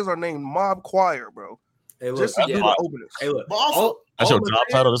 These niggas are named Mob Choir, bro. Hey, look, Just to do the yeah. openings. Hey, look. But also, That's your job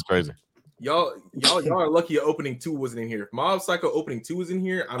title. That's crazy. Y'all are lucky opening 2 wasn't in here. If Mob Psycho opening 2 was in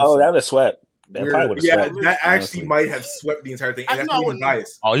here, I'm Oh, that would have swept. That probably would have yeah, swept. that actually honestly. might have swept the entire thing. And I that's know I not even wouldn't-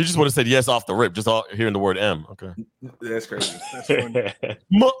 biased. Oh, you just would have said yes off the rip, just all hearing the word M. Okay. That's crazy. That's funny.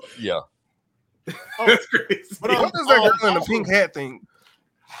 Yeah. That's crazy. But, What does that girl in the also- pink hat think?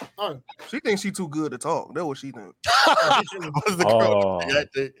 Oh. She thinks she too good to talk. That's what she thinks. What's the girl?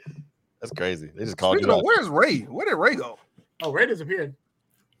 Oh. That's crazy. They just called Speaking you of, out. where's Ray? Where did Ray go? Oh, Ray disappeared.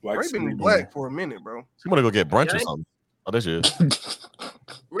 Ray been black for a minute, bro. She want to go get brunch or Yeah. something. Oh, there she is.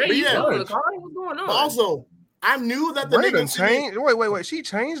 Ray, But you yeah. know the car? What's going on? But also, I knew that the Ray done nigga changed. Wait. She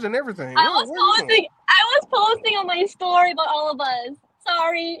changed and everything. I was posting on my story about all of us.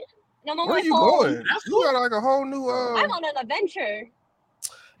 Sorry. I'm on Where my you phone. going? You got like a whole new. I'm on an adventure.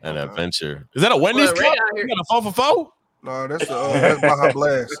 An adventure. Is that a Wendy's Well, Ray cup? out here- You got a 4 for 4? No, that's Baja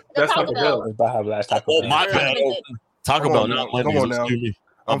Blast. That's Taco not the Bell. bill. It's Baja Blast Taco Oh, Bell. my Yeah. bad. Taco Come Bell, on not now. Wendy's. Come on now. Excuse me.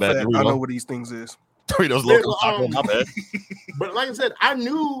 My I'm bad. fat. I know what these things is. Doritos Yeah, local taco. My bad. But like I said, I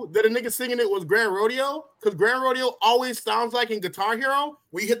knew that a nigga singing it was Grand Rodeo because Grand Rodeo always sounds like in Guitar Hero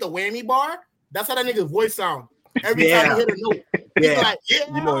when you hit the whammy bar. That's how that nigga's voice sounds. Every time Yeah. you hit a note, he's Yeah. like, yeah.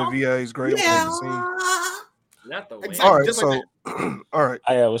 You know, VA is great on the scene. Not the way. Exactly. All right, just so like all right,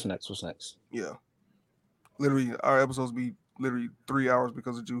 Oh, yeah, what's next? yeah. Literally, our episodes be literally 3 hours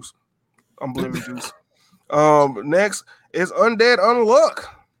because of juice. I'm blaming juice. Next is Undead Unluck.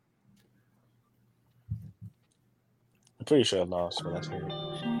 I'm pretty sure I lost, but that's weird.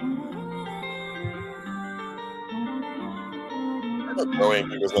 Bro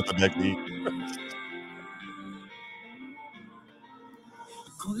ain't give us nothing neck to eat.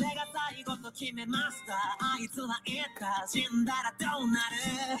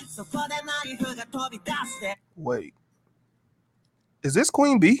 Wait. Is this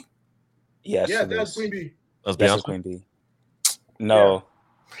Queen B? Yes, Yeah, it that's is. Queen B. That's Yes, Beyonce. it's Queen B. No,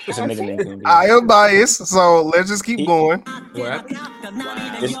 it's a nigga named Queen B. I am biased, so let's just keep going. What?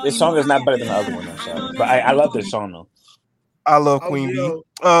 This song is not better than the other one, I'm sorry. But I love this song though. I love Queen B.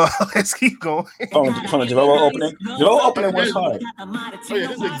 Let's keep going. From the Developer opening. Developer opening was hard. Oh yeah,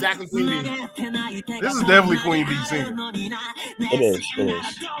 this is exactly Queen B. This is definitely Queen B singing. It is. It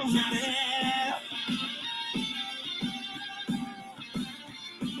is.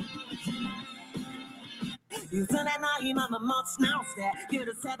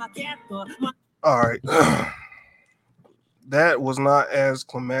 All right. That was not as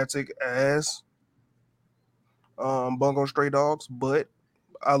climatic as Bungo Stray Dogs, but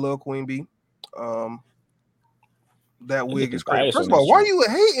I love Queen B. That wig is crazy. First of all, why are you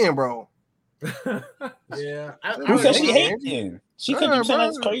hating, bro? Yeah. Who said she hating? She could be saying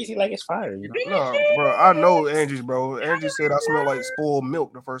it's crazy like it's fire. You know? No, bro. I know Angie's, bro. Angie said I smell like spoiled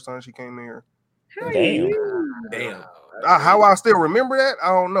milk the first time she came in here. Damn. How I still remember that, I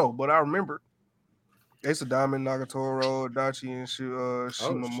don't know, but I remember. Ace of Diamond, Nagatoro, Dachi, and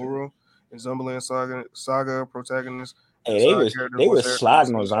Shimamura, and Zombieland Saga protagonist. Hey, they was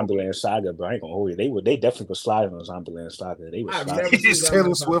sliding on Zombieland Saga, bro. I ain't gonna hold you. They definitely was sliding on Zombieland Saga. They was sliding. It's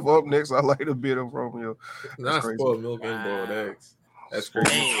Taylor Swift up next. I like a bit of Romeo. Not spoiled milk and boiled eggs. That's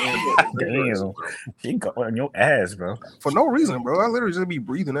crazy. Damn, she got on your ass, bro. For no reason, bro. I literally just be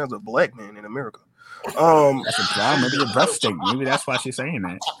breathing as a black man in America. That's a problem. Maybe your breath stink. Maybe that's why she's saying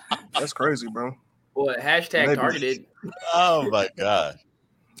that. That's crazy, bro. What hashtag targeted? Oh my god.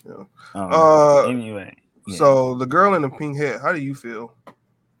 Yeah. Anyway. Yeah. So the girl in the pink hat, how do you feel?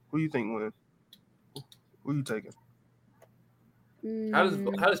 Who do you think win? Who you taking? How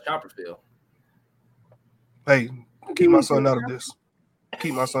does Chopper feel? Hey, keep my son out of this.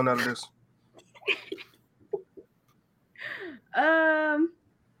 Keep my son out of this.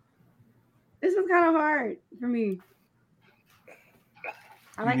 This is kind of hard for me.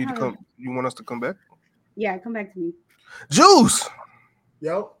 You want us to come back? Yeah, come back to me. Juice.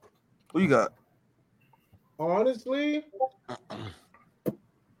 Yo. Who you got? Honestly,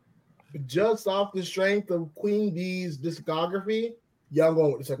 just off the strength of Queen B's discography, y'all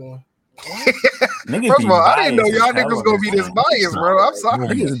going with the second one. First of all, I didn't know y'all niggas gonna be this biased, bro. I'm sorry.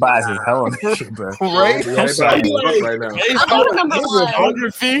 Niggas biased as hell on this shit, bro. Right? I'm sorry. Right now. I'm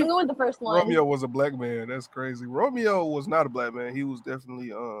going with the first one. Romeo was a black man. That's crazy. Romeo was not a black man. He was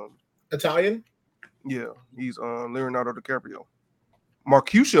definitely Italian. Yeah, he's Leonardo DiCaprio.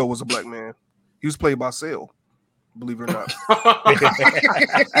 Mercutio was a black man. He was played by Sale, believe it or not.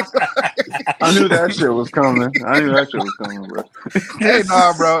 I knew that shit was coming. Bro. Hey,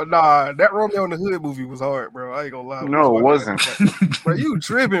 nah, bro. Nah, that Romeo in the Hood movie was hard, bro. I ain't gonna lie. No, it wasn't. Bro, you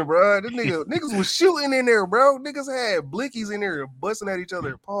tripping, bro. This niggas was shooting in there, bro. Niggas had blickies in there busting at each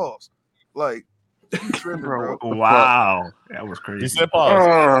other. Pause. Like, you tripping, bro. Wow. That was crazy. You said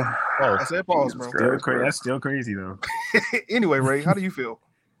pause. I said pause, bro. That's still crazy, though. Anyway, Ray, how do you feel?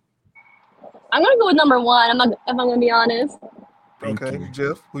 I'm gonna go with number one. If I'm gonna be honest. Okay,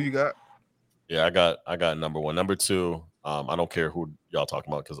 Jeff, who you got? Yeah, I got number one. Number two, I don't care who y'all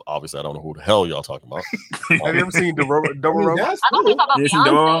talking about because obviously I don't know who the hell y'all talking about. Have you ever seen Double Rope? I don't think about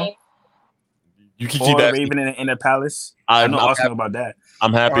Beyonce. You can keep that. Raven in the Palace. I know also about that.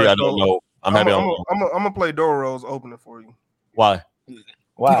 I'm happy. Right, I don't know. I'm happy. I'm gonna play Dororo's opening for you. Why?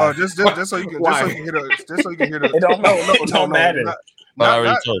 Why? Just so you can hear the. Just so you can hear the. It don't matter.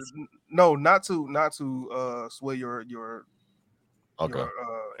 Not to sway your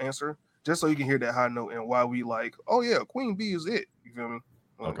answer. Just so you can hear that high note and why we like. Oh yeah, Queen B is it. You feel me?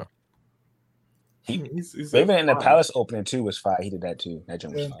 Okay. Raven in the Palace opening too was fire. He did that too. That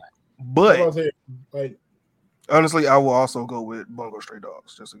joint was fire. But honestly, I will also go with Bungo Stray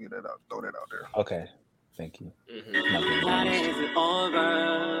Dogs just to get that out. Throw that out there. Okay. Thank you.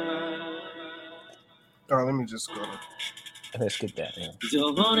 All right, let me just go. Let's skip that. Yeah.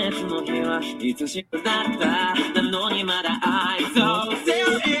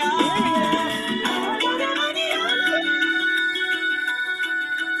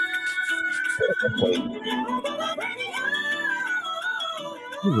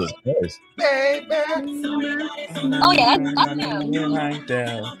 Oh yeah, that's him. Right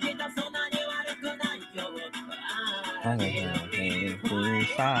there.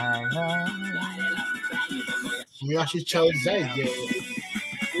 Yeah, she chose that.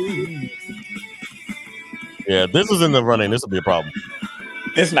 Yeah, this is in the running. This will be a problem.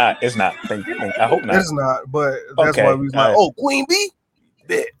 It's not. I hope not. It's not, but that's Okay, why we was like, alright. oh, Queen Bee?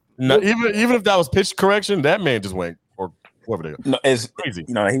 Bet. No, even if that was pitch correction, that man just went or whatever they go. No, it's crazy.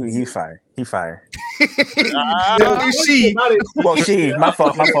 No, he fired. He fired. She. Well, she. My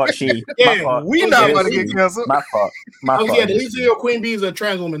fault. She. Yeah, My fault. we not about to get canceled. My fault. My fault. Yeah, the lead singer of Queen Bee is a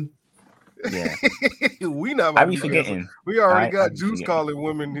trans woman. Yeah. We not. I about be to get forgetting. canceled. We already I got be Juice forgetting. calling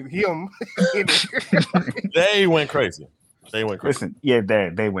women him. They went crazy. They went crazy. Listen, yeah,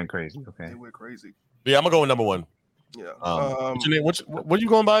 they went crazy. Okay. They went crazy. Yeah, I'm gonna go with number one. Yeah. What's your name? What you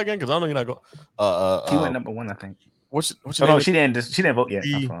going by again? Because I know you're not going. She went number one, I think. What's Oh, your no, name? she didn't vote yet.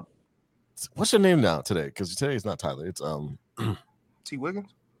 My fault. What's your name now today? Because today is not Tyler. It's T. Wiggins.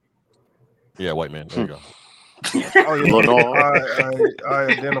 Yeah, white man. There you go. Oh yeah, Lenore. I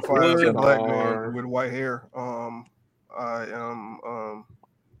identify as a black man Lenore. with white hair. I am. I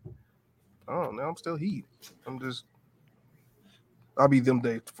don't know. I'm still he. I'll be them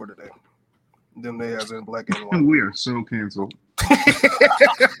day for today. Them day as in black and white. We are so canceled.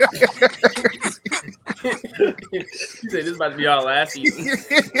 You said this is about to be our last season.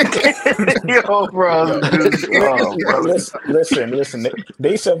 Yo, bro. Listen.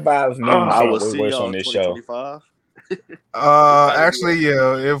 They survived me. I will way see worse y'all on in this show. 2025. Actually,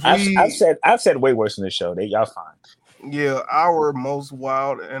 yeah. If we, I've said way worse on this show. Y'all fine. yeah, our most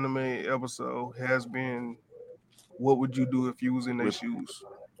wild anime episode has been, "What would you do if you was in their shoes?"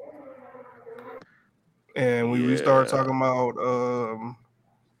 And we started talking about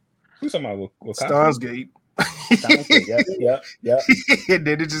Who's talking about Wakanda? Steins Gate. Yep. And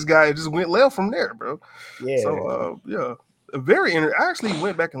then it just went left from there, bro. Yeah. So I actually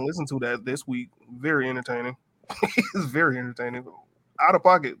went back and listened to that this week. Very entertaining. It's very entertaining. Out of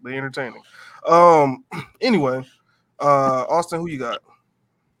pocket, but entertaining. Anyway, Austin, who you got?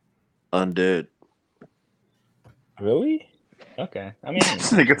 Undead. Really? Okay. I mean,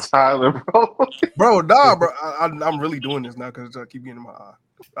 This nigga Tyler, bro. Bro, nah, bro. I'm really doing this now because I keep getting in my eye.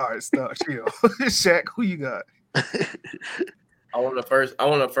 All right, stop. Chill. Shaq, who you got? I want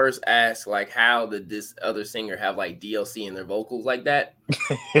to first ask, like, how did this other singer have like DLC in their vocals like that?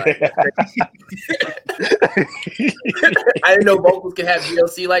 I didn't know vocals could have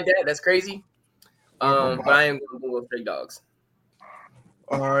DLC like that. That's crazy. But I am going to go with Stray Dogs.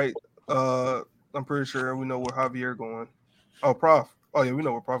 All right. I'm pretty sure we know where Javier going. Oh, Prof. Oh yeah, we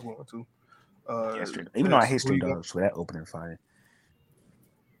know where Prof going to. even though I hate Stray Dogs for that opening fire.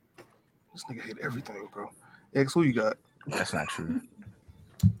 This nigga hate everything, bro. X, who you got? That's not true.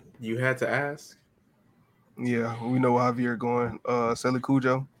 You had to ask. Yeah, we know where Javier going. Selly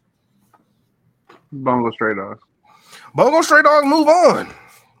Cujo. Bungo Stray Dogs. Bungo Stray Dogs, move on.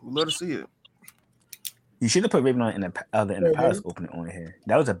 We'd love to see it. You should have put Raven on in the Palace opening on here.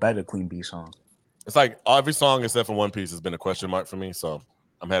 That was a better Queen Bee song. It's like every song except for One Piece has been a question mark for me. So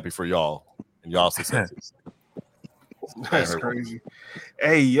I'm happy for y'all and y'all successes. That's crazy.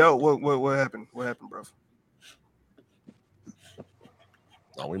 Hey, yo, what happened? What happened, bro?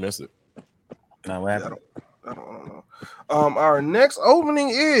 Oh, we missed it. No, what happened? I don't know. Our next opening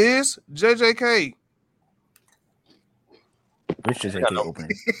is JJK. Which JJK opening?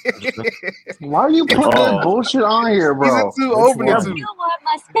 Why you put that bullshit on here, bro? Season 2 opening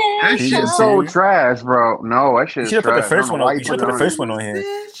That shit's so trash, bro. No, that shit's You should have put trash. the first I don't one know why on. You should have put the first one on here.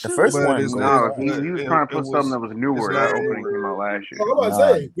 The first But one. it's No, he was trying to put something that was newer. That opening came out last year. I'm about to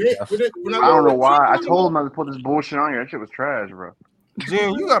say, we're not I don't know gonna- why. I told him not to put this bullshit on here. That shit was trash, bro.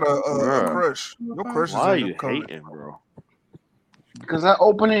 Jen, you got a Bruh. crush. Your crush is Why are in you the comment. hating, bro? Because that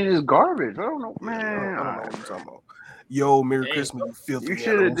opening is garbage. I don't know, man. I don't know what you're talking about. Yo, Merry Christmas, you filthy You should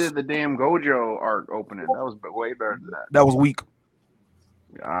have animals. did the damn Gojo arc opening. That was way better than that. That was weak.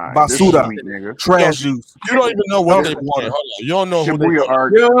 Alright, Basuda, this is weak, nigga. trash juice. You don't even know what they wanted. Hold on. You don't know who they Shibuya wanted.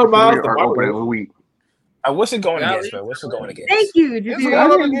 arc. Yeah, Miles, Shibuya the arc bottom opening was- was weak. What's it going Yeah, against, bro? What's it going against? Thank you, It's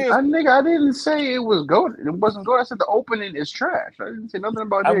Javier. I didn't say it was good. It wasn't good. I said the opening is trash. I didn't say nothing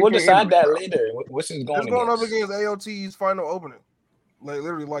about I will JK decide that English, later. What's it going It's going up against? against AOT's final opening. Like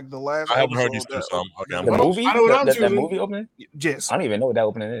literally, like the last. I haven't heard these episode two, so I'm The movie? I know what I'm The choosing. movie opening? Yes, I don't even know what that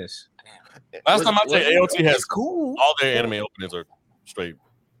opening is. Last time I checked, AOT has it's cool. all their anime openings are straight.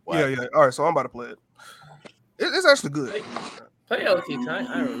 Yeah, yeah. All right, so I'm about to play it. It's actually good. Play LT time.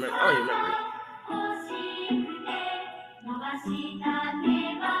 I don't remember. I don't even remember it.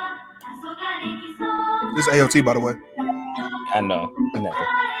 This is AOT, by the way. I know. Never.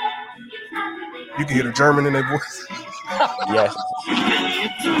 You can hear the German in their voice. Yes.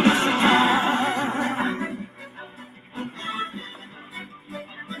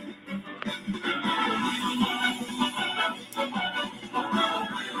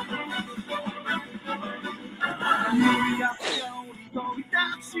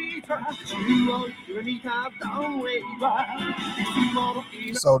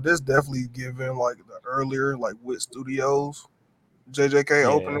 So this definitely giving like the earlier like with Studios JJK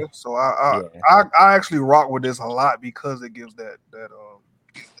opening. So I actually rock with this a lot because it gives that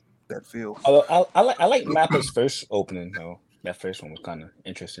feel. I like Mappa's first opening though. That first one was kind of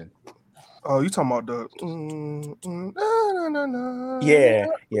interesting. Oh, you talking about the Yeah.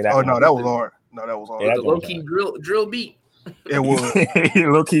 Oh no, that was hard. No, that was hard. The low key drill beat. It was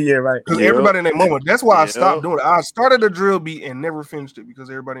low key, yeah, right. Because everybody in that moment. That's why I stopped doing it. I started the drill beat and never finished it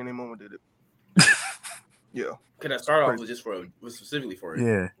because everybody in that moment did it. Yeah. Could I start off was specifically for it?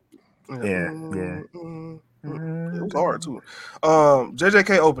 Yeah. It was hard too.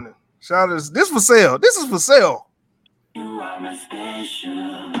 JJK opening. Shout out this for sale. This is for sale.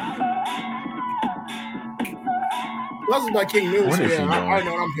 Plus is by King News. So yeah, I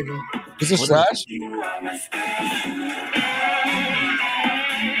know what I'm picking. Is this trash?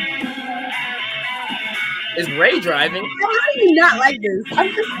 Is Ray driving? How do you not like this?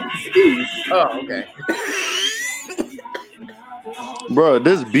 I'm just confused. Oh, okay. Bro,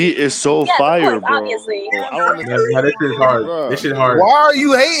 this beat is so fire, bro. Obviously. Bro, I don't Yeah, this shit hard. Bro. This shit hard. Why are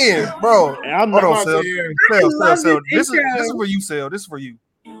you hating, bro? I'm Hold not on, Sel. Sel. This is for you, Sel. This is for you.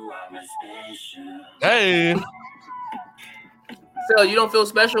 Hey. So you don't feel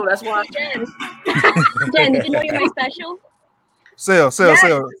special? That's why. Jen, did you know you're my special? Sel.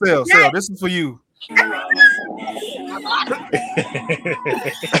 This is for you.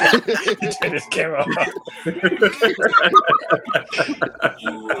 This camera.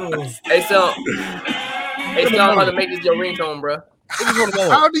 Hey, so I'm about to make this your ringtone, bro.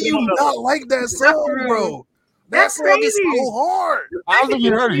 How do you not like that song, bro? That song is so hard. I don't think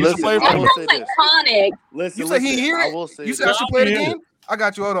you heard it. You should play it I for will me. say That's this. iconic. Listen, You said he listen, hear I it? will say You said I this. should play it again? I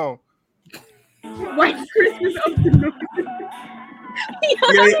got you. Hold on. White Christmas up to north.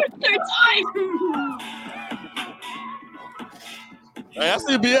 Hey, I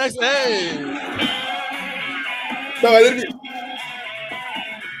see BX. Hey. No,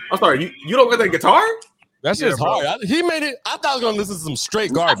 I'm sorry. You don't got that guitar? That shit's hard. He made it. I thought I was gonna listen to some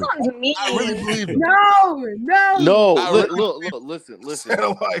straight garbage. I really believe it. No. Look, listen.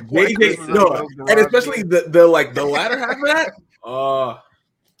 No, and especially the latter half of that.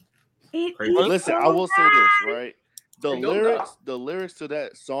 Listen, I will say this, right? The lyrics to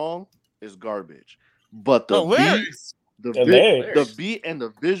that song is garbage, but the lyrics, the beat and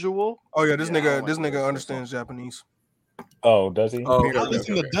the visual. Oh yeah, this nigga understands Japanese. Oh, does he? Oh, I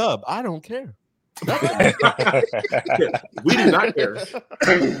listen to dub. I don't care. We do not care.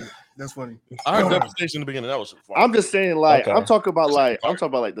 That's funny. I heard devastation in the beginning. That was fun. I'm just saying, like, I'm talking about like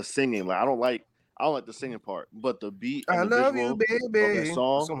the singing. Like, I don't like the singing part, but the beat and the love visual you, baby. of that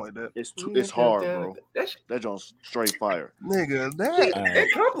song, Something like that. it's hard, bro. That joint's straight fire. Nigga, It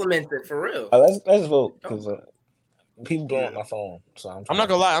compliments it for real. Let's vote because people blowing up my phone. So I'm not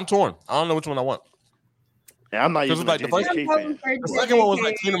gonna lie. I'm torn. I don't know which one I want. And I'm not even like the first JJK fan. The second one was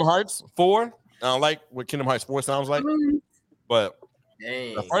like Kingdom Hearts 4. I don't like what Kingdom Hearts 4 sounds like, but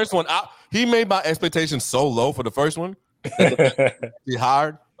the first one, he made my expectations so low for the first one. Be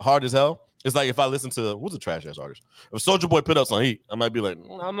hard as hell. It's like if I listen to who's a trash ass artist. If Soulja Boy put up some heat, I might be like, I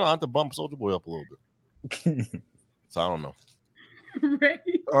don't know, I have to bump Soulja Boy up a little bit. So I don't know.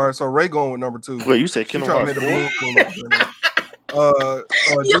 All right, so Ray going with number 2. Wait, you said Kingdom Hearts 4?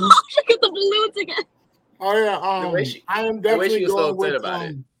 Juice. Look at the balloons again. Oh yeah, I am definitely going with about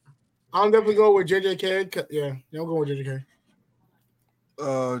it. I'm definitely going with JJK. Yeah, I'm going with JJK.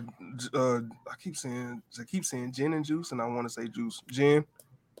 I keep saying gin and juice, and I want to say juice. Gin.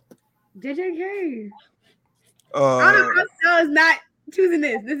 JJK. I don't know how is not choosing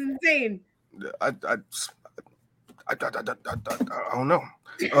this. This is insane. I don't know.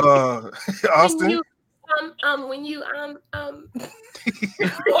 Austin. When you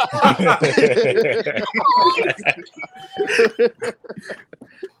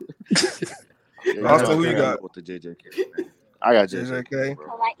Austin, who you got? With the JJK. I got JJK.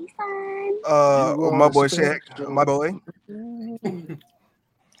 My boy Shaq. My boy.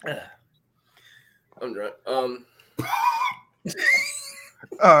 I'm drunk. All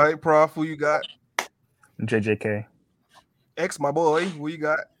right, Prof, who you got? JJK. X, my boy, who you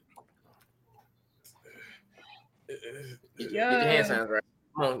got? Get your hand signs right.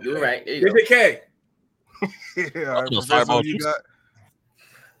 Come on, do it right. There you go. JJK. Yeah, all right, Professor, who you got?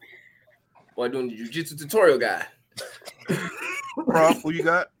 Boy, doing the jiu-jitsu tutorial guy. Prof, who you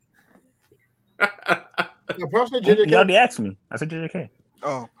got? You already asked me. I said JJK.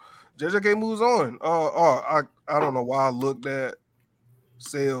 Oh, JJK moves on. I don't know why I looked at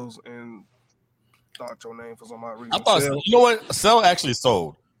sales and thought your name for some odd reason. I thought, Sales. you know what? Cell actually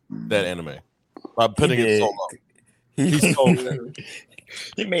sold that anime by putting it so low. He's so good.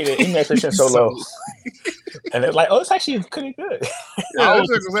 He made Christian so low, and it's like, oh, it's actually pretty good. Yeah,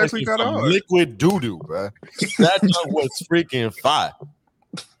 it's actually kind of hard. Liquid doo doo, bro. That junk was freaking fire.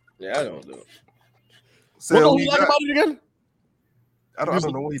 Yeah, I don't do it. So what do you like about it again? I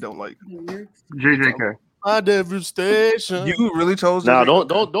don't know what you don't like. JJK. My devastation. You really chose? Now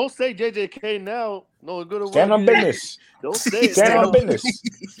don't say JJK now. No good. Stand on business. Don't say it. Stand on business.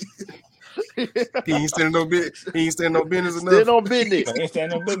 He ain't standing no business. He ain't standing no business enough. Stand on business. He ain't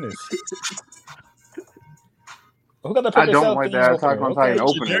standing on business. Who got the I don't like that Attack on Titan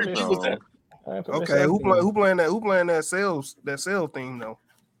opening. Okay, who playing that? Who playing that sales theme though?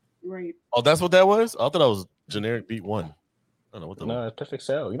 Right. Oh, that's what that was. I thought that was generic beat 1. I don't know what the. No, it's Perfect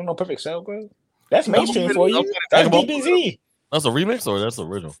Cell. You don't know Perfect Cell, bro? That's mainstream for you. That's DBZ. That's a remix or that's the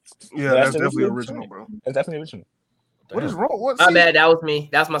original? Yeah, that's definitely original, bro. That's definitely original. What is wrong? What? My bad. That was me.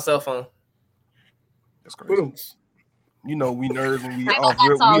 That's my cell phone. That's crazy. You know, we nerds when we I off got that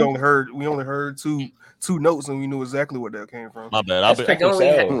rip, song. we only heard two notes and we knew exactly where that came from. My bad. I can only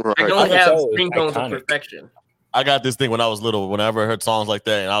have ringtones of perfection. I got this thing when I was little. Whenever I heard songs like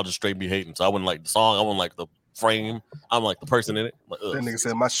that, and I'll just straight be hating. So I wouldn't like the song. I wouldn't like the frame. I'm like the person in it. Like, that nigga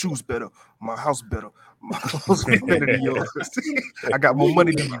said, "My shoes better, my house better, my house better than yours. I got more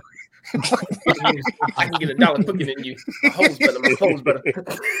money than you." I can get $1 quicker than you. My hoes better. My hoes better.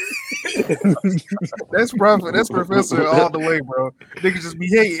 That's profit. That's professor all the way, bro. Niggas just be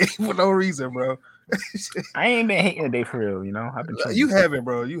hating for no reason, bro. I ain't been hating today for real, you know. I've been You haven't,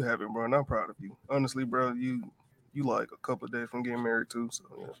 bro. You haven't, bro. And I'm proud of you. Honestly, bro. You like a couple of days from getting married too. So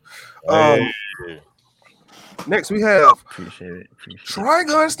yeah. Next we have Appreciate it.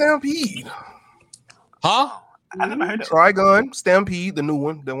 Trigun Stampede. Huh? I never heard of Trigun Stampede, the new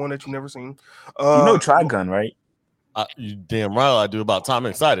one, the one that you never seen. You know Trigun, right? You damn right I do. About time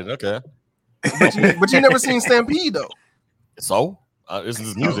excited. Okay. But you never seen Stampede though. So this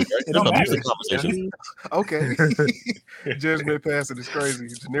is music, right? It's a music conversation. Okay. Judgment passing is crazy.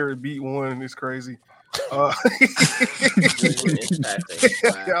 Generic beat 1 is crazy.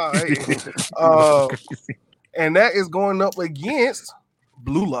 And that is going up against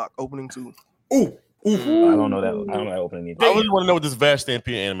Blue Lock opening 2. Ooh. I don't know that. I don't know that opening either. I really want to know what this Vast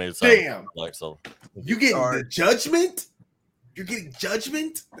Stampede anime is. Damn. Like so. You getting the judgment? You're getting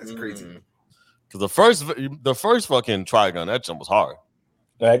judgment? That's crazy. Because the first fucking Trigun, that jump was hard.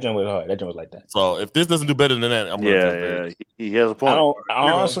 That jump was hard. That jump was like that. So if this doesn't do better than that, I'm gonna He has a point.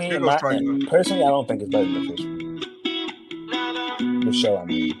 Honestly, personally, I don't think it's better than the first one. The show, I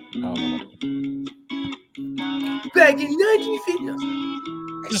mean, I don't know. Back in 1950.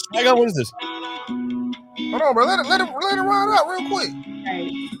 What is this? Hold on, bro. Let it ride out real quick.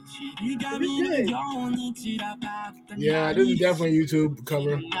 Yeah, this is definitely a YouTube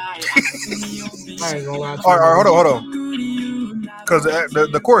cover. I ain't gonna lie to you. All right, hold on. Because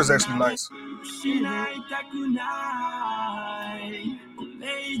the chorus is actually nice.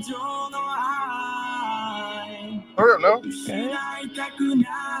 Hurry up now.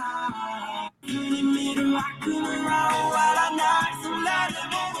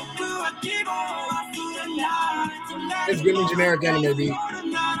 It's giving generic anime beat.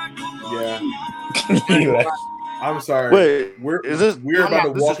 Yeah. I'm sorry. Wait, we're about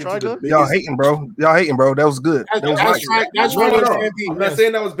to walk into the Y'all hating, bro. That was good. That's right. I'm not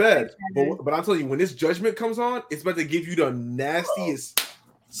saying that was bad, but I'll tell you, when this judgment comes on, it's about to give you the nastiest.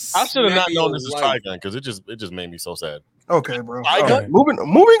 I should have not known this is Trigun because it just made me so sad. Okay, bro. Right. Moving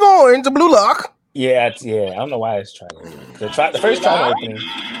on into Blue Lock. Yeah. I don't know why it's Trigun. The first Trigun opening.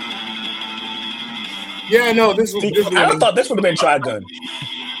 Yeah, no, this was. I thought this would have been Trigun.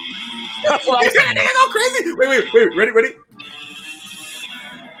 That's what I'm saying. They go crazy. Wait. Ready?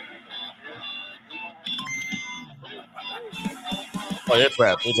 Oh, it's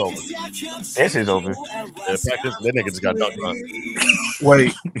rap. It's over. This is over. Yeah, practice. That nigga just got dunked on.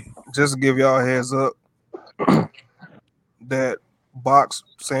 Wait, just to give y'all a heads up, that box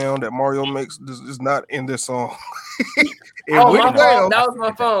sound that Mario makes is not in this song. My phone. That was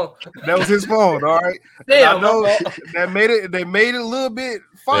my phone. That was his phone. All right. Damn, I know that made it. They made it a little bit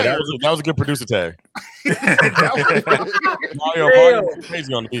fire. Yeah, that was a good producer tag. Mario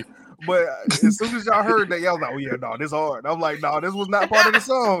crazy on the beat. But as soon as y'all heard that, y'all was like, "Oh yeah, no, this hard." I'm like, "No, this was not part of the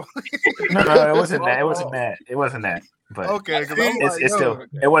song." No, it wasn't that. But okay, because it's still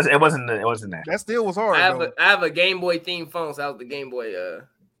it wasn't that. That still was hard. I have a Game Boy theme phone, so that was the Game Boy.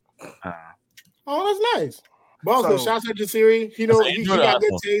 Oh, that's nice. But also, shouts out to Siri. You know, he got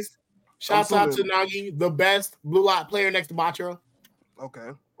good taste. Shouts out to Nagi, the best Blue Lock player next to Bachiro. Okay.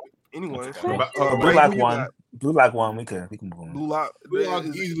 Anyway, Blue Lock won. Blue Lock won. We can move on. Blue Lock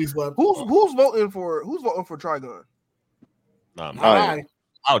easily swept. Who's voting for Trigun? Nah,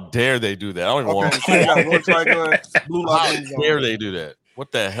 how dare they do that? I don't even want. So you got one Trigun. Blue Lock. How dare they do that?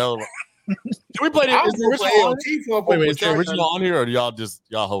 What the hell? Can we play the original on here? Wait, is the original on here, or do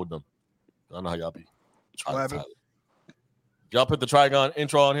y'all hold them? I don't know how y'all be. Y'all put the Trigun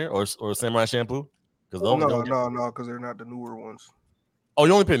intro on here, or Samurai Champloo? No, because they're not the newer ones. Oh,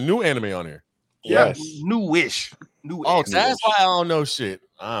 you only put new anime on here? Yes, newish. Oh, that's why I don't know shit.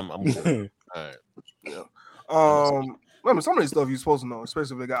 I'm cool. All right. Yeah. I mean, some of this stuff you're supposed to know,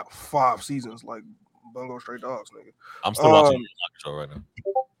 especially if they got 5 seasons, like Bungo Stray Dogs, nigga. I'm still watching the show right now.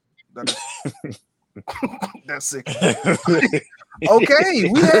 That's sick. Okay,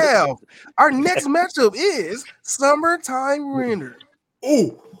 we have our next matchup is Summertime Render.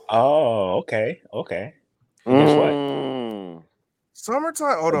 Oh, okay. Guess what?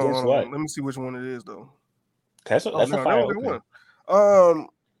 Summertime. Hold on. Let me see which one it is though. That's a fire one.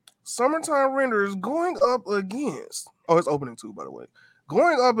 Summertime Render is going up against. Oh, it's opening too, by the way.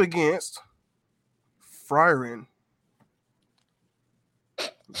 Going up against Frieren.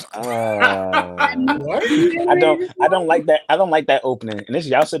 I don't like that. I don't like that opening, and this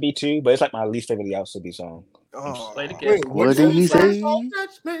is Yasobi too, but it's like my least favorite Yasobi song. What did he say?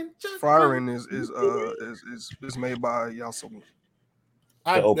 Frieren is made by Yasobi.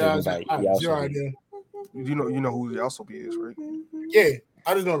 Zero idea. You know who Yasobi is, right? Yeah,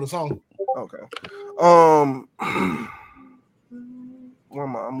 I just know the song. Okay. Where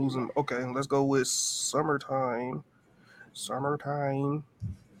am I? I'm losing. Okay, let's go with Summertime.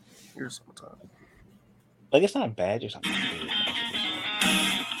 Here's Summertime. Like, it's not bad, just something.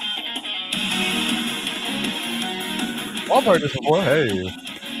 I've heard this before. Hey,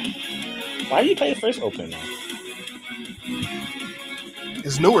 why do you play the first opening?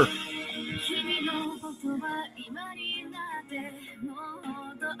 It's newer.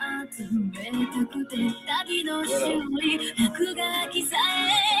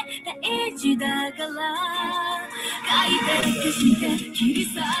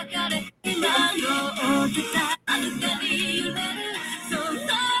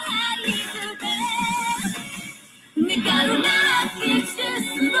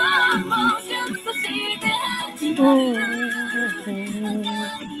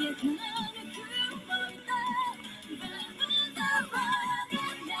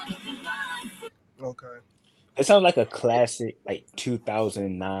 Okay. It sounds like a classic, like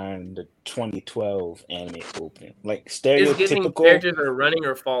 2009 to 2012 anime opening. Like It's getting stereotypical. characters are running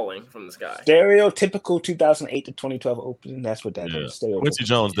or falling from the sky. Stereotypical 2008 to 2012 opening. That's what that is. Stereotypical. Quincy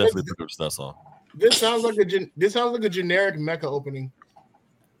Jones definitely produced that song. This sounds like a generic mecha opening.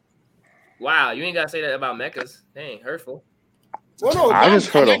 Wow, you ain't gotta say that about mechas. Dang, hurtful. Well, no, I just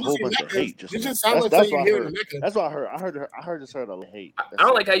heard a just whole say bunch of mecha. hate. It just sounds like you're hearing a mecha. That's what I heard. I just heard a lot of hate. I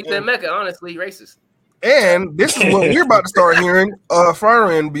don't like how you said mecha. Honestly, racist. And this is what we're about to start hearing.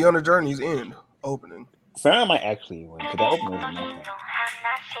 Frieren Beyond the Journey's End opening. Frieren might actually win because that opening was nothing.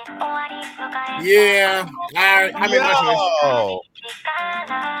 Yeah, I mean, Oh.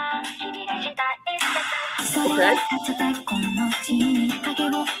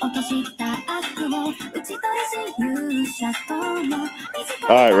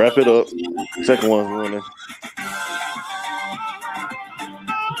 All right, wrap it up. Second one's running.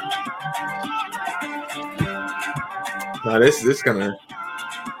 Nah, this kind of.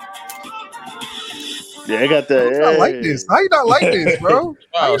 Yeah, I got that. I like this. How you not like this, bro?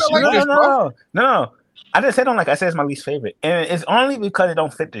 How you not like this, bro? No. I didn't say I don't like. I said it's my least favorite, and it's only because it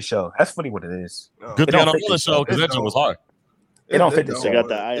don't fit the show. That's really what it is. Good It thing I don't don't fit know the show because that shit was hard. It don't fit the show. They got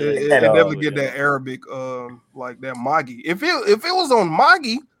the island. It At all, never get that Arabic, like that Magi. If it was on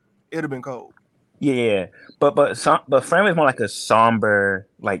Magi, it'd have been cold. Yeah, but Frieren is more like a somber,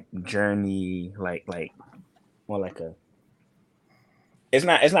 like journey, like more like a. It's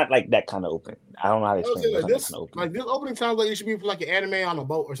not like that kind of open. I don't know how to explain it. It's not that kind of open. Like this opening sounds like it should be for like an anime on a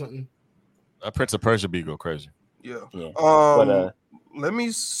boat or something. That Prince of Persia beat go crazy. Yeah. But Let me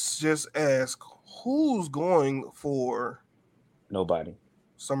just ask, who's going for nobody.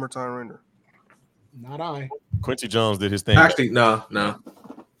 Summertime Render? Not I. Quincy Jones did his thing. Actually, no.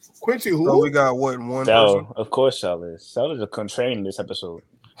 Quincy, who? So we got what, one So, person? of course, Shell is. Shell is a contrarian this episode.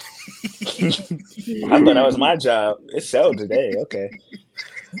 I thought that was my job. It's Shell today. Okay.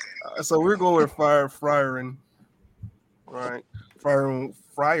 So we're going with Frieren. Right.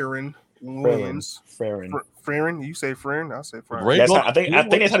 Frieren wins. Frieren. You say Frieren? I say Frieren. I think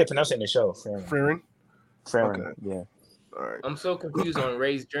that's how they pronounce it in the show. Frieren. Okay. Yeah. All right. I'm so confused on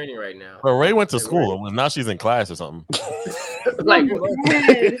Ray's journey right now. But Ray went to school. Now she's in class or something. Like,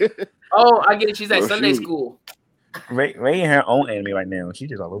 oh, I get it. She's at Sunday school. Ray in her own anime right now. She's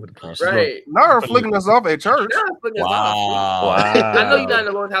just all over the place. Right. Not her flicking us off at church. Wow. I know you're not in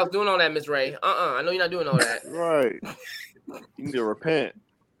the Lord's house doing all that, Miss Ray. I know you're not doing all that. Right. You need to repent.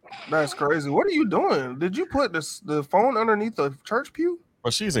 That's crazy. What are you doing? Did you put the phone underneath the church pew?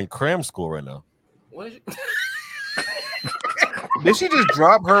 Well, she's in cram school right now. What is Did she just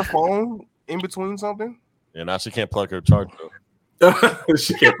drop her phone in between something? Yeah, now she can't plug her charger.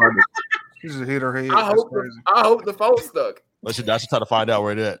 She can't find it. She just hit her head. I hope the phone stuck. I should try to find out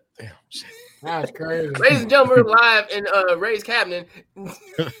where it is. Damn. That's crazy. Ladies and gentlemen, we're live in Ray's cabinet.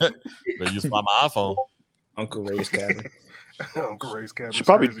 They use my iPhone. Uncle Ray's cabinet. Uncle Ray's cabinet. She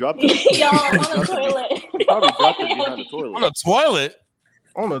probably dropped it. Y'all on the toilet. She probably dropped it behind the toilet. On the toilet?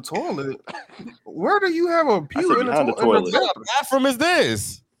 On the toilet? Where do you have a pew in behind the the toilet. What kind of bathroom is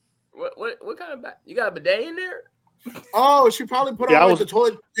this? What kind of you got a bidet in there? Oh, she probably put on the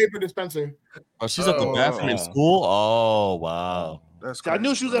toilet paper dispenser. Oh, she's at the bathroom in school? Oh, wow. That's I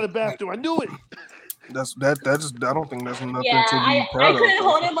knew she was at the bathroom. I knew it. That's I don't think that's nothing Yeah, to be I proud couldn't of.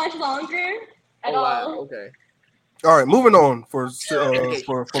 hold it much longer at all. Okay. All right, moving on for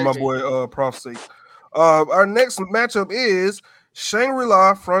my boy Prof sake. Our next matchup is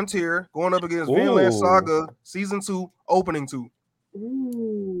Shangri-La Frontier going up against Vinland Saga Season 2 Opening 2.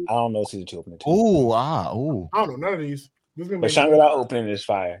 I don't know Season 2 opening 2. Ooh. I don't know none of these. But Shangri-La opening is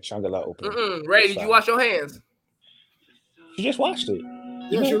fire. Shangri-La opening. Ray, did you wash your hands? You just watched it.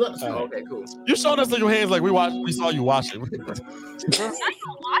 Yeah, she left. Okay, cool. You showed us your hands like we saw you wash it. I'm not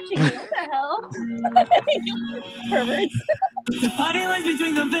watching it. What the hell? Perverts. The party lies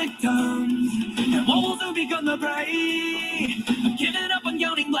between the victims and wolves who become the prey. I'm giving up on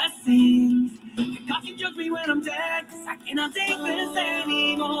counting blessings. God can judge me when I'm dead, 'cause I cannot take this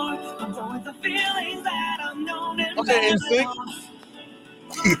anymore. I'm done with the feelings that I'm known and Okay,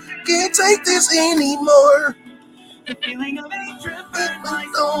 Can't take this anymore. the feeling of hatred burns my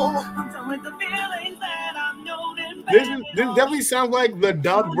soul. I'm done with the feelings that I'm known and This definitely sounds like the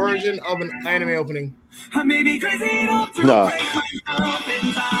dubbed version of an anime opening. I may be crazy enough to Nah. break myself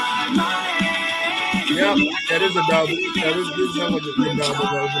inside my head. Yep, that is a dub. This sounds like a dub of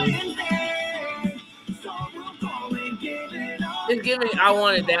the opening. It's giving I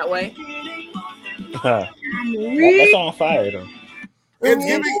Want It That Way. That's on fire though. It's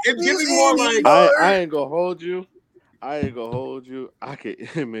giving more like I ain't gonna hold you. I can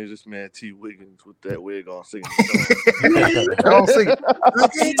image this man T. Wiggins with that wig on singing. Don't sing. I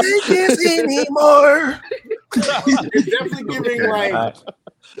can't take this anymore. it's definitely giving like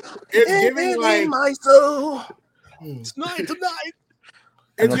it's giving like my soul. Tonight.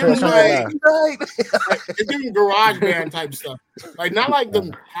 It's giving like it's giving garage band type stuff. Like not like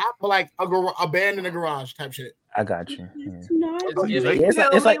the app, but like a band in a garage type shit. I got you. Yeah.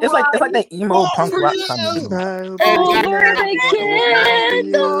 It's like that emo punk rock kind of.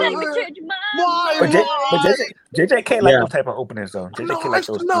 But JJK like those type of openings though. JJK like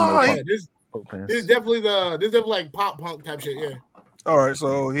those emo punk openings. This is definitely like pop punk type shit. Yeah. All right,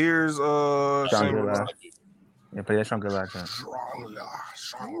 so here's Shangri-La. Yeah, play that Shangri-La.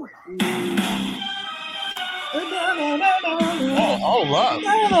 Oh, wow.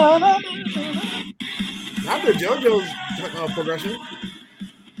 Not the JoJo's progression.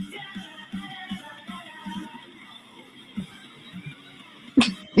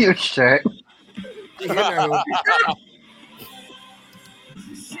 You shit.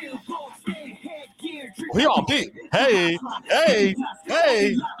 We all beat. Hey.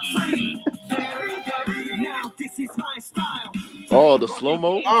 Oh, the slow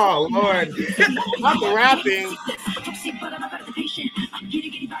mo. Oh Lord, not the rapping.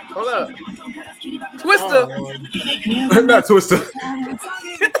 Hold up. Twister. Not Twister.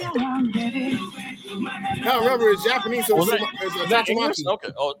 No, remember it's Japanese, so it's English? Okay.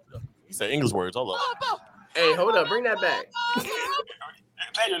 Oh, you said English words. Hold up. Hey, hold up. Bring that back.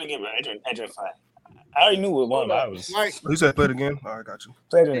 Play it again, man. I already knew what one I was. You said play it again? All right, got you.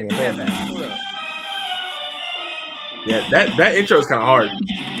 Play it again. Yeah, that intro is kind of hard.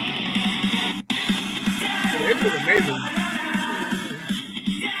 It was amazing.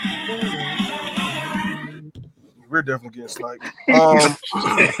 We're definitely getting sniped.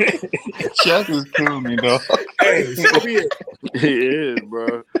 Chuck is killing me though. Hey, so be it. He is,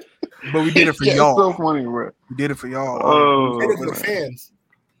 bro. But we did it for It's y'all. so funny, bro. We did it for y'all. Oh. Did it for the fans.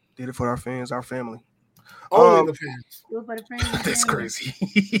 Did it for our fans, our family. Only the fans. Do it for the friends. That's crazy.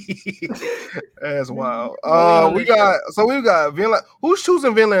 That's wild. We've got Vinland. Who's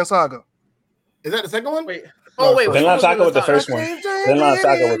choosing Vinland Saga? Is that the second one? Wait. Vinland Saga was the first one. Vinland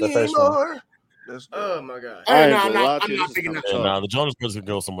Saga was the first one. Oh my god. I'm not picking that. Yeah, nah, the Jonas Brothers could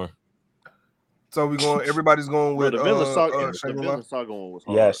go somewhere. So we going. Everybody's going Bro, with the Vinland Saga. The Shangri-La. Vinland Saga one was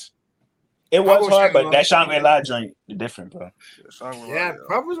hard. Yes. It was hard, but that Shangri-La joint is different, bro. Yeah,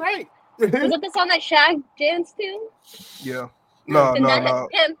 Puff was right. Was it the song that Shag danced to? Yeah. No. Him.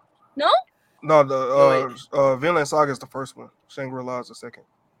 No? No, the Vinland Saga is the first one. Shangri-La is the second.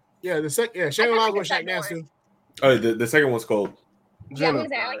 Yeah, the second. Yeah, Shangri-La was Shaq Dance too. Oh, the second one's cold. Yeah, what was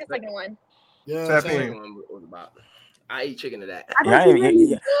that? I like the second one. Yeah, Tap second in. one was about. I eat chicken to that. Y'all didn't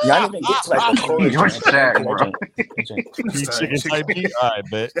even get to like the chorus. You're sad, bro. Chicken type beat? All right,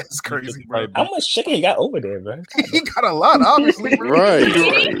 bet. That's crazy, bro. How much chicken you got over there, bro? He got a lot, obviously. Bro.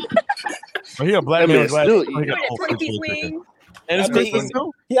 Right. But he a black man. Glad still he got a whole chicken. And it's I mean, Christmas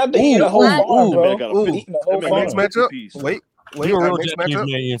too. He out there eating a whole farm, bro. Eating a whole Our farm. next matchup. Wait. You a real Next Japanese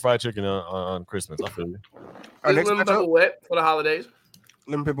matchup. man eating fried chicken on Christmas. I feel you. Our next Lemon pepper matchup. wet for the holidays.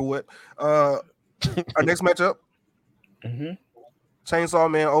 Lemon pepper wet. Our next matchup. Chainsaw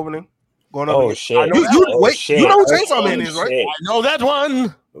Man opening. Going up. Oh against- shit! I know you, Oh, wait, shit. you know who Oh, Chainsaw Man is, right? shit. I know that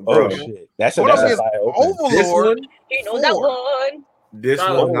one. Oh Bro, shit! That's Going up a against fire opening. Overlord. You know that one. This Nah,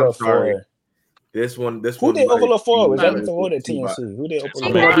 one, Overlord I'm sorry. 4. This one. Who did Overlord 4? Was that Myth Mr. Wood or TNC? Who did It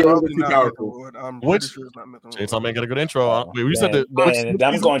Overlord might 4? be a little bit Probably too not powerful. Overlord. I'm Which- pretty sure it's not Myth. Chainsaw Man got a good intro. Wait, you said the. Man,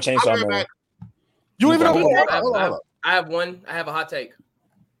 I'm going Chainsaw Man. You don't even know. Hold on. I have one. I have a hot take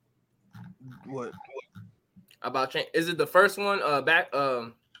What? about change. Is it the first one?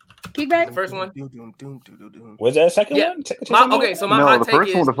 Kickback. The first one. Was that a second Yeah. one? Okay, so my No, hot the take first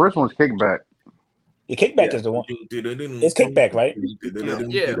is one. The first one's Kickback. The Kickback is the one. It's Kickback, right?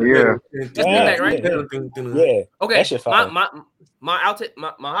 yeah. Yeah. It's Kickback, right? Yeah. Okay. That shit fire. My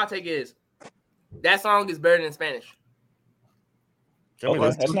hot take is that song is better than Spanish. Okay,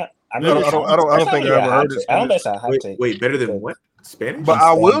 that's not. I don't think I ever heard it. I don't think that's a hot take. Wait, better than what? Spanish? But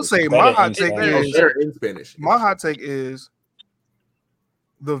I will say my Better hot in take Spanish. is Better in Spanish. my hot take is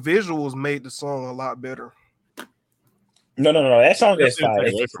the visuals made the song a lot better. No. That song is fire.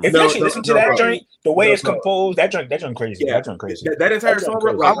 If you No, actually listen to no, that bro. joint, the way it's No. composed, that joint crazy. Yeah, That joint crazy. That entire That song,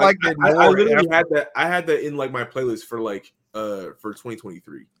 joint bro. crazy. I like that I more literally after- had that. I had that in like my playlist for like for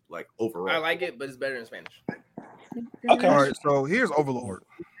 2023, like overall. I like it, but it's better in Spanish. Okay. All right, so here's Overlord.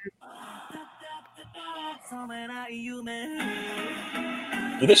 Yeah,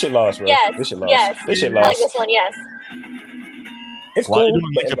 this shit lost, bro. Yes. This shit lost. Yes. This shit I like lost. this one. Yes. It's Why you cool,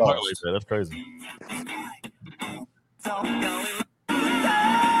 doing but make it it part lost. like that? That's crazy.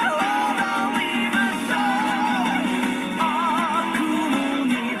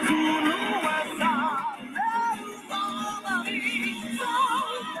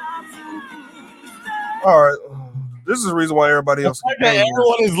 All right, this is the reason why everybody else.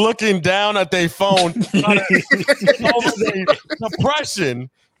 Everyone is looking down at their phone, trying to over their depression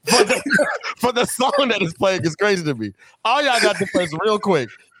for the song that is playing is crazy to me. All y'all got depressed real quick.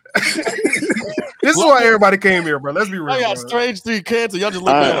 This is why everybody came here, bro. Let's be real. I got bro. strange 3 cancer. Y'all just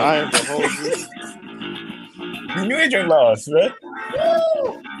look down. I am the whole group. You knew it lost, man.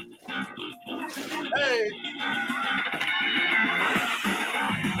 Hey.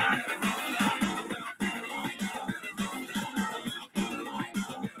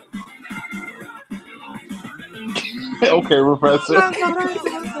 Okay, Professor.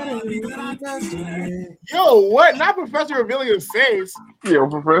 Yo, what? Not Professor revealing his face. Yo,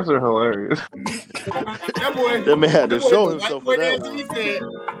 Professor, hilarious. That boy. That man had to that boy show was himself like for that what one. He said.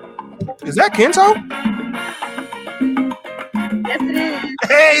 Is that Kento? Yes, it is.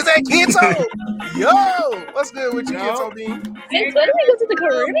 Hey, is that Kento? Yo, what's good with you, Kento Bean? Since when did we go to the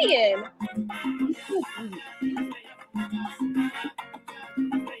Caribbean?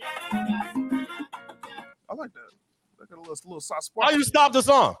 I like that. Like a little soft spot. Why you stop the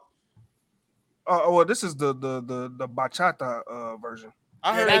song? Well, this is the bachata version.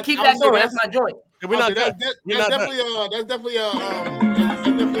 I heard. Hey, keep that going. That's my joint. We're not done. That's We're not done. definitely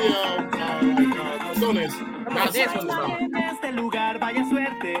Sones. I'm not dancing with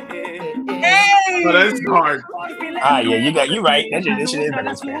this Hey! But that's hard. Ah, yeah, you right. That shit is better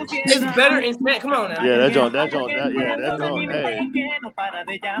than Spanish. It's better in Spanish. Come on now. Yeah, that joint. Hey,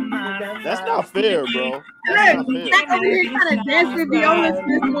 that's not fair, bro. That's not fair. Zach over here trying to dance with Viola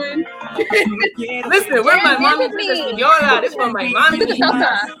this one. Listen, where's my Dance mommy? with me. Viola, this one, my mommy. Look at the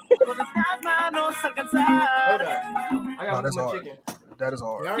salsa. Hold up. I Oh, got that's my hard. chicken. That is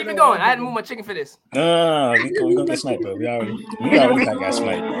hard. Keep it going. I had to move my chicken for this. No, we gonna get sniped, bro. We already got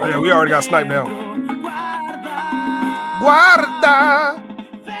sniped. Oh, yeah, we already got sniped down. Guarda.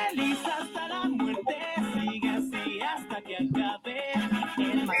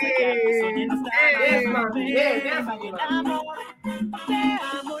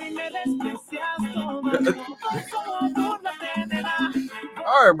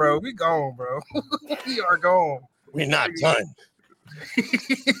 All All right, bro. We gone, bro. We are gone. We're not done.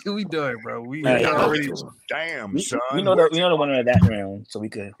 We done, bro. We Right. already. Damn, We son. know the winner of that round, so we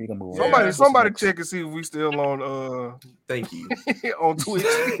can move on. Somebody check and see if we still on. Thank you. On Twitch.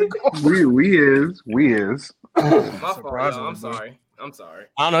 We is. My fault, y'all. I'm sorry. I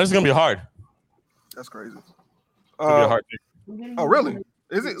don't know. This is gonna be hard. That's crazy. It's gonna be a hard thing. Oh, really?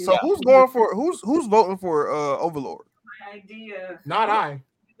 Is it? So Yeah. who's going for? Who's voting for Overlord? Idea. Not I.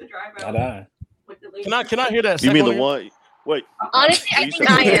 Not I. Can I hear that? You mean second the one? Wait. Honestly, I You think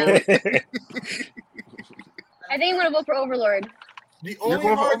said- I am. I think I'm gonna vote for Overlord. The You're only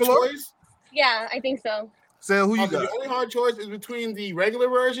going for hard Overlord? choice. Yeah, I think so. Say who you The got? only hard choice is between the regular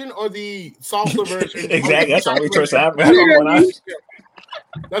version or the salsa version. Exactly. That's the only choice I have. That's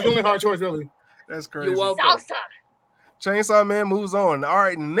the only hard choice, really. That's crazy. Salsa. Chainsaw Man moves on. All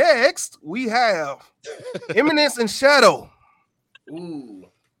right, next we have Eminence and Shadow Ooh,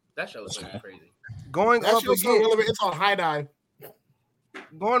 that show is gonna be crazy. going That up show's so against relevant. It's on high dive.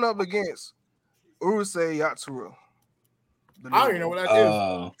 Urusei Yatsura. I don't even know what that is.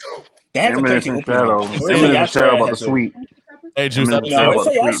 They have to Eminence crazy and opening. Shadow. Urusei Eminence and Yatsura Shadow about the has a- sweet. Hey, Juice. Eminence I've and been Shadow saying about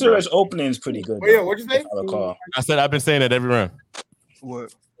the it. sweet, bro. Yatsura's opening is pretty good. Wait, what'd you say? if I recall. I said I've been saying that every round.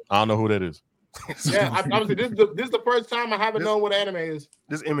 What? I don't know who that is. Yeah, obviously this is the first time I haven't known what anime is.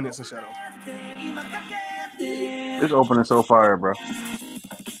 This Eminence and Shadow. This opening so fire, bro.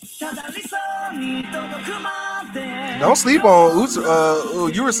 Don't sleep on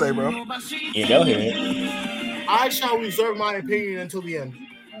Urusei, bro. Yeah, they'll hear it. I shall reserve my opinion until the end.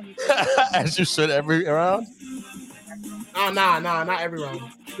 As you should every round. Nah, not every round.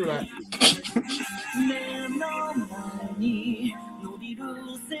 Screw that.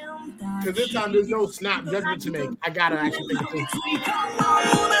 Because this time there's no snap judgment to make. I gotta actually think it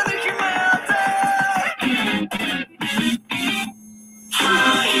through.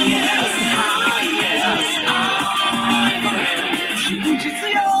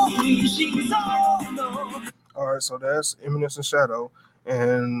 All right, so that's Eminence and Shadow,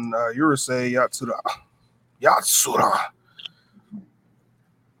 and Urusei Yatsura. Yatsura.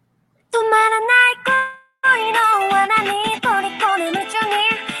 止まらない恋の罠に虜に夢中に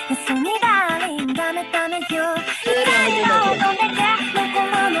休みだりんダメダメよ痛いのどんだけ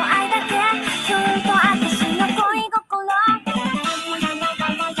心の愛だけ君と私の恋心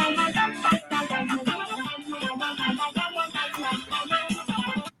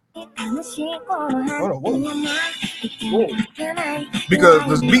悲しい頃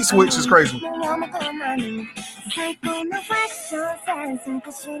Because the beat switch is crazy. 最高のファッションセンス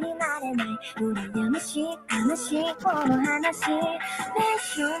歌手になれない羨ましい悲しいこの話練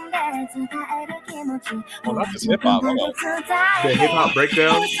習で伝える気持ち Oh, not just hip hop. The hip hop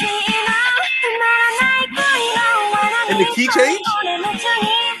breakdown. And the key change?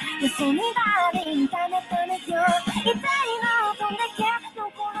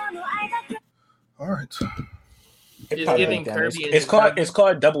 All right. It's giving Kirby. and It's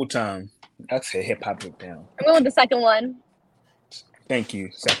called Double Time. That's a hip hop breakdown. I'm going with the second one. Thank you.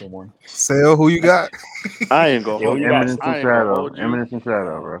 Second one. Sale, who you got? I ain't gonna hold you. Eminence I and ain't gonna Shadow. hold you. Eminence and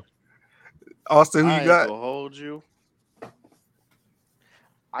Shadow, bro. Austin, who I you ain't got? gonna hold you.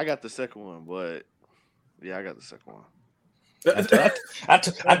 I got the second one, but yeah, I got the second one.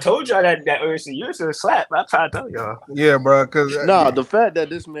 I told y'all that yours is a slap. I tried to tell y'all. Yeah, bro. Because The fact that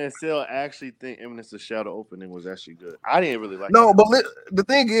this man Sale actually think Eminence of Shadow opening was actually good. I didn't really like. no, it. but the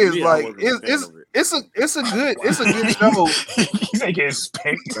thing is, Yeah, I like, wasn't a fan of it. it's a good show. He's like getting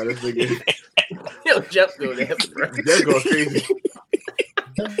spanked. That is nigga. Yo, Jeff go there, bro. Jeff goes crazy.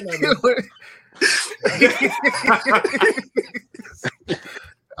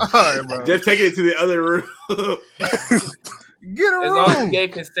 All right, bro. Jeff taking it to the other room. Get a As long as you room.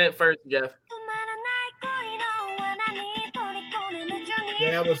 gave consent first, Jeff.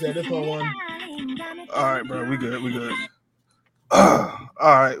 Yeah, I was saying this one won. All right, bro. We good. All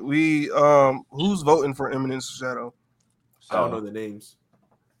right, who's voting for Eminence Shadow? I don't know the names.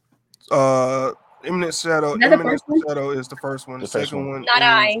 Eminence Shadow. Is that the Eminence first one? Shadow is the first one. The The first second one. one Not is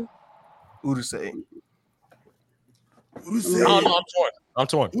I. Urusei. Oh, no, I'm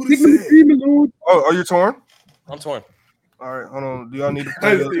torn. Oh, are you torn? I'm torn. All right, hold on. Do y'all need to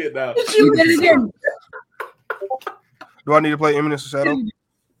I play? see it now. Do I need to play Eminence Shadow?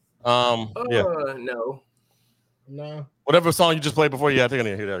 Yeah. No. No. Whatever song you just played before, yeah, I think I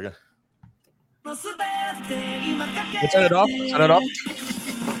need to hear that again. You turn it off. Turn it off.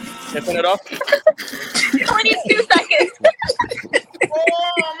 You turn it off. 22 seconds.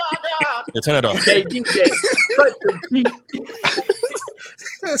 Oh my God! You turn it off. Hey, DJ, cut the beat.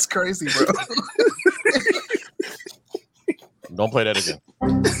 That's crazy, bro. Don't play that again.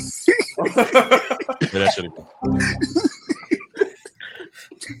 that shit again.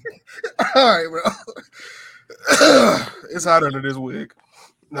 All right, bro. It's hot under this wig.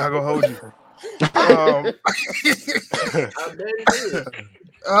 Not gonna hold you.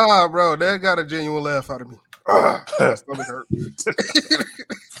 Bro, that got a genuine laugh out of me. My stomach hurt.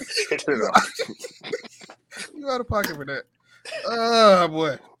 You out of pocket for that. Oh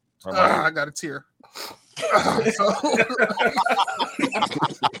boy. I got a tear.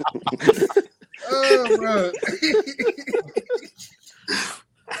 Oh, bro.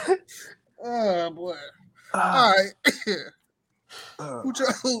 Oh boy. All right. Who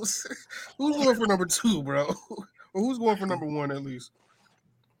chose? Who's going for number 2, bro? Or who's going for number 1 at least?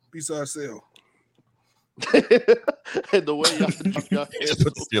 Besides Sale. And the way y'all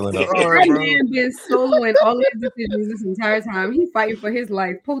stealing up. That man been soloing all his decisions this entire time. He fighting for his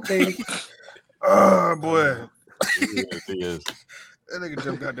life. Poor thing. Oh boy. He is. That nigga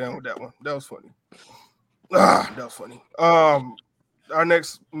just got down with that one. That was funny. That was funny. Our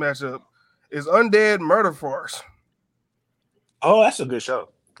next matchup is Undead Murder Farce. Oh, that's a good show.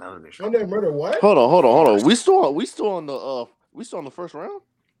 That was a good show. Undead Murder what? Hold on. We still on the first round?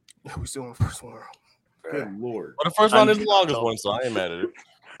 Yeah, we still on the first one. Good lord. Well, the first round is the longest one, so I ain't mad at it.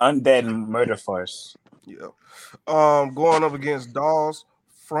 Undead Murder Farce. Yeah. Going up against Dawes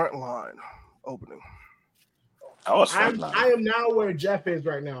Frontline opening. Oh, I am now where Jeff is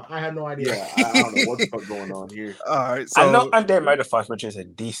right now. I have no idea. Yeah, I don't know what the fuck going on here. All right, so I know Undead Murder Farce, which is a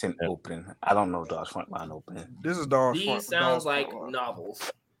decent opening. I don't know Dawes Frontline opening. This is Dawes. These sounds like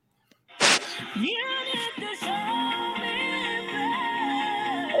novels.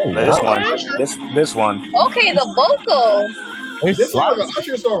 This one. Okay, the vocal. Hey, This is like an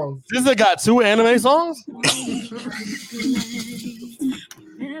Usher song. This has got 2 anime songs?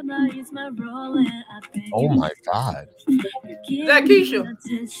 Oh my god. Is that Keisha?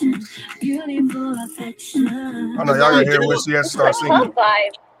 I know y'all gonna hear when she has to start singing.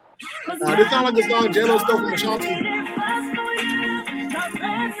 This sounds like the song J-Lo stole from Ashanti.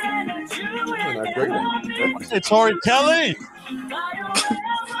 Hey, Tori Kelly.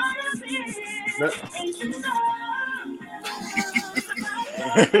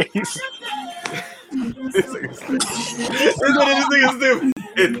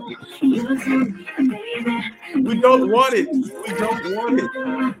 We don't want it.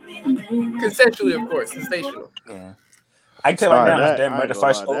 Consensually, of course. Sensational. Yeah. I can tell right now, that- Undead I Murder ain't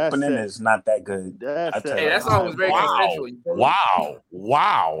Farce gonna lie, that's opening it. is not that good. That's Hey, that song was very consensual. You feel me?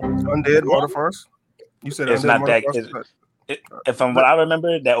 Wow. Undead Murder Farce? You said It's Undead not Murder that. Farce? From what I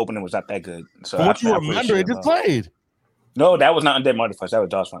remember, that opening was not that good. So From what I you pretty remember, sure it just about- played. No, that was not Undead Murder Farce. That was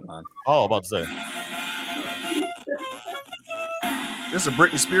Dawes Frontline. Oh, about to say. This is a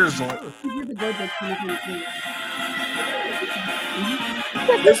Britney Spears joint.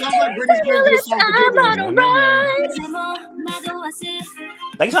 This sounds like Britney Spears did a song for J-Lo.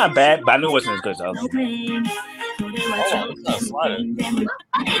 Like, it's not bad, but I knew it wasn't as good as the other one. It's not sliding.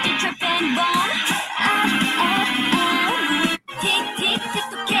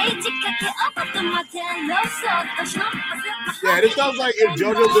 Yeah, this sounds like if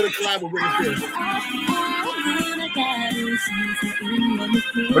JoJo did a collab with Britney Spears.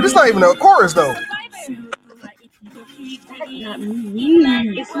 But it's not even a chorus though.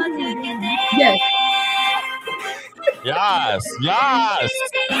 Yes. Yes.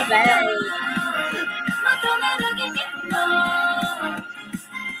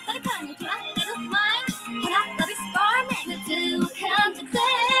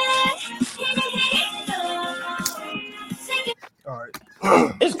 All right.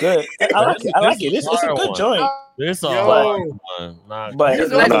 It's good. I like it. It's a good joint. This But- one. Nah, But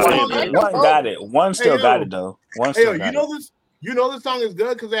This one is like- got it. One still Hey, got yo. it though. One Hey, still yo, got you know it. this? You know this song is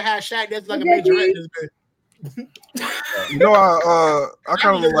good because it has Shaq. That's like a major hit. in this bit. You know, I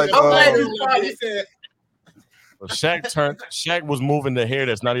kind of look like I'm glad you probably said. Well, Shaq was moving the hair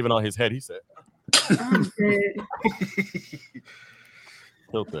that's not even on his head. He said.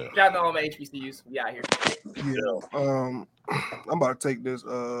 Tilt there. Shout out to all my HBCUs. We out here. yeah. I'm about to take this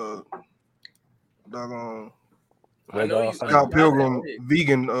doggone I know you- Scott Pilgrim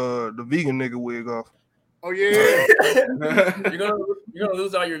vegan the vegan nigga wig off. Oh yeah. You're gonna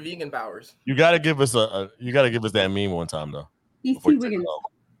lose all your vegan powers. You gotta give us that meme one time though. He's Before too you take wiggin'. it off.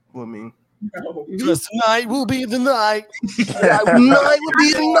 What mean? Just tonight will be the night. Tonight will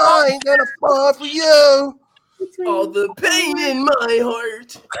be the night gonna fall for you. All the pain in my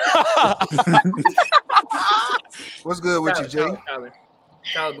heart. What's good with you, Jay?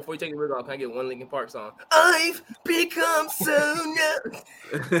 Tyler, before you take the wig off, can I get one Linkin Park song? I've become so numb.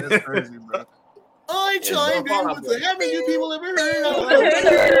 That's crazy, bro. I chime in with the haven't you people ever heard of?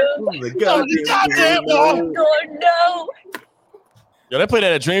 Oh no! Yo, they played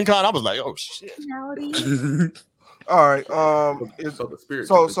that at DreamCon. I was like, oh shit. All right. So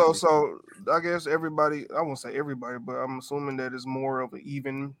I guess everybody. I won't say everybody, but I'm assuming that it's more of an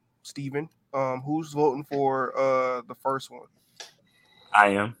even Steven. Who's voting for the first one? I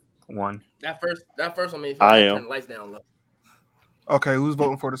am one. That first one made me turn the lights down low. Okay, who's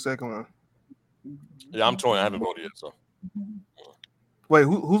voting for the second one? Yeah, I'm torn. I haven't voted yet. So wait,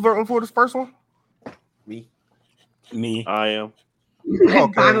 who's voting for this first one? Me. I am.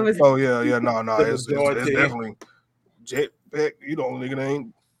 Okay. Oh yeah. No. It's definitely Jetpack. You the only nigga that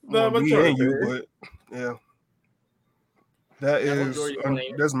ain't me and you, but yeah.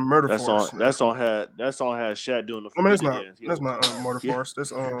 That's Murder Force. That song had Shaq doing the. I mean, that's not Murder Force.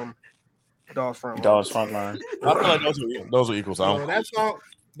 That's Dawes Frontline. Dawes Frontline. I feel like those are equal. So That song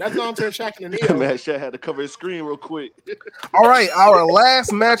turned Shaq and the Neo. Man, Shaq had to cover his screen real quick. All right, our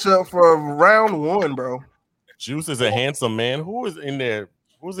last matchup for round one, bro. Juice is a handsome man. Who is in there?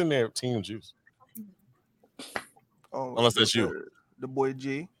 Who's in their team, Juice? Oh, unless that's you. The boy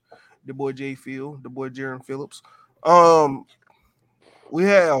J Field, the boy Jaron Phillips. We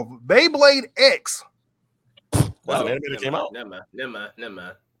have Beyblade X. That's an anime that came out. Never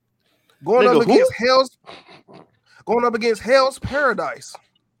mind. Going up against Hell's Paradise.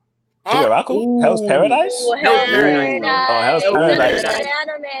 Hell's Paradise? Ooh, Hell's Paradise. Oh, Hell's Paradise.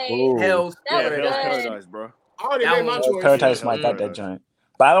 Hell's Paradise, bro. I already made my choice. Paradise might got that joint.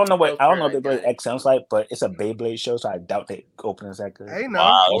 But I don't know what Beyblade X sounds like, but it's a Beyblade show, so I doubt they open as that good. Hey, no,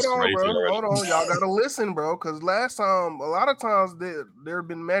 wow, hold on, bro. Hold on. Y'all gotta listen, bro. Because last time, a lot of times there have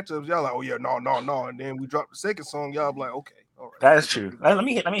been matchups. Y'all like, oh yeah, no. And then we dropped the second song. Y'all be like, okay, all right. That is true. Let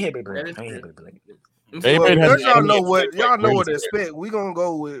me hear Beyblade. Y'all know what to expect. We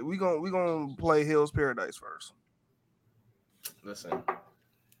gonna play Hell's Paradise first. Listen.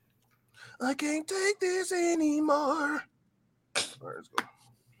 I can't take this anymore. All right, let's go.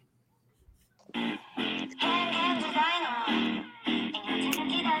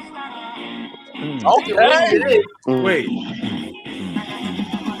 Okay. Wait.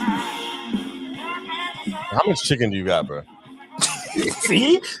 How much chicken do you got, bro?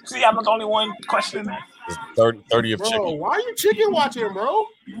 See, I'm the only one questioning that. 30 of Bro, chicken. why are you chicken watching, bro?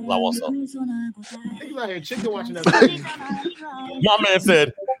 I want some. Niggas out here chicken watching that. My man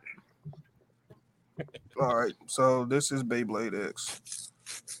said. All right, so this is Beyblade X.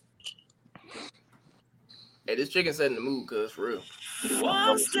 Hey, this chicken setting the mood, cuz for real.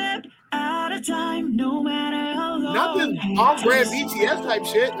 One step at a time, no matter how long. Not this off-brand BTS type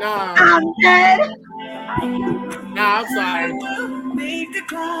shit. Nah. I'm dead. Nah, I'm sorry. Make the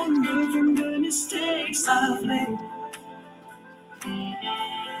climb, learn from the mistakes I've made.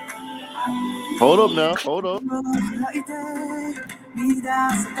 Hold up now. Hold up.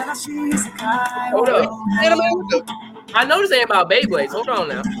 Hold up. I know this ain't about Beyblades. Hold on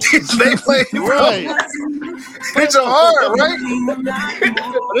now. Beyblade, right? It's a heart, right?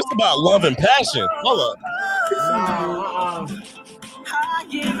 It's about love and passion. Hold up.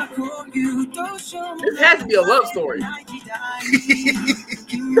 This has to be a love story.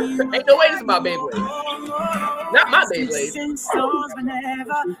 Ain't no way this is about Beyblade. Not my Beyblade.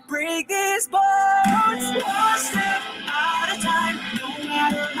 Break these bones. One step at a time, no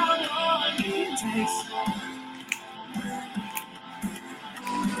matter how long it takes.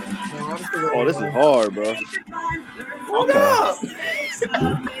 Oh, this is hard, bro.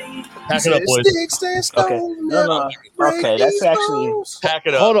 Pack it up, boys. Okay. No. Okay, that's actually. Pack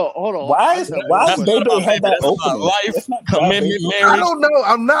it up. Hold on. Why is Beyblade had that opening? Life, commitment, marriage. I don't know.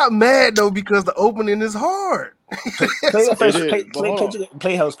 I'm not mad though because the opening is hard. Play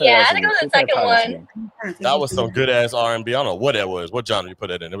Hell's Paradise. Yeah, I think it was the second one. That was some good ass R&B. I don't know what that was. What genre you put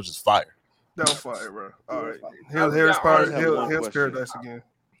that in? It was just fire. That was fire, bro. All right. Hell's Paradise again.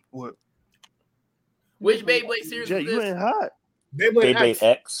 What? Which Beyblade series Jay, is this? you ain't hot. Beyblade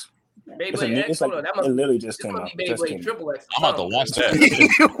X. Beyblade X. It's like, Hold on, it literally just came out. Beyblade Triple X. I'm about to watch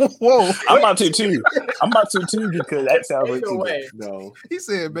that. Whoa. I'm about to too. Because that sounds way too way. good. No. He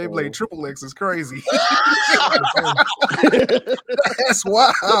said Beyblade Triple X is crazy. That's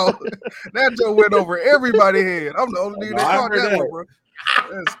wild. That joke went over everybody's head. I'm the only nigga that caught that one, bro.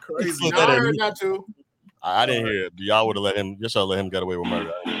 That's crazy. I heard that too. I didn't hear it. Y'all would have let him. Y'all let him get away with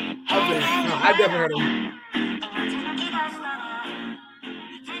murder. I definitely heard him.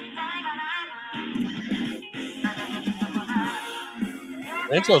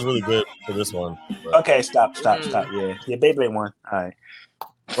 The intro's really good for this one. But. Okay, stop. Yeah, Beyblade one. All right.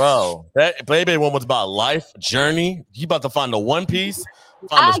 Bro, that Beyblade one was about life, journey. You about to find the One Piece,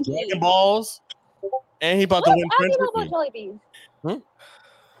 find the Dragon Balls. And he about What to does win Aggie know French about Whippy. Jollibees?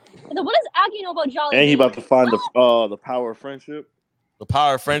 What does Aggie know about Jollibees? And he about to find the power of friendship. The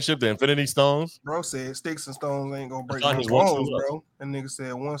power of friendship, the Infinity Stones. Bro said sticks and stones ain't gonna break thought my his one bones, true love. bro. And nigga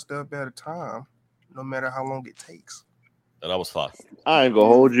said one step at a time, no matter how long it takes. And that was fire. I ain't gonna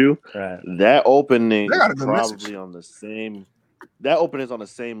hold you. That opening They got a is good probably message. on the same. That opening is on the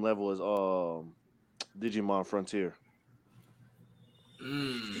same level as Digimon Frontier.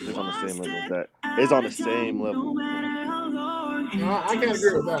 It's on the same level as that. It's on the same level. I can't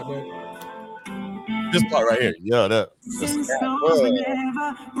agree with that, man. This part right here. Yeah, that.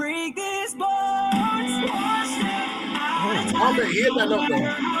 I'm gonna hit that up, though.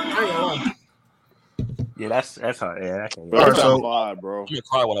 I ain't gonna lie. Yeah, that's hard. Yeah, that can. Bro, that's a vibe, bro. I'm gonna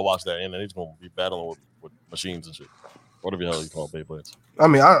cry when I watch that, and then he's gonna be battling with machines and shit. Whatever the hell you call Beyblades. I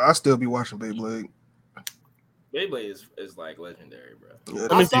mean, I still be watching Beyblade. Beyblade is like legendary, bro. Yeah,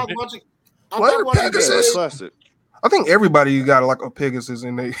 I stopped watching. What Pegasus? Classic. I think everybody got like a Pegasus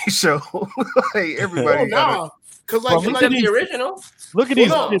in their show. Like everybody. Oh, nah. Cause like, Well, the original. Look at Well, these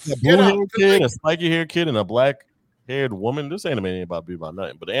no. kids, a blue haired kid, a spiky haired kid, and a black haired woman. This anime ain't about to be about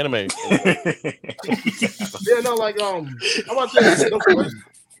nothing, but the anime. Yeah, no, like I want to say the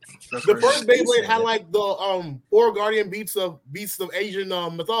first Beyblade had like the 4 guardian beasts of Asian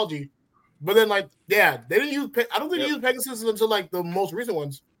mythology, but then like they didn't use. I don't think they used Pegasus until like the most recent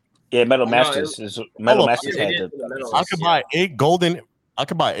ones. Yeah, Metal Masters. Metal Masters had I could buy 8 golden. I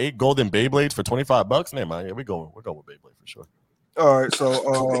could buy 8 golden Beyblades for $25. Never mind. Yeah, we're going with Beyblade for sure. All right,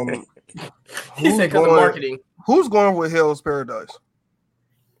 so He said because of marketing. Who's going with Hell's Paradise?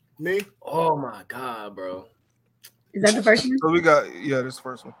 Me. Oh my god, bro. Is that the first one? So we got this is the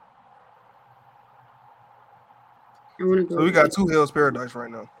first one. I want to go. So we got 2 Hell's Paradise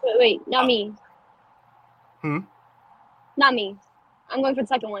right now. Wait, not me. Not me. I'm going for the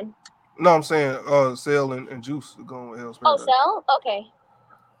second one. No, I'm saying Cell and Juice are going with Hell's Oh, Paradise. Cell? Okay.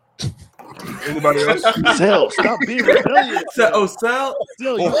 Anybody else? Cell, stop being rebellious. Cell. Cell,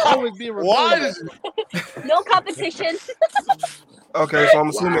 you always be rebellious. No competition. Okay, so I'm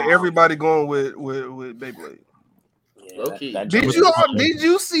assuming everybody going with Beyblade. Low key. Did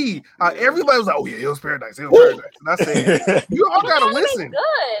you see how everybody was like, oh yeah, Hell's Paradise, Hell's Paradise. And I said, you all gotta listen.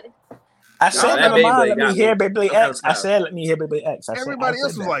 Good. I said, that never mind. Beyblade Let me got hear me. Beyblade I'm X. I said, let me hear Beyblade X. Everybody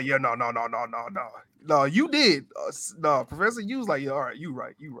else was that. like, yeah, no. No, you did. No, Professor, you was like, yeah, all right, you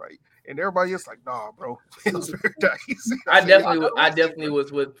right. And everybody else like, nah, bro. Hell's Paradise. I definitely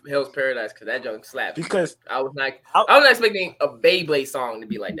was with Hell's Paradise because that junk slapped. Because I was like, I was not expecting a Beyblade song to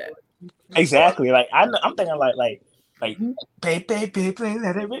be like that. Exactly. Like I'm thinking like Beyblade,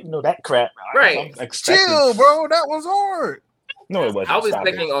 let it rip. No, that crap. Right. Chill, bro. That was hard. No, it wasn't. I was Stop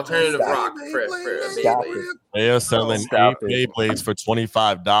expecting it. alternative Stop rock for a Stop Beyblade. it. They are selling Stop 8 it. Beyblades for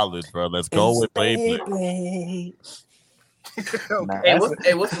 $25, bro. Let's go with Beyblade. Beyblade. Nah, Hey,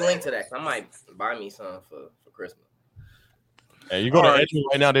 that's what's the link to that? I might buy me some for Christmas. Hey, you go to Edgewood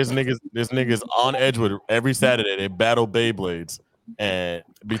right now. There's niggas on Edgewood every Saturday. They battle Beyblades and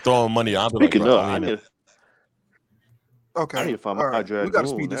be throwing money. I'll be like, Speaking bro, of, I need Okay. to find All my right. drag. We gotta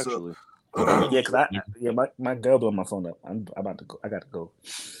speed this actually. up. Yeah, cause my girl blew my phone up. I'm about to go. I got to go.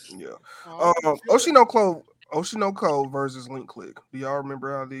 Yeah. Oshinoko versus Link Click. Do y'all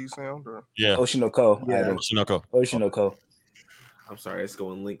remember how these sound? Or? Yeah. Oshinoko. Yeah. Oshinoko. I'm sorry, it's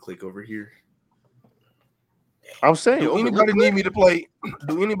going Link Click over here. I'm saying, Do anybody need me to play?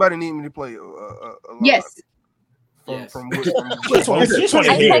 Do anybody need me to play? Yes. From Just want to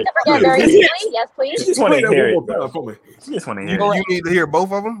I hear tend it. to forget very easily. Yes, please. Just want to hear it. Bro. For me. Just want to You hear it. need to hear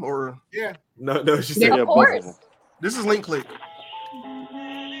both of them, or Yeah. No, she Yeah, said Of course. this is Link Click.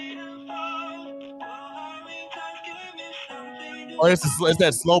 Oh, it's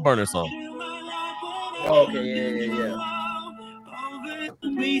that slow burner song. Oh, okay, yeah.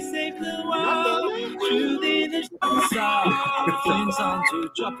 We save the world. Truth in the things on to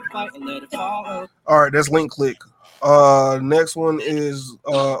drop a fight and let it fall. All right, that's Link Click. Next one is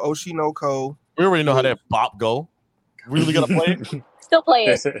Oshinoko. We already know how that bop go. We really gotta play it. Still play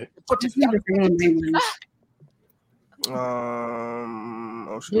it.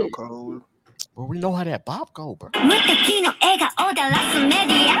 Oshinoko. Well, we know how that bop go, bro. 無敵の笑顔だらすメ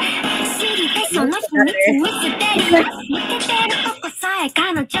ディア知りたいその秘密ミステリア抜けてるとこさえ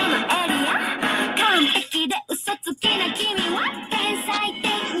彼女のエリア完璧で嘘つきな君は天才的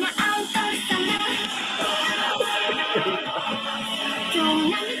なアウト様今日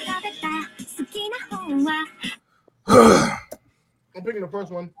何食べた好きな本は I'm picking the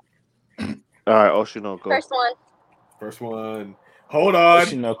first one. All right, Oshinoko. First one. Hold on.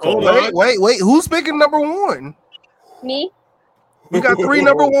 Hold on. Wait. Who's picking number one? Me. We got 3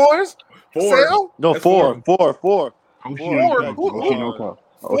 number ones. Sale? No, That's four. Oshinoko.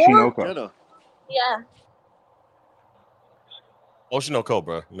 Oshinoko. Jenna. Yeah. Oshinoko,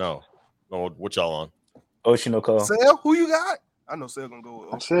 bro. No, what y'all on? Oshinoko. Sale? Who you got? I know Sale gonna go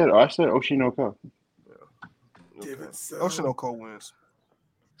with I said Oshinoko. Oshinoko wins.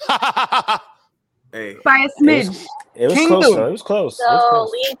 Hey. By a smidge. It was Kingdom. close, though. It was close. It was So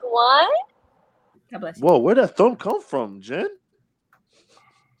close. Link won. God bless you. Whoa, where'd that thumb come from, Jen?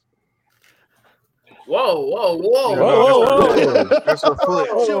 Whoa. That's her foot.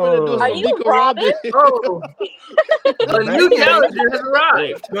 Are you Robin? Oh, a new challenger has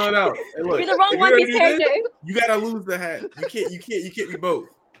arrived. No. Hey, look, You're the wrong if One you're Piece gonna do this, character. You gotta lose the hat. You can't be both.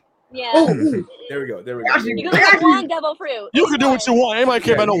 Yeah. There we go. You go to one devil fruit. You can do what you want. Anybody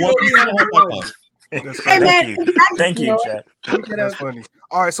care about no One Piece? Thank you, Chad. That's funny.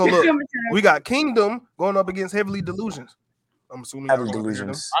 All right, so look, we got Kingdom going up against Heavenly Delusions. I'm assuming Heavenly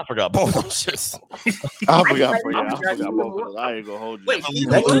Delusions. I forgot both of them shits. I forgot both of them. I ain't gonna hold you. Wait,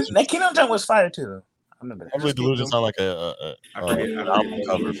 That Kingdom jump was fire too, though. I remember that. Heavenly Delusions sound like an album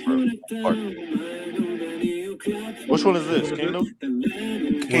cover for part. Which one is this? Kingdom?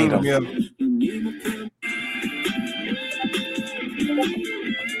 Kingdom, yeah.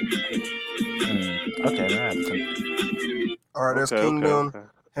 Okay, man. All right, that's Okay, Kingdom, okay.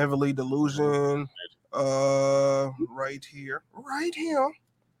 Heavenly Delusion. Right here.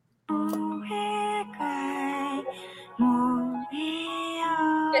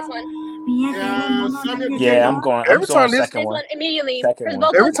 This one. Yeah, I'm going. Every time this- second This one. one immediately. Second Because one.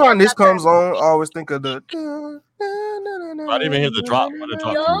 both Every of them time this got comes on, I always think of the. I didn't even hear the drop. When it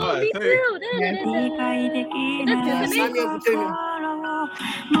dropped. Yo, me too. That's good to me.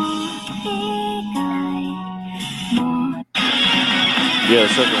 Yeah,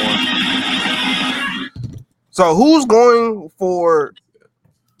 second one. So who's going for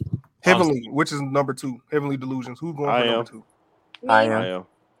Heavenly, which is number 2? Heavenly Delusions. Who's going for I number am. 2?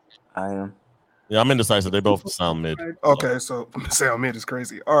 I am. Yeah, I'm indecisive. They both sound mid. Okay, so sound mid is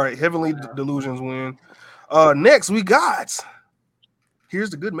crazy. All right, Heavenly Delusions win. Next we got. Here's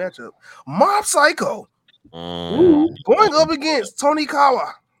the good matchup: Mob Psycho going up against Tony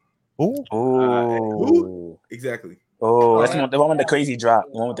Kawa. Oh. Exactly. Oh, that's the one with the crazy drop.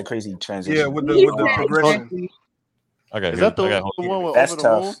 The one with the crazy transition. Yeah, with the progression. Okay, Is that the one with That's Over the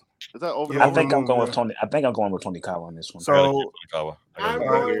tough. Moon? Is that Over Yeah, the I think Moon? I'm going with Tony. I think I'm going with Tony Kawa on this one. So Kawa. all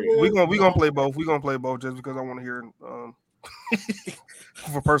right, we gonna play both. We gonna play both just because I want to hear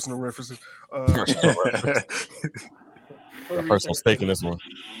for personal references. A personal stake in this one.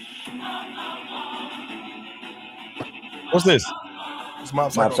 What's this? It's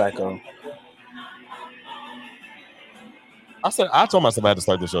Mob Psycho. Mob Psycho. I told myself I had to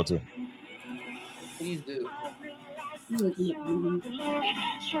start the show too. Please do.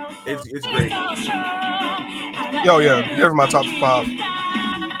 It's great. Yo, yeah, here's my top 5.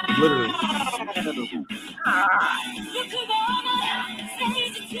 Literally.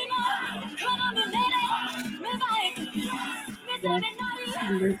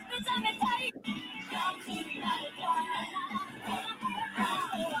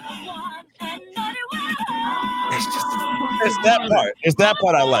 It's that part. It's that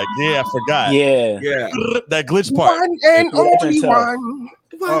part I like. Yeah, I forgot. Yeah. That glitch part. One and only tough.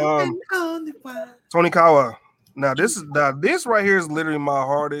 one. Tony Kawa. Now this right here is literally my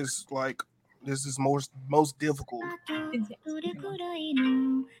hardest. Like this is most difficult.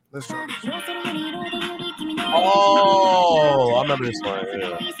 Let's try. Oh, I remember this one.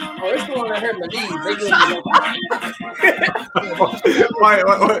 Yeah. Oh, this one I heard my knees. Why?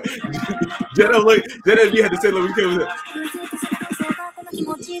 Jenna, look. Jenna, you had to say, look, we came with it.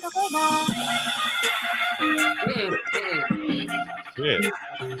 Yeah.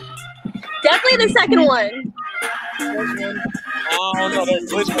 Definitely the second one. Oh no, that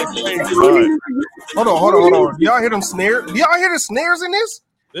glitch was crazy. Hold on. Y'all hear them snares? Do y'all hear the snares in this?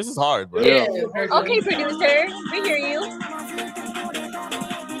 This is hard, bro. Yeah. Okay, producer. We hear you.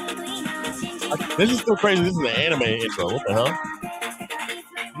 This is still crazy. This is an anime intro. What the hell?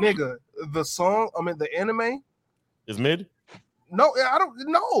 Nigga, the song, the anime is mid? No, I don't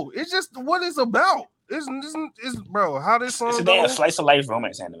know. It's just what it's about. It's bro, how this song It's a damn goes. slice of life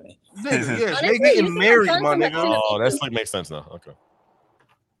romance anime. Nigga, yes, Honestly, they you getting see married, the my sons of nigga. Oh, that's like makes sense now. Okay.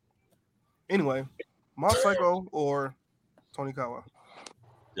 Anyway, Mob Psycho or Tony Kawa?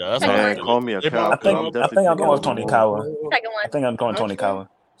 Yeah, that's Man, hard. call me a I cow. think I'm going with Tony Kawa. Second one. I think I'm going Tony Kawa.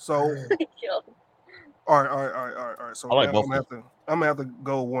 So, all right. So I like now both I'm gonna have to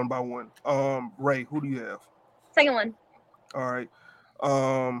go one by one. Ray, who do you have? Second one. All right.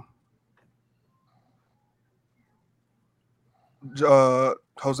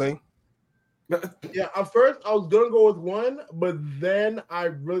 Jose. Yeah, at first I was gonna go with 1, but then I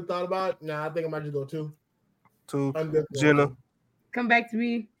really thought about it. Nah, I think I might just go 2. 2. Jenna. Come back to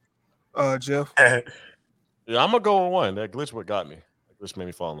me. Jeff. Yeah, I'm gonna go with 1. That glitch what got me. That glitch made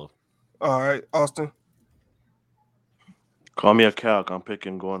me fall in love. All right, Austin. Call me a calc. I'm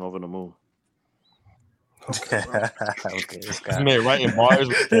picking Going Over the Moon. Okay, this guy. Man, right in bars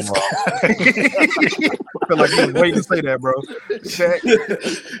with I feel like he was waiting to say that, bro. Shaq.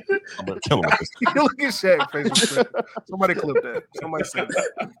 I'm gonna kill him. Look at Shaq face. Somebody clip that. Somebody say that.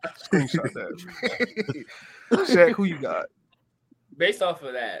 Screenshot that. Shaq, who you got? Based off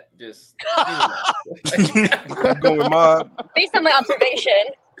of that, just I'm going with Mob. Based on my observation.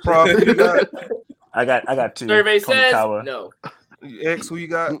 Prof, who you got? I got 2. survey says Konikawa. no. X, who you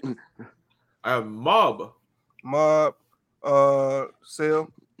got? I have Mob. Mob.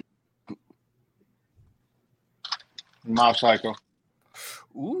 Sale. Mob Psycho.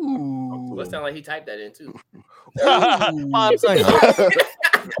 Ooh. Well, it sound like he typed that in too. Mob Psycho.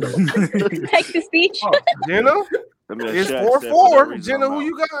 Text to speech. Jenna? It's 4-4. Jenna, who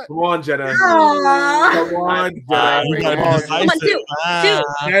you got? Come on, Jenna. Aww. Come on, Jenna. You gotta be Come on, decisive. 2. 2.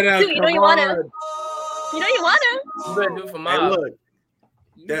 Jenna, 2. You know you wanna. You know you wanna. You better do for Hey, Mob. look.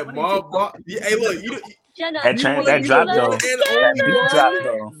 That Mob. Yeah, hey, look. Jenna. That drop though.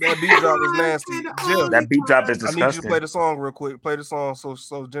 That beat drop is nasty. Jeff, That beat drop is I need you to disgusting. play the song real quick. Play the song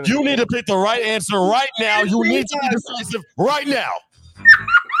so Jenna. You need to pick the right answer right now. You need to be decisive right now.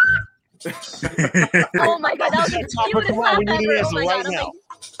 Oh my god, that was the cutest Come on, laugh we need an ever. Oh answer my right god. now.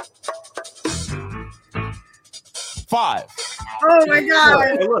 5. Oh my god.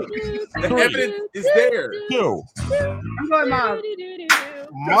 Hey, look. The evidence is there. 2. I'm going Mob.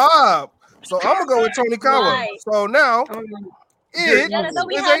 Mob. So I'm gonna go with Tony Kawa. Why? So now it Jenna, I thought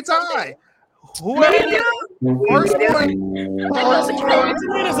we is had a tie. something. Whoever first one,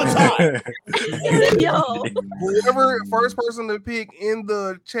 Yo. whoever first person to pick in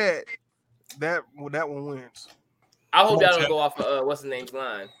the chat, that one wins. I hope y'all don't go off of what's the name's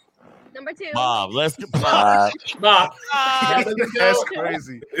line. Number 2. Bob, let's get Bob. Bob. That's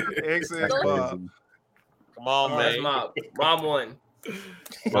crazy. XX Bob. Come on, That's man. Mob. Mom won.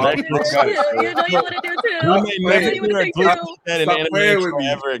 Well, that You know you want to do too. we may never You do wanna a do glitch too. like that in Stop anime playing intro with me.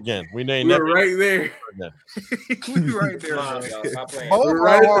 ever again. We may We're never. right there. We right there. Mom, man. y'all, stop playing. Both We're are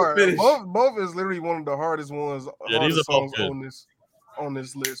right at the hard. finish. Both is literally one of the hardest ones. Yeah, these hardest are both songs good. on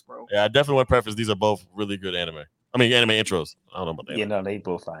this list, bro. Yeah, I definitely want to preface. These are both really good anime. I mean, anime intros. I don't know about that. Yeah, no, they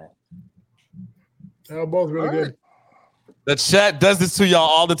both fine. They're both really good. The chat does this to y'all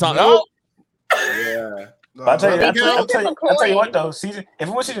all the time. Nope. Yeah. But I'll tell you what though, if it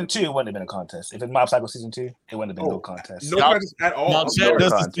was season 2, it wouldn't have been a contest. If it's Mob Psycho season 2, it wouldn't have been no contest. No contest at all. Y'all chat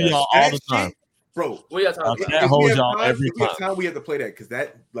does this to y'all all the time. Bro, What y'all talking That about? holds y'all every if we have time. time, we have to play that because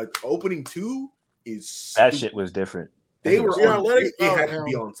that like opening 2 is That shit was different. They were Yeah, on, let it it go, had to hell.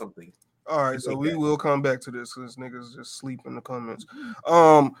 be on something. All right, so Like we that. will come back to this because niggas just sleep in the comments. Because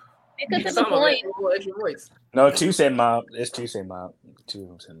of the Some of point. it, a little extra voice. No, 2 said Mob. It's 2 said Mob. 2 of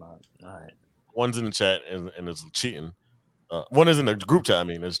them said Mob. All right. One's in the chat and it's cheating. One is in the group chat. I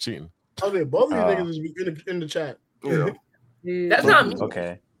mean, it's cheating. Okay, both of these niggas is in the chat. Yeah, That's not me.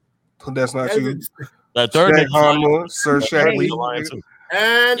 Okay. that's not you. That third Shaq nigga, Hanma, Sir Shaq he's Lee. a lion too.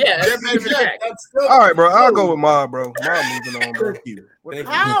 And Yeah, that's Jeff and Jack. Jack. That's still All right, bro. I'll go with Mob, bro. Mob moving on, bro. Thank you. What- Thank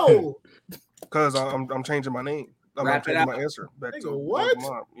you. How? Because I'm changing my name. I'm Wrap it changing up. my answer back Nigga, to what?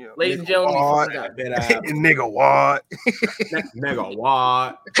 Mob. Yeah. Ladies and gentlemen, What? Nigga, what? Nigga,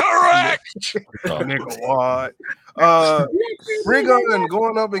 what? Correct. Nigga, what? Spriggan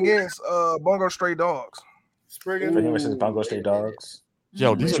going up against Bungo Stray Dogs. Spriggan versus Bungo Stray Dogs.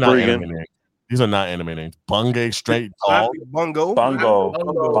 Yo, these are not anime names. These are not anime names. Bungo Straight Dog. Bungo. Bungo.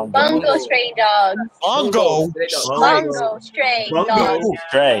 Bungo stray dogs. Bungo. Bungo stray dogs.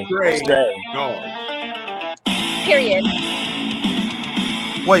 Stray. Stray. Period.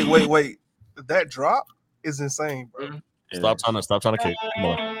 Wait. That drop is insane, bro. Stop trying to kick. Come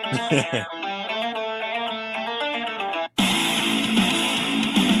on.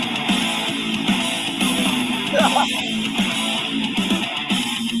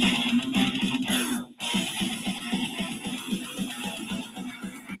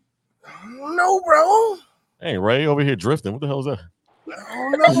 No, bro. Hey, Ray over here drifting. What the hell is that?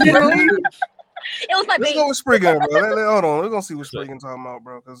 No, bro. It was my Let's baby. go with Spriggan, bro. Hold on. We're going to see what Spriggan talking about,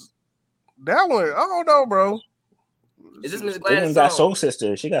 bro. Because that one, I don't know, bro. Is this Miss Spriggan Gladys' got song? Soul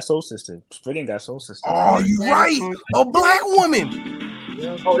Sister. She got Soul Sister. Spriggan got Soul Sister. Oh, you right. A black woman.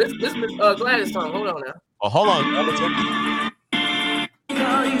 Oh, this Miss Gladys' song. Hold on now. Oh, hold on.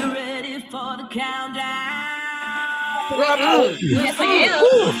 Are you ready for the countdown? Yes, I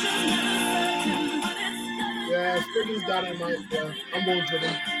am. Spriggins got it, right? Yeah, I'm going to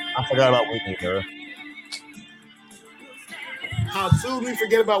them. I forgot about Whitney, bro. How soon we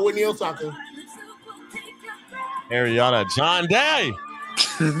forget about Whitney Osaka? Ariana, John Day.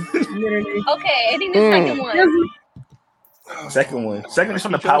 Okay, I think the second one. Second one. Second is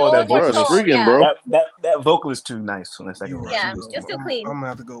from the power of that Bro, vocalist. freaking, bro. That vocal is too nice on the second one. Yeah, just too clean. I'm gonna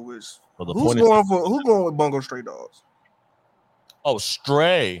have to go with Well, the who's point going with Bungo Stray Dogs? Oh,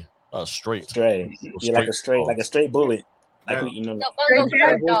 Stray. Straight. Stray. Yeah, like a straight bullet. Like you know.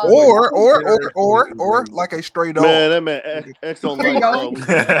 Or like a stray dog. Man, that man X don't like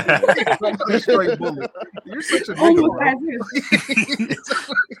a straight bullet. You're such a nigga, bro.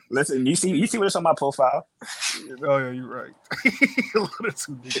 Listen, you see what's on my profile? Oh yeah, you're right. A lot of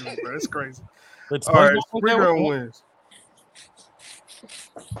two niggas, bro. It's crazy. It's all right, Spriggan wins.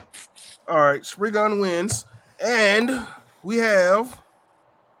 All right, Spriggan wins, and we have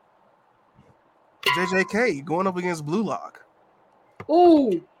JJK going up against Blue Lock.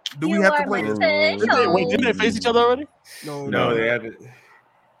 Ooh. Do we have to play this? Wait, didn't they face each other already? No, they haven't.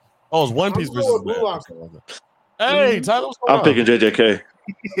 Oh, it's One Piece versus Blue Lock. Hey, Tyler, what's going I'm on? picking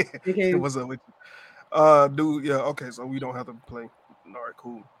JJK. What's up with you? Dude, yeah, okay, so we don't have to play. All right,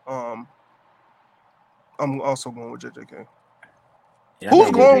 cool. I'm also going with JJK. Yeah,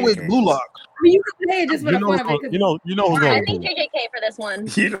 Who's going with Blue Lock? I mean, you can play it just for the fun of it. You know who's going I with think Blue Lock. JJK for this one.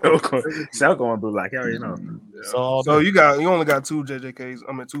 You know, Sal going Blue Lock. You already know. So you only got two JJKs.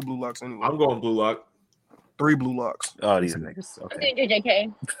 I mean, two Blue Locks anyway. I'm going Blue Lock. 3 Blue Locks. Oh, these niggas. I'm doing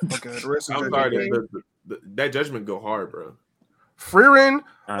JJK. Okay, the rest is I'm JJK. sorry, that judgment go hard, bro. Frieren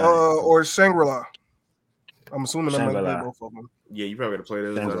or Shangri-La? I'm assuming I'm going to play both of them. Yeah, you probably got to play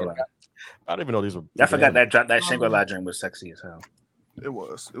those. I didn't even know these were. I forgot that Shangri-La dream was sexy as hell. It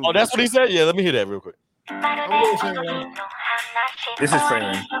was. Oh, that's what he said? Yeah, let me hear that real quick. This is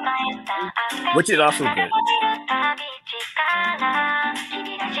Frieren, which is also good.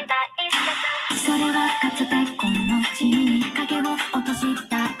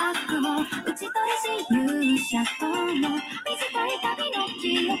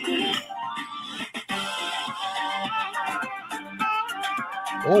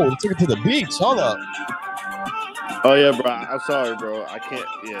 Oh, we took it to the beach. Hold up. Oh yeah, bro. I'm sorry, bro. I can't.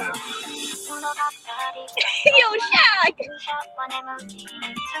 Yeah. Yo, Shaq.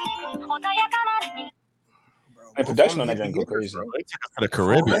 And production on that joint go crazy. They took us to the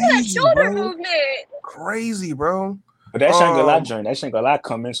Caribbean. Look at that shoulder movement. Crazy, bro. But that Shangri-La joint, that Shangri-La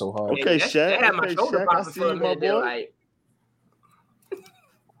come in so hard. Okay, They Shaq. had my Okay, shoulder Shaq. I popping see for a you, my minute. They're boy. like,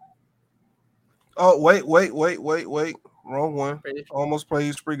 Oh, wait. Wrong one. Almost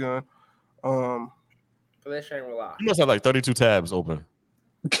played Spriggan. for that Shangri-La. You must have like 32 tabs open.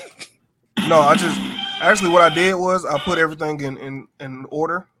 No, actually what I did was I put everything in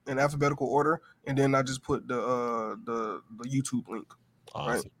order, in alphabetical order, and then I just put the YouTube link.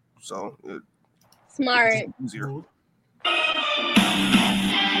 Awesome. Right. So Smart. it's easier.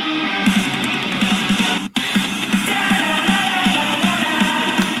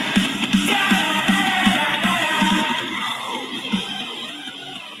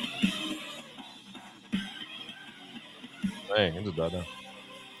 Dang, it just died down.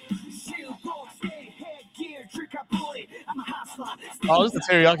 Oh, this is the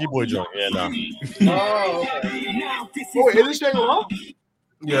Teriyaki Boy joint. Yeah, nah. Oh, okay. Oh, wait, is this Shangri-La?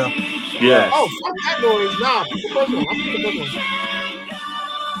 Yeah. Yes. Oh, fuck that noise. Nah, pick the first one. I'm picking the first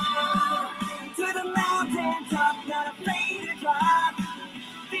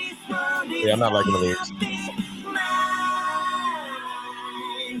one. Yeah, I'm not liking the lyrics.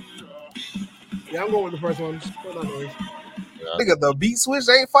 Yeah, I'm going with the first one. Put that noise. Nigga, the beat switch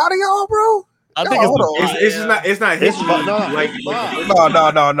ain't fire to y'all, bro. I think it's not his fault. Like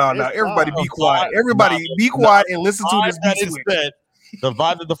No. Everybody be quiet. Everybody be quiet and listen to this beat switch. Said, the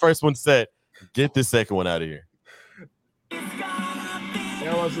vibe that the first one said, get this second one out of here.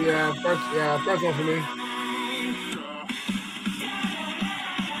 Yeah, let's see. First one for me.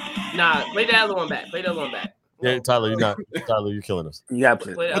 Nah, play the other one back. Play the other one back. Yeah, Tyler, you're killing us. Yeah,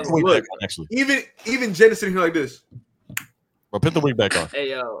 Play the other Put the one. wig Look, back on, actually. even Jen is sitting here like this. Bro, put the wig back on.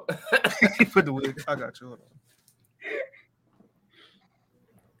 Hey, yo. Put the wig. I got you. Hold on.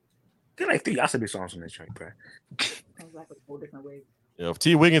 There like 3 Yasabi songs on this track, bro. Sounds like a whole different way. Yeah, if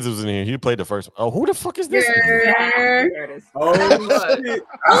T. Wiggins was in here, he played the first one. Oh, who the fuck is this? There it is. Oh, shit. Who's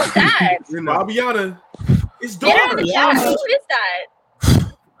that? Fabiana. It's Get out of daughter. the chat. Who is that?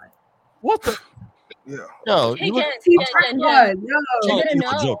 What the? Yeah. Yo, Hey, you look. Jen. Check Didn't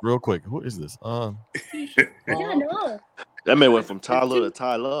a know. joke real quick. Who is this? Yeah, no. That man went from Tyler to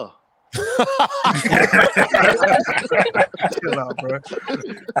Tyler. Chill out, bro. It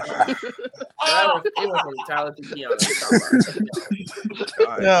was from Tyler to Keanu.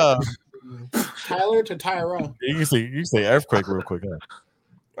 Yeah. Tyler to Tyra. You can say earthquake real quick.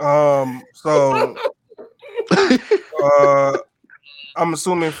 Huh? So I'm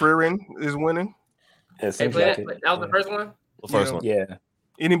assuming Freerin is winning. Hey, that was the first one? The first one. Yeah.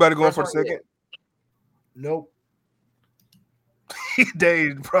 Anybody going First for the one, second? Nope.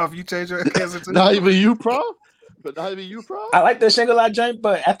 Dave, Prof, you change your answer to Not even you, Prof? But not even you, Prof? I like the Shangri-La joint,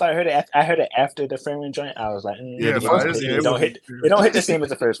 but after I heard it after the Freeman joint, I was like, it don't hit the same as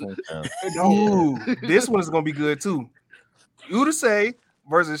the first one. Ooh, this one is gonna be good too. Uday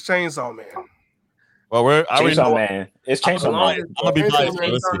versus Chainsaw Man. Well, I already know. Chainsaw Man. It's Chainsaw Man. I'm gonna be biased.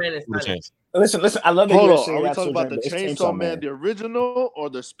 Listen. I love it. Hold on. Are we talking about the Chainsaw Man, the original, or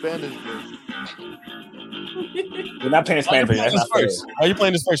the Spanish version? We're not playing Spanish version. That's not fair. Are you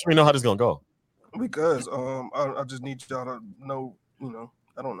playing this first? We know how this is gonna go. Because I just need y'all to know.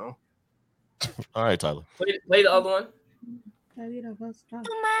 I don't know. All right, Tyler. Play the other one. Oh,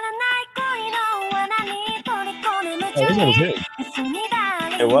 this one was hit.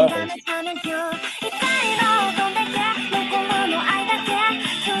 It was.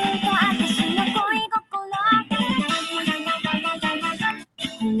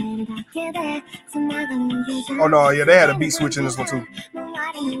 Oh no, yeah, they had a beat switch in this one too.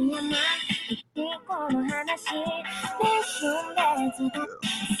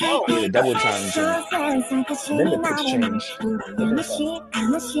 Oh, yeah, double time joint. Then the pitch change.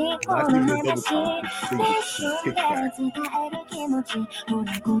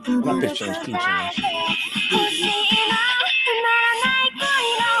 Not pitch change, key change.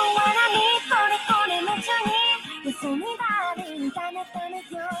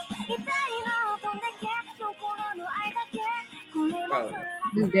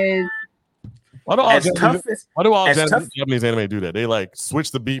 Why do all Japanese anime do that? They like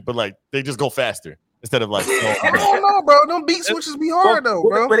switch the beat, but like they just go faster instead of like. I don't know, bro. Them beat switches be hard though,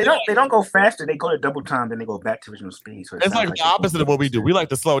 bro. But they don't go faster. They go to double time, then they go back to original speed. So it's like the opposite of what we do. We like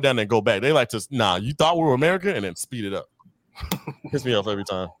to slow down and go back. They like to you thought we were American and then speed it up. Piss me off every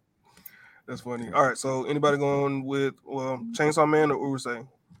time. That's funny. All right, so anybody going with Chainsaw Man or Uday?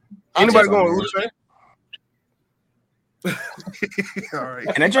 Anybody going with Uday? All right.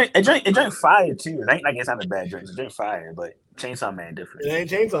 And it drank fire too. It ain't like it's not a bad drink. It's drink fire, but Chainsaw Man different. It ain't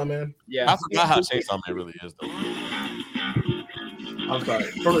Chainsaw Man. Yeah. I forgot how Chainsaw Man really is though. I'm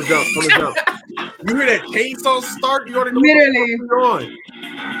sorry. From the jump. You hear that chainsaw start? You already know Literally. what's going on.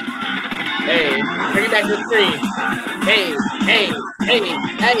 Hey, bring it back to the screen. Hey.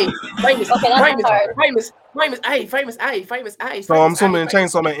 Famous. So I'm assuming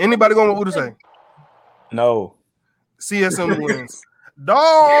Chainsaw Man. Anybody going with Uday? No. CSM wins.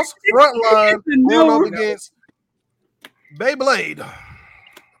 Dolls frontline going up against Beyblade.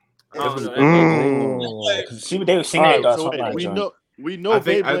 They were singing Dolls frontline. We know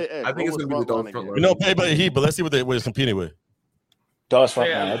Beyblade. I think it's gonna be the Dolls frontline. We know Beyblade Heat, but let's see what it's competing with. Dolls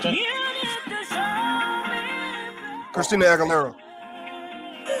frontline. Christina Aguilera.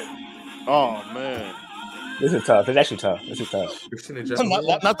 Oh man. This is tough. It's actually tough. This is tough.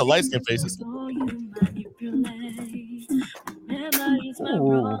 Not the light skin faces.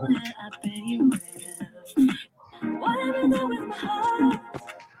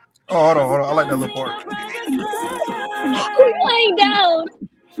 Oh, hold on. I like that little part. Who's laying down?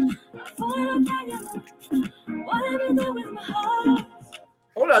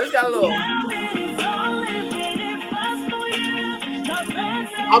 Hold on, this got a little.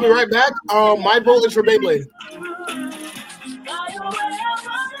 I'll be right back. My vote is for Beyblade.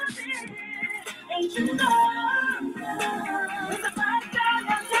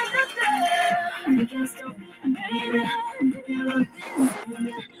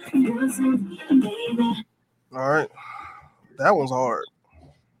 All right. That one's hard.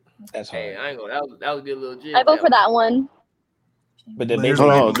 That's hard. Hey, I ain't gonna. That was a good little jig. I vote for that one. But the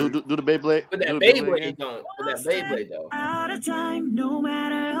Beyblade. Do the Beyblade. But that Beyblade don't. Though.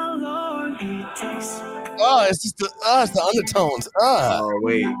 Oh, it's just it's the undertones. Oh,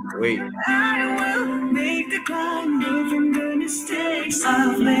 wait.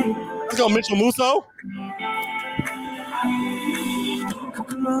 Let's go, Mitchell Musso.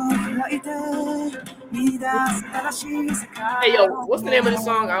 Hey, yo, what's the name of this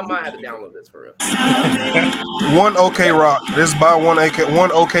song? I might have to download this for real. One OK Rock. This is by one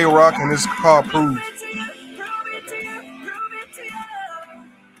OK Rock, and it's called Prove.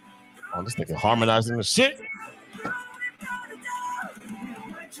 Oh, this nigga harmonizing the shit.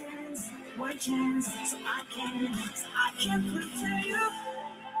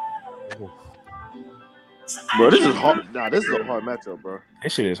 Bro, this is hard. Nah, this is a hard matchup, bro.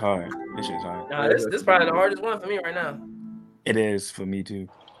 This shit is hard. Nah, this is probably the hardest one for me right now. It is for me too.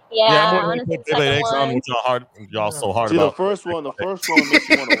 Yeah, I'm honestly, gonna the play second X. I don't know one. what y'all so hard See, about. the first one makes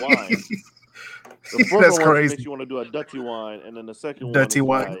you want to whine. The first That's one crazy. makes you want to do a dirty whine, and then the second one Dirty is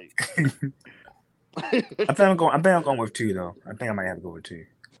whine. like, I think I'm going with 2 though. I think I might have to go with 2.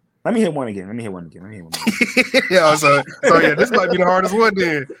 Let me hit one again. Yeah, so yeah, this might be the hardest one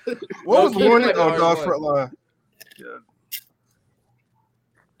then. What was the one? Oh, Dog's front line.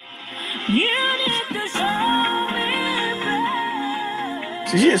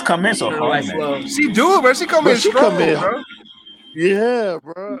 She just come in so hard, man. She do it, bro. She come in she strong, come in. bro. Yeah,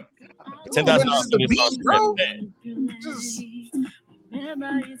 bro. 10,000 This is the beat, bro. Just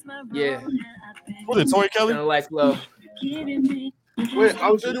Yeah. Was it Tori Kelly? Kinda like slow. Wait, I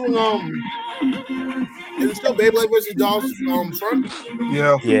was still doing is it still Beyblade versus Dolls front?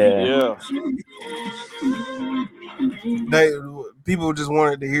 yeah. People just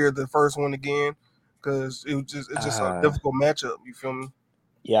wanted to hear the first one again because it's just a difficult matchup. You feel me?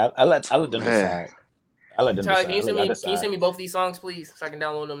 Yeah, I let them decide. I let them Tyler, decide. can you send me both these songs, please, so I can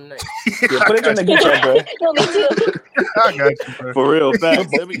download them tonight? Yeah, put it in the group chat, bro. No, me too. I got you, bro. For real,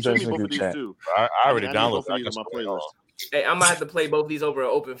 facts. Send me Just both in of these chat. too. I already I need downloaded. both of I these got on my playlist. Hey, I might have to play both these over an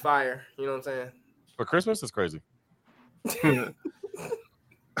open fire. You know what I'm saying? For Christmas, it's crazy.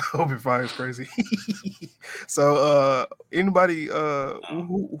 Open fire is crazy. So, anybody,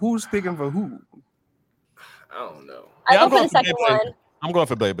 who's picking for who? I don't know. I Yeah, go for the second Beyblade. one. I'm going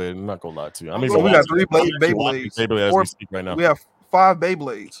for Beyblade. I'm not gonna lie to you. I mean, So we got 3 Beyblades. Beyblade as we speak right now. We have 5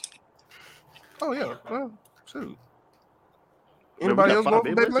 Beyblades. Oh yeah. Well, shoot. Anybody else going for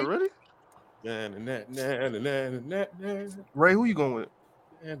Beyblade? already? Ray, who you going with?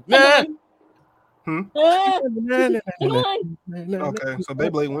 Okay, so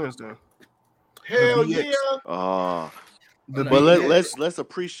Beyblade wins then. Hell The BX. yeah. The But BX. let's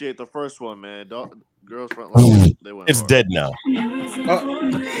appreciate the first one, man. Girls front line, they went It's hard. dead now.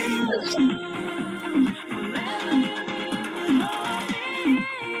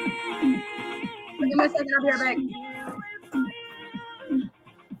 Give me a second, I'll be right back.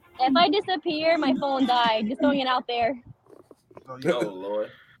 If I disappear, my phone died. Just throwing it out there. Oh Lord.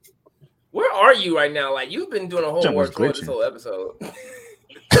 Where are you right now? Like you've been doing a whole Jump was work tour this glitching. whole episode.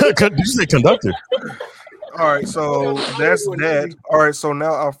 Did you say conductor? All right, so that's that. All right, so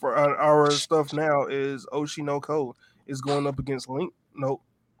now our stuff now is Oshinoko is going up against Link. Nope,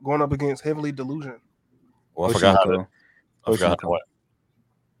 going up against Heavenly Delusion. Well, I forgot how Oshinoko. I forgot Oshinoko. what.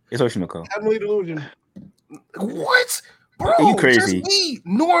 It's Oshinoko. Heavenly Delusion. What? Bro, You crazy. Just be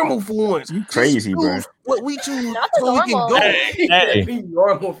normal for once. You crazy, bro. Choose what we choose Not so we can normal. go. Hey, Be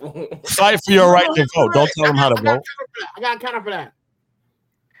normal for fight for your right to vote. Don't tell them how to vote. I got a counter for that.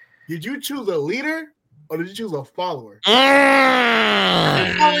 Did you choose a leader or did you choose a follower?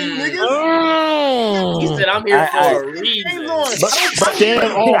 Mm. Following niggas? He said I'm here for a reason. Game's on. But Stand I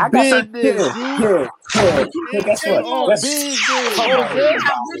on got some. business, dude. Hey, guess Stand what? on Let's- business.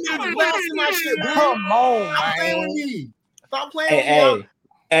 Come on, Stop playing with man. me. Stop playing with me.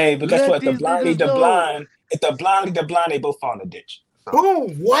 Hey, but guess Let what? The these blind lead the niggas blind. If the blind lead the blind, they both fall in the ditch.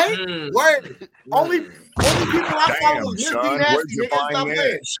 Boom. What? Mm. Word. Only people I follow is Miss B son, Nasty. where'd you Nigga, find stop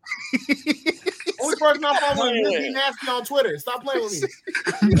playing. Only person I follow is Miss B Nasty on Twitter. Stop playing with me.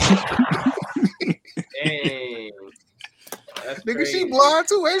 Dang. That's Nigga, crazy. she blind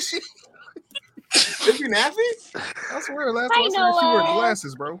too, ain't she? Is she nasty? I swear, last Hi, time I saw her, she wore Noah.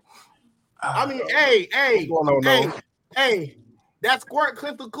 glasses, bro. I mean, hey, What's going on, hey. That squirt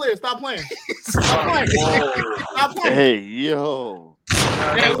crystal clear. Stop playing. Stop playing. Stop playing. Hey, yo.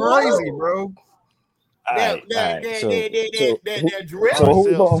 That's crazy, bro. That drip. So who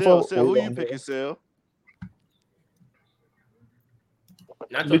Sell, voting sell, for? sell. Who you picking, Sell?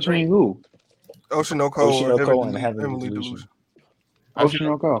 Not the Between who? Oshinoko Oshinoko and and Heavenly Heavenly Delusion.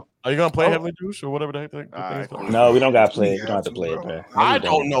 Oshinoko. Are you gonna play Heavenly Juice or whatever the heck? The thing is called? No, we don't gotta play it. We don't have to play it, bro. I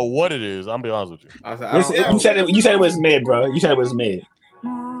don't know what it is. I'll be honest with you. You said it was mid, bro. You said it was mid.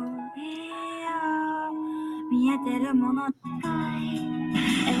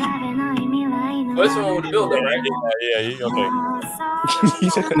 Oh, this one with the builder, right? Yeah, okay.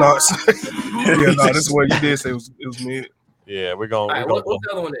 No, this is what you did say it was mid. Yeah, we're going. All right, what's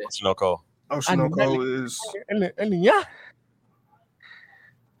the other one is? Oshinoko. Oshinoko is Yeah.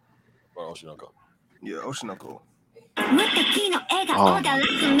 Oshinoko. yeah, Oshinoko.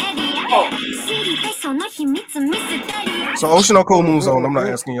 So Oshinoko moves on. I'm not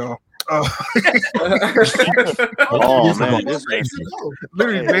asking y'all. Oh man, this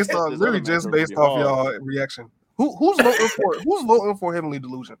literally just based off y'all reaction. Who's voting for Heavenly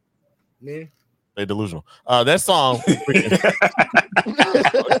Delusion? Me. They delusional. That song.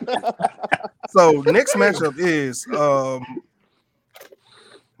 So next matchup is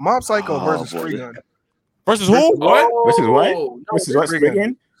Mob Psycho versus Spriggan. Versus who? What? Versus what? No. Versus what?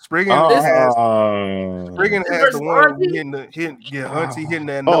 Spriggan? Spriggan has the one hitting the Auntie hitting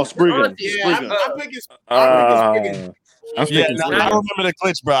that. Oh, note. Spriggan. Yeah, I'm picking Spriggan. I'm Yeah, speaking I Spriggan. remember the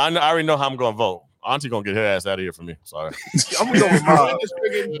glitch, bro. I already know how I'm gonna vote. Auntie gonna get her ass out of here for me. Sorry. I'm gonna go with Mob.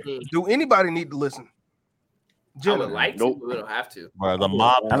 Do anybody need to listen? I would like to, but we don't have to. Bro, the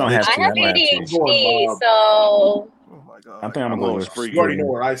mob. I don't have I to. have I'm gonna have to. ADHD, so Oh my god. I think I'm gonna go with You already know Spriggan.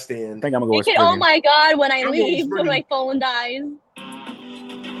 where I I stand. think I'm gonna go it with can, oh Spriggan. my god, when I I'm going leave, with when my phone dies.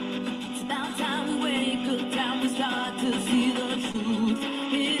 It's about time we wake up, time we start to see the truth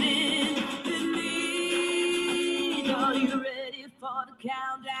hidden beneath. Are you ready for the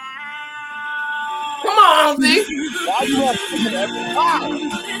countdown? Come on, Auntie. Why you have to listen every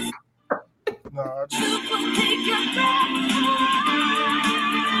time? Nah,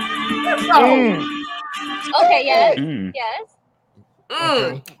 Okay, yes. Mm. Yes.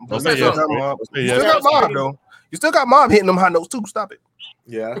 But say still yes. got Mob. Say You yes. still got Mob though. You still got Mob hitting them high notes too. Stop it.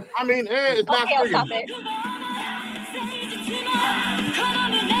 Yeah. I mean, it's not Okay, I'll Spriggan. stop it.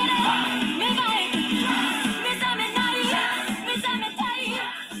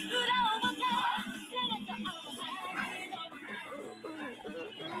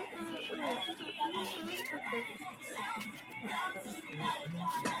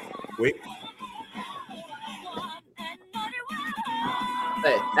 Wait.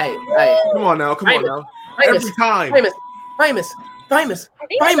 Hey. Come on now. Come on Famous. now. Famous. Every time. Famous. I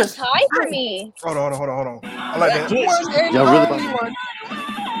think it's a tie for me. Hold on. I like that. Y'all really about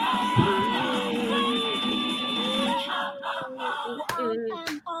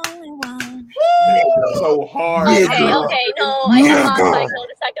So hard. Okay, no, I have Mob Psycho,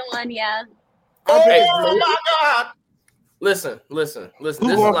 the second one, yeah. Hey, Oh my god. listen. Who This is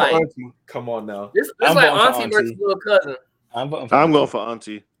going for like Auntie? Come on now. this I'm like voting for Auntie Auntie. versus little cousin. I'm voting for I'm going for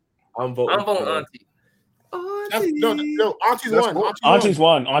Auntie. I'm voting. I'm voting Auntie. No, Auntie's That's one. cool. Auntie's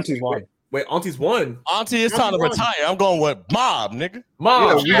one. Auntie's one. Wait, Auntie's won. Auntie, it's time to Auntie won. retire. I'm going with Mob, nigga. Yeah,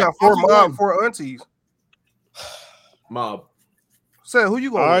 Mob. we got 4 Auntie Mob, won. 4 Aunties. Mob. Say who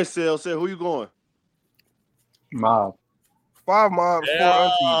you All going? right, Sal. Say who you going? Mob. 5 Mobs, 4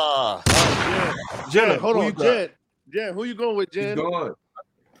 Aunties. Yeah. Jenna, Hold who on, you got? Jen. Jen, who you going with, She's Jen? gone.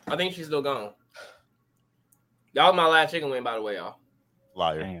 I think she's still gone. Y'all my last chicken wing, by the way, y'all.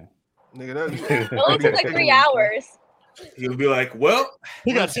 Liar. Damn. Nigga, that It only took like 3 hours. He'll be like, well,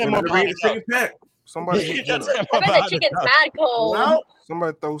 He got 10 more another pounds. chicken pack. Somebody He get got Jenna. 10 I more bet the pounds. chicken's mad cold. Well,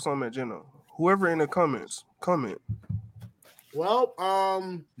 Somebody throw something at Jenna. Whoever in the comments, comment. now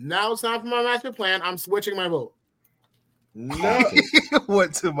it's time for my master plan. I'm switching my vote. No.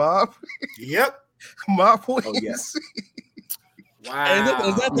 What to Mob? Yep. Mob points. Oh, yes. Wow.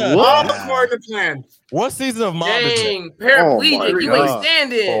 Is that the All for the plan. what season of Mob is it? Dang, paraplegic. Oh, you my ain't God.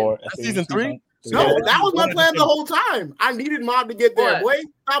 standing. Season 3? No, that was my plan the whole time. I needed Mob to get there, boy.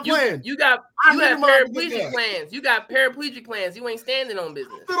 Stop playing. You got I you need have Mob to get paraplegic there. plans. You got paraplegic plans. You ain't standing on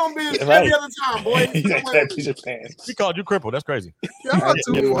business. Still on business Right. every other time, boy. Stop playing. He called you crippled. That's crazy. Y'all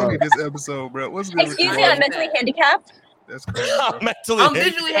too funny this episode, bro. What's good? with Excuse you? me, I'm mentally handicapped. That's crazy. Bro. Mentally I'm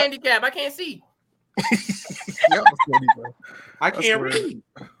visually handicapped. I can't see. Y'all funny, bro. I can't swear. read.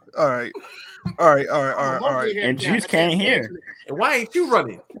 All right. And Juice can't hear. And why ain't you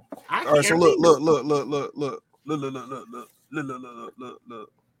running? I All right, so can't look.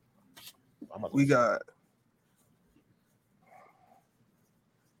 We got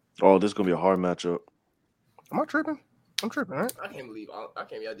Oh, this is gonna be a hard matchup. am I tripping? I'm tripping, right? I can't believe y'all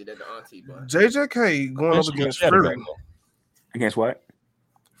did that to Auntie, but JJK going up against Fury. Against what?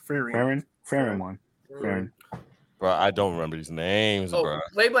 Fury. Farron won. Farron. Bro, I don't remember these names, bro.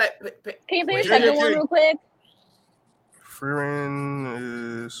 play black. Can you play the second one real quick?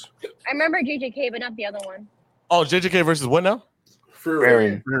 Fury is I remember JJK, but not the other one. Oh, JJK versus what now?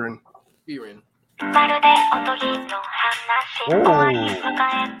 Farron. Fearing. I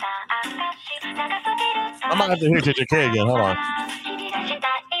might have to hear JJK again. Hold on.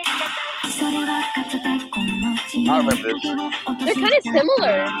 I remember this. They're kind of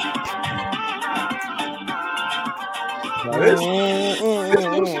similar.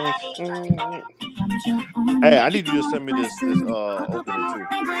 Hey, I need you to send me this opening too.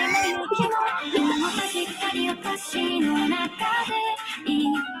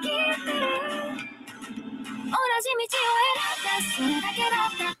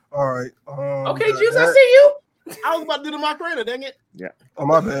 all right. Okay, Juice, I see you. I was about to do the Macarena, dang it. Yeah. Oh,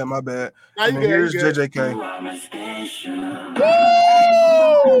 my bad. Nah, you And then good, here's you good. JJK.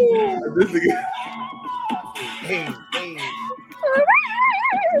 This nigga. Hey.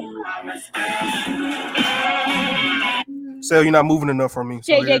 Sale, you're not moving enough for me.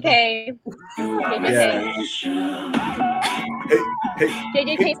 So here you go. JJK.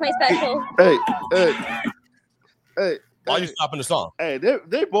 JJK's my special. Hey. Why are you stopping the song? Hey,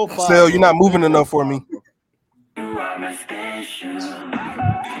 they both. Sale, you're not moving enough for me.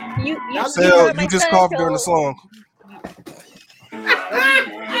 Sale, you just coughed during the song.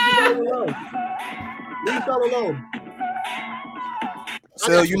 Leave that alone.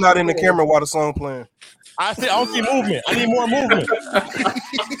 Sale, you're not in the camera while the song playing. I don't see movement. I need more movement.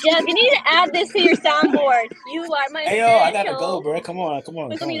 Jeff, you need to add this to your soundboard. You are my Hey, yo, special. I gotta go, bro. Come on.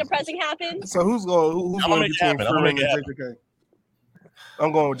 Who's gonna need a pressing happen? So who's going I'm gonna between make it happen. I'm gonna Ferrin make it and JJK?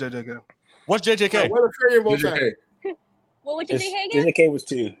 I'm going with JJK. What's JJK? Where the Ferrin vote at? What would you say, Hagen? JJK was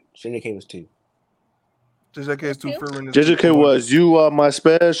 2. JJK was 2. JJK is 2. Ferrin is JJK 2. was you are my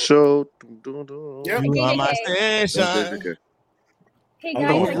special. Yep. You are my JJK. station. Hey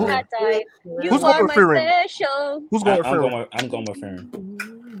guys, the cat died. You Who's are going my for Ferrin? special. Who's going with Ferrin? I'm going with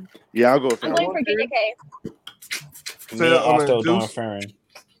Ferrin. Yeah, I'll go. I'm going for JJK. Me and Austo going Ferrin.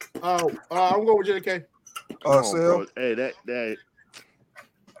 I'm going with JJK. Sale? Hey, that.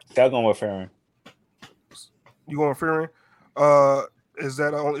 Y'all going with Ferrin. You going with Ferrin? Is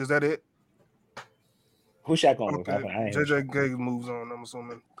that it? Who's Shaq going with? Okay. I ain't JJK moves on, I'm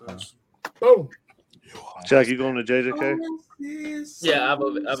assuming. Boom. Shaq, you going to JJK? Yeah, I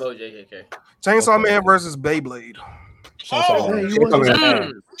vote JJK. Chainsaw Man versus Beyblade. Chainsaw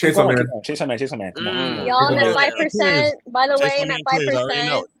Man. Come on. Y'all, I'm at 5%. By the way, I'm at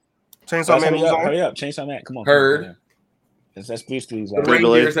 5%. Chainsaw Man moves on. Hurry up. Chainsaw Man. Come on. Heard. Let's please. The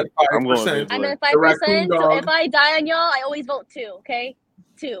reindeer's at 5%. I'm at The 5%. raccoon So dog. if I die on y'all, I always vote 2. Okay,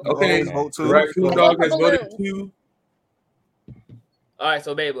 2. Okay. Vote The 2. raccoon dog has voted 2. All right,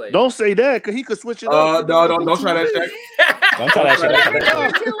 so Beyblade. Don't say that, cause he could switch it up. No, don't try that, Shaq. Don't try that shit.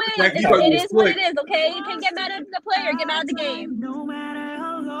 Shaq, you thought you It was is what slick. it is. Okay, you can't get mad at the player. Get mad at the game.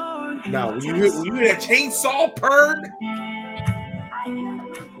 Now, when you hear that chainsaw purr,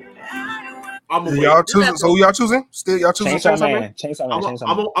 I'm gonna Y'all wait. choosing? So who y'all choosing? Still y'all choosing Chainsaw Chainsaw Man? Man. Chainsaw Man.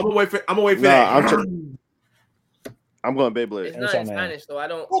 I'm gonna wait for Nah, that. I'm going Beyblade. It's not in Spanish, so I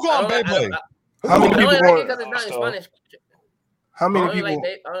don't. Who going Beyblade? How many people I don't like going? it because it's not in Spanish. How many I don't people?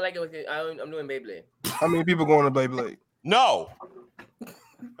 like it with it. I'm doing Beyblade. How many people going to Beyblade? No.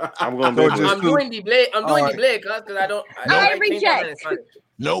 I'm going So Beyblade. just I'm two. doing the blade. I'm doing All the blade because I don't I like reject. Chainsaw Man in Spanish.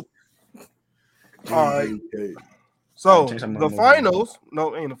 Nope. All right. So Chainsaw Man the moves finals.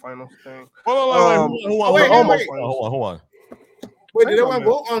 No, ain't the finals thing. Wait. Who wait, almost wait. finals. Hold on. Wait, did Chainsaw everyone Man.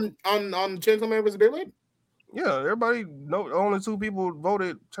 vote on Chainsaw Man vs. Beyblade? Yeah, everybody. No, only 2 people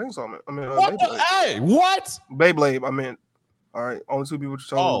voted Chainsaw Man. I mean, What the? Beyblade. Hey, what? Beyblade. I meant. All right, only 2 people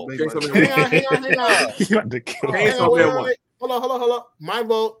chose Oh, Beyblade. Hang on. You got to kill. Hang Chainsaw on, wait, Man wait, wait. Hold on. My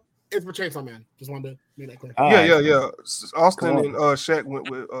vote is for Chainsaw Man. Just wanted to make that clear. Yeah. Austin Come on. and Shaq went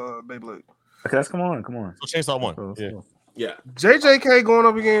with Beyblade. Okay, let's come on. So Chainsaw won. Yeah. Yeah. JJK going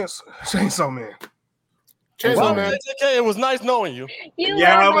up against Chainsaw Man. Chainsaw Man. JJK, it was nice knowing you. You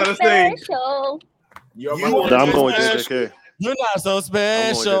Yeah, are I'm my about to say. special. You're You my are I'm my going special. JJK. You're not so I'm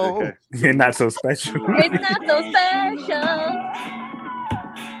special. going JJK. You're not so special. It's not so special.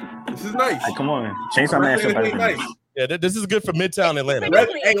 This is nice. Hey, come on. Chainsaw Man. This is Somebody nice. Yeah, this is good for Midtown Atlanta.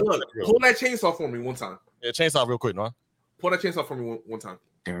 Hey, look, pull that chainsaw for me one time. Yeah, chainsaw real quick, no? Pull that chainsaw for me one time.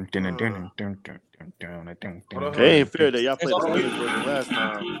 It ain't fair that y'all played the Spanish version last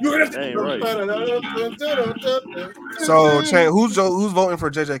time. That ain't right. So who's voting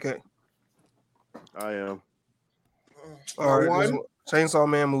for JJK? I am. All right, One. Chainsaw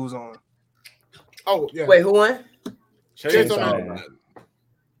Man moves on. Oh, yeah. Wait, who won? Chainsaw Man. Man.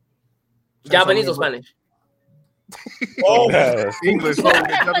 Japanese or Spanish? English. No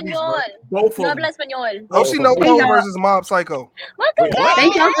habla español. Both No of habla them. español. Oshinoco versus Mob Psycho. What the fuck?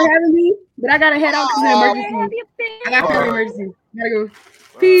 Thank y'all for having me, but I gotta head out to an emergency. Have you been? I got an emergency. Gotta go. See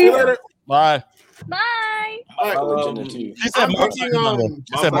Peace. you later. Bye. Bye. She said I'm Mob picking, Psycho, by the way.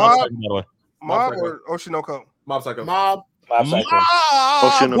 She said Mob- Mob Psycho, by the way. Mob or Oshinoko? Mob Psycho. Mob. Mob Psycho.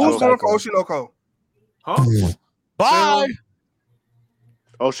 Who's going for Psycho. Oshinoko? Huh? Bye.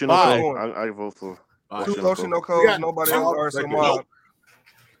 Oshinoko. I vote for Two Oshinoko. Oshinoko. Yeah. Nobody Nope. else. All right, so Nope. Mob.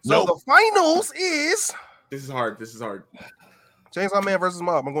 So Nope. the finals is This is hard. This is hard. Chainsaw Man versus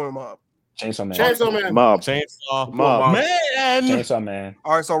Mob. I'm going with Mob. Chainsaw Man. Chainsaw Man. Mob. Chainsaw Mob. Man. Chainsaw Man.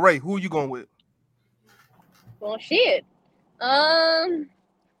 All right, so Ray, who are you going with? Well, shit.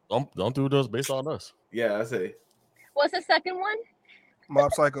 Don't do this based on us. Yeah, I say. What's the second one?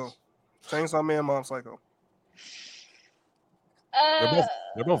 Mob Psycho. Chainsaw Man, Mob Psycho.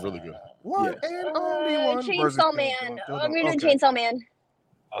 They're both really good. What? And only one versus Chainsaw Man. I'm gonna do Chainsaw Man.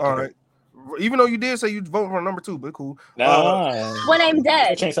 All right. Even though you did say you vote for number 2, but cool. When I'm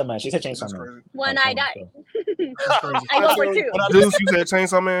dead. Chainsaw Man. She said Chainsaw Man. When I die. I vote for 2. Deuce, you said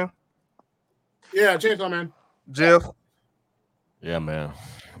Chainsaw Man? Yeah, Chainsaw Man. Jeff? Yeah, man.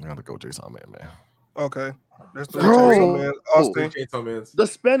 I'm gonna go Chainsaw Man. Okay. That's the Chainsaw Man. Austin? The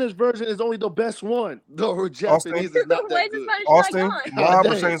Spanish version is only the best one. The Japanese is not that good. Austin? Mob or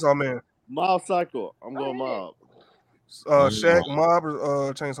Chainsaw Man? Mob Psycho. I'm going Mob. Shaq, Mob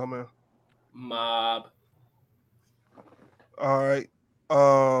or Chainsaw Man? Mob. All right.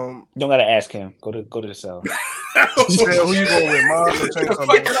 Don't gotta ask him. Go to the cell. Who you going with, Mob or Chainsaw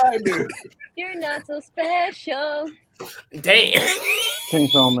Man? You're not so special. Damn.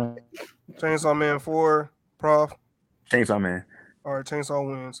 Chainsaw Man. Chainsaw Man 4, Prof. Chainsaw Man. All right, Chainsaw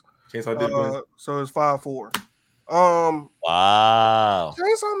wins. Chainsaw did win. So it's 5-4. Wow.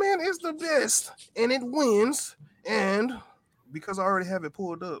 Chainsaw Man is the best, and it wins. And because I already have it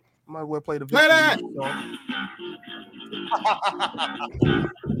pulled up, I might as well play the Play that. song.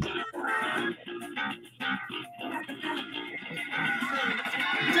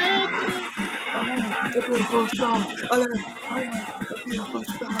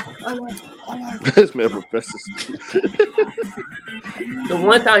 This man Professor. The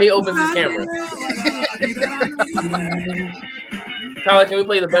one time he opens his camera. Tyler, can we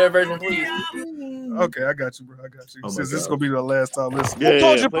play the better version, please? Okay, I got you, bro. I got you. Oh my Since this is God. gonna be the last time listening. Who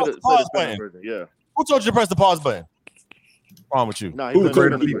told you to play press the the pause Spanish button? version, yeah. Who told you to press the pause button? What's wrong with you? Nah, Who he's told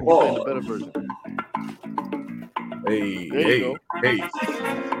playing you to the better pause? version. Hey, There you hey, hey.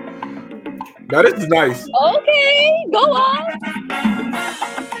 Now this is nice. Okay, go on.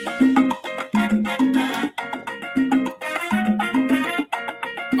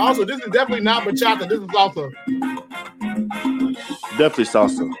 Also, this is definitely not bachata. This is salsa. Definitely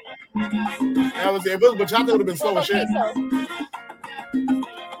salsa. I would say if it was bachata, it would have been slow as shit.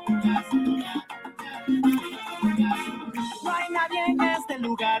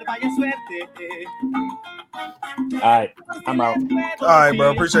 All right, I'm out. All right,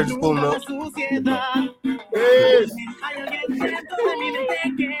 bro. Appreciate you pulling up.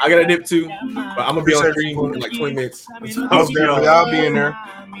 I got a dip too, but I'm gonna be on stream in like 20 minutes. I'll be in there.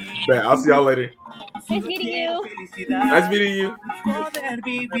 Bet. I'll see y'all later. Nice meeting you. Nice meeting you. Poder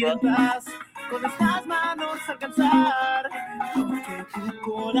vivir en paz, con estas manos alcanzar lo que tu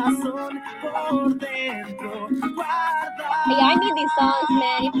corazón por dentro guarda. Hey, I need these songs,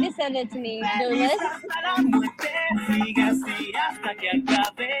 man. You can send it to me. The list. Hasta la muerte sigue así hasta que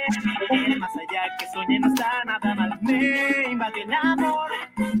acabe. El más allá que soñé no está nada mal. Me invadió el amor.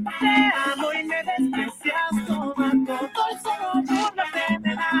 Te amo y me desprecias. Toma todo y solo burlarte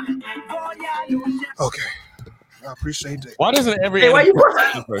de nada. Voy a luchar. Okay. I appreciate that. Why doesn't every Hey, why anime you have a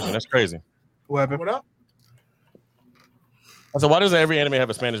Spanish version? That's crazy. What happened? What up? I said, why doesn't every anime have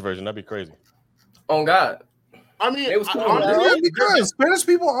a Spanish version? That'd be crazy. Oh God. I mean, It was cool, Yeah, because Spanish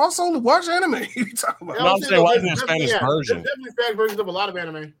people also watch anime. What you talking about? No, I'm saying, why isn't there a Spanish version? There's definitely Spanish versions of a lot of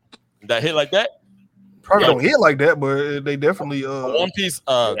anime. That hit like that? Probably don't hit like that, but they definitely One Piece.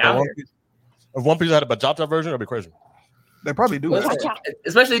 Yeah. If One Piece had a bachata version, that'd be crazy. they probably do. Listen,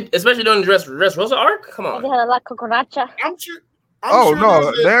 especially during the Dressrosa arc. Come on. La cucaracha. I'm sure. Oh no,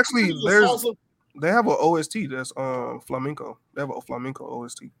 there's they actually there's salsa. they have an OST that's flamenco. They have a flamenco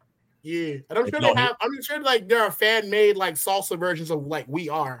OST. Yeah, and I'm sure No, they have. I'm sure like there are fan made like salsa versions of like We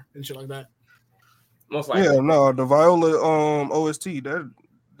Are and shit like that. Most likely. Yeah, no, the Viola OST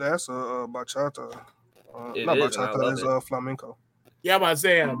that's a bachata. It Not is, and I bachata, love it's it. flamenco. Yeah, I'm about to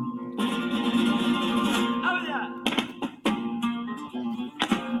say.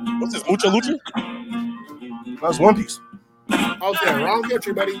 What's this? Mucha Lucha? That's One Piece. Okay, wrong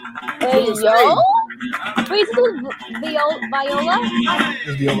country, buddy. Hey, yo. Wait, this is Viola?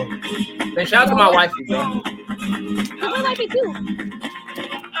 It's Viola. Then shout out to my wife, bro. My wife too.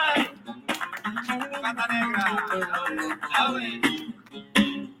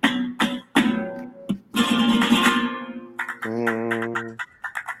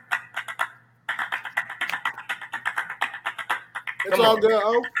 It's all good.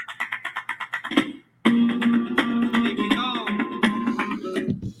 Oh,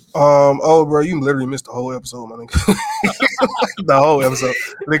 Oh, bro, you literally missed the whole episode, my nigga. The whole episode,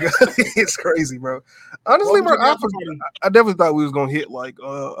 nigga. It's crazy, bro. Honestly, bro, I definitely thought we was gonna hit like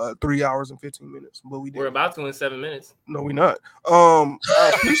 3 hours and 15 minutes, but we didn't. We're about to in 7 minutes. No, we not.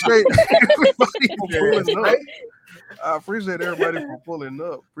 I appreciate everybody for pulling up. I appreciate everybody for pulling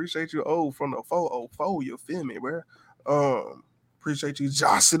up. Appreciate you, from the 404. You feel me, bro? Appreciate you,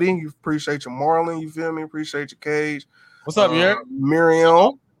 Jocelyn. You appreciate you, Marlon. You feel me? Appreciate you, Cage. What's up, Yerk?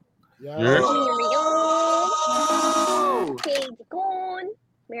 Miriam. Miriam. Cage Goon.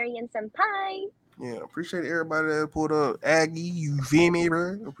 Marion Senpai. Yeah, appreciate everybody that pulled up. Aggie, you feel me,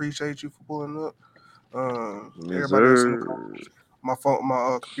 bro? Appreciate you for pulling up. Everybody that's in the comments. My phone,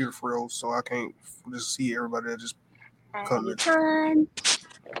 my computer froze, so I can't just see everybody that just come in. Shout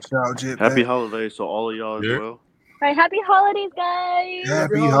out Jet Happy Pack. holidays to all of y'all as well. All right, happy holidays, guys.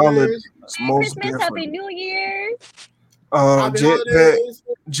 Happy holidays. Merry Most Christmas, Happy definitely. New Year. Jet Pack,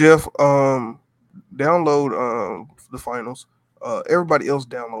 Jeff, download the finals. Everybody else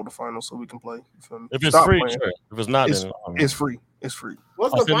download the finals so we can play. You feel me? If it's Stop free, playing. sure. If it's not, it's, then it's free. It's free.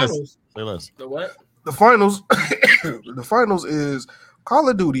 What's the finals? Say less. The what? The finals, the finals is Call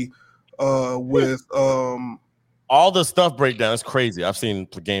of Duty, with all the stuff breakdown. It's crazy. I've seen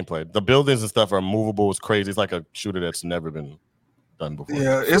the gameplay. The buildings and stuff are movable. It's crazy. It's like a shooter that's never been done before.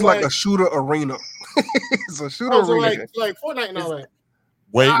 yeah, it's like a shooter arena. It's a shooter arena. like Fortnite and all that.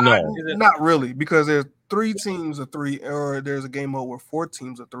 Wait, no, Not really, because there's 3 teams of 3, or there's a game mode where 4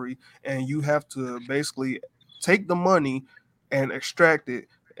 teams of 3, and you have to basically take the money and extract it,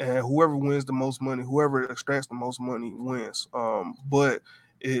 and whoever wins the most money, whoever extracts the most money wins. But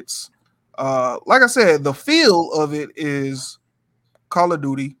it's like I said, the feel of it is Call of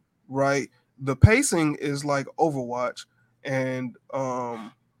Duty, right? The pacing is like Overwatch, and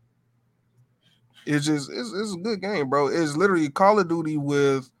it's a good game, bro. It's literally Call of Duty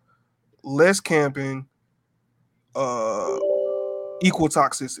with less camping, equal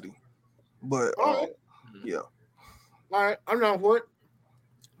toxicity. But yeah, All right, I'm down for it.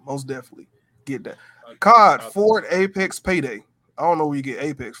 most definitely get that. COD, Ford, Apex, Payday. I don't know where you get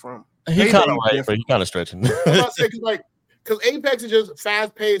Apex from. He Payday, kind of right, but he kind of stretching. I'm about to say, because Apex is just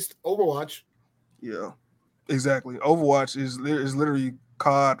fast-paced Overwatch. Yeah, exactly. Overwatch is literally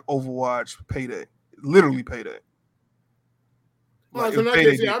COD, Overwatch, Payday. Literally Payday. Well, Like, so in if that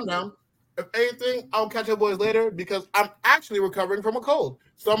Payday case, yeah, did- I'm down. If anything, I'll catch up boys later because I'm actually recovering from a cold.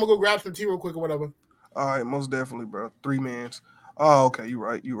 So I'm gonna go grab some tea real quick or whatever. All right, most definitely, bro. 3 mans. Oh, okay, you're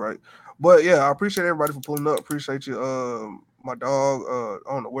right. But yeah, I appreciate everybody for pulling up. Appreciate you, my dog. I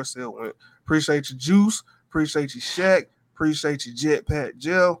don't know where Sale went. Appreciate you, Juice. Appreciate you, Shaq. Appreciate you, Jetpack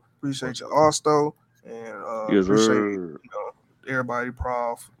Gel. Appreciate you, Austo. And Yes, appreciate sir. everybody,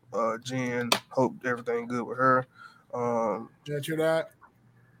 Prof, Jen. Hope everything good with her. Yeah, true that.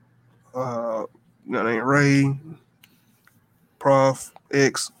 Ain't Ray, Prof,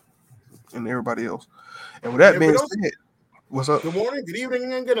 X, and everybody else. And with that being said, what's up? Good morning, good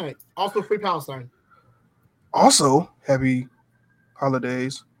evening, and good night. Also, free Palestine. Also, happy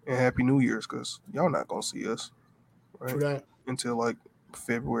holidays and happy New Year's, because y'all not gonna see us True that. until like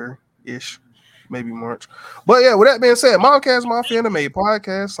February-ish, maybe March. But yeah, with that being said, Mobcast Mafia Anime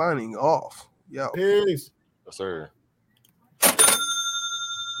Podcast signing off. Yo. Peace. Yes, sir.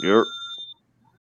 Yep.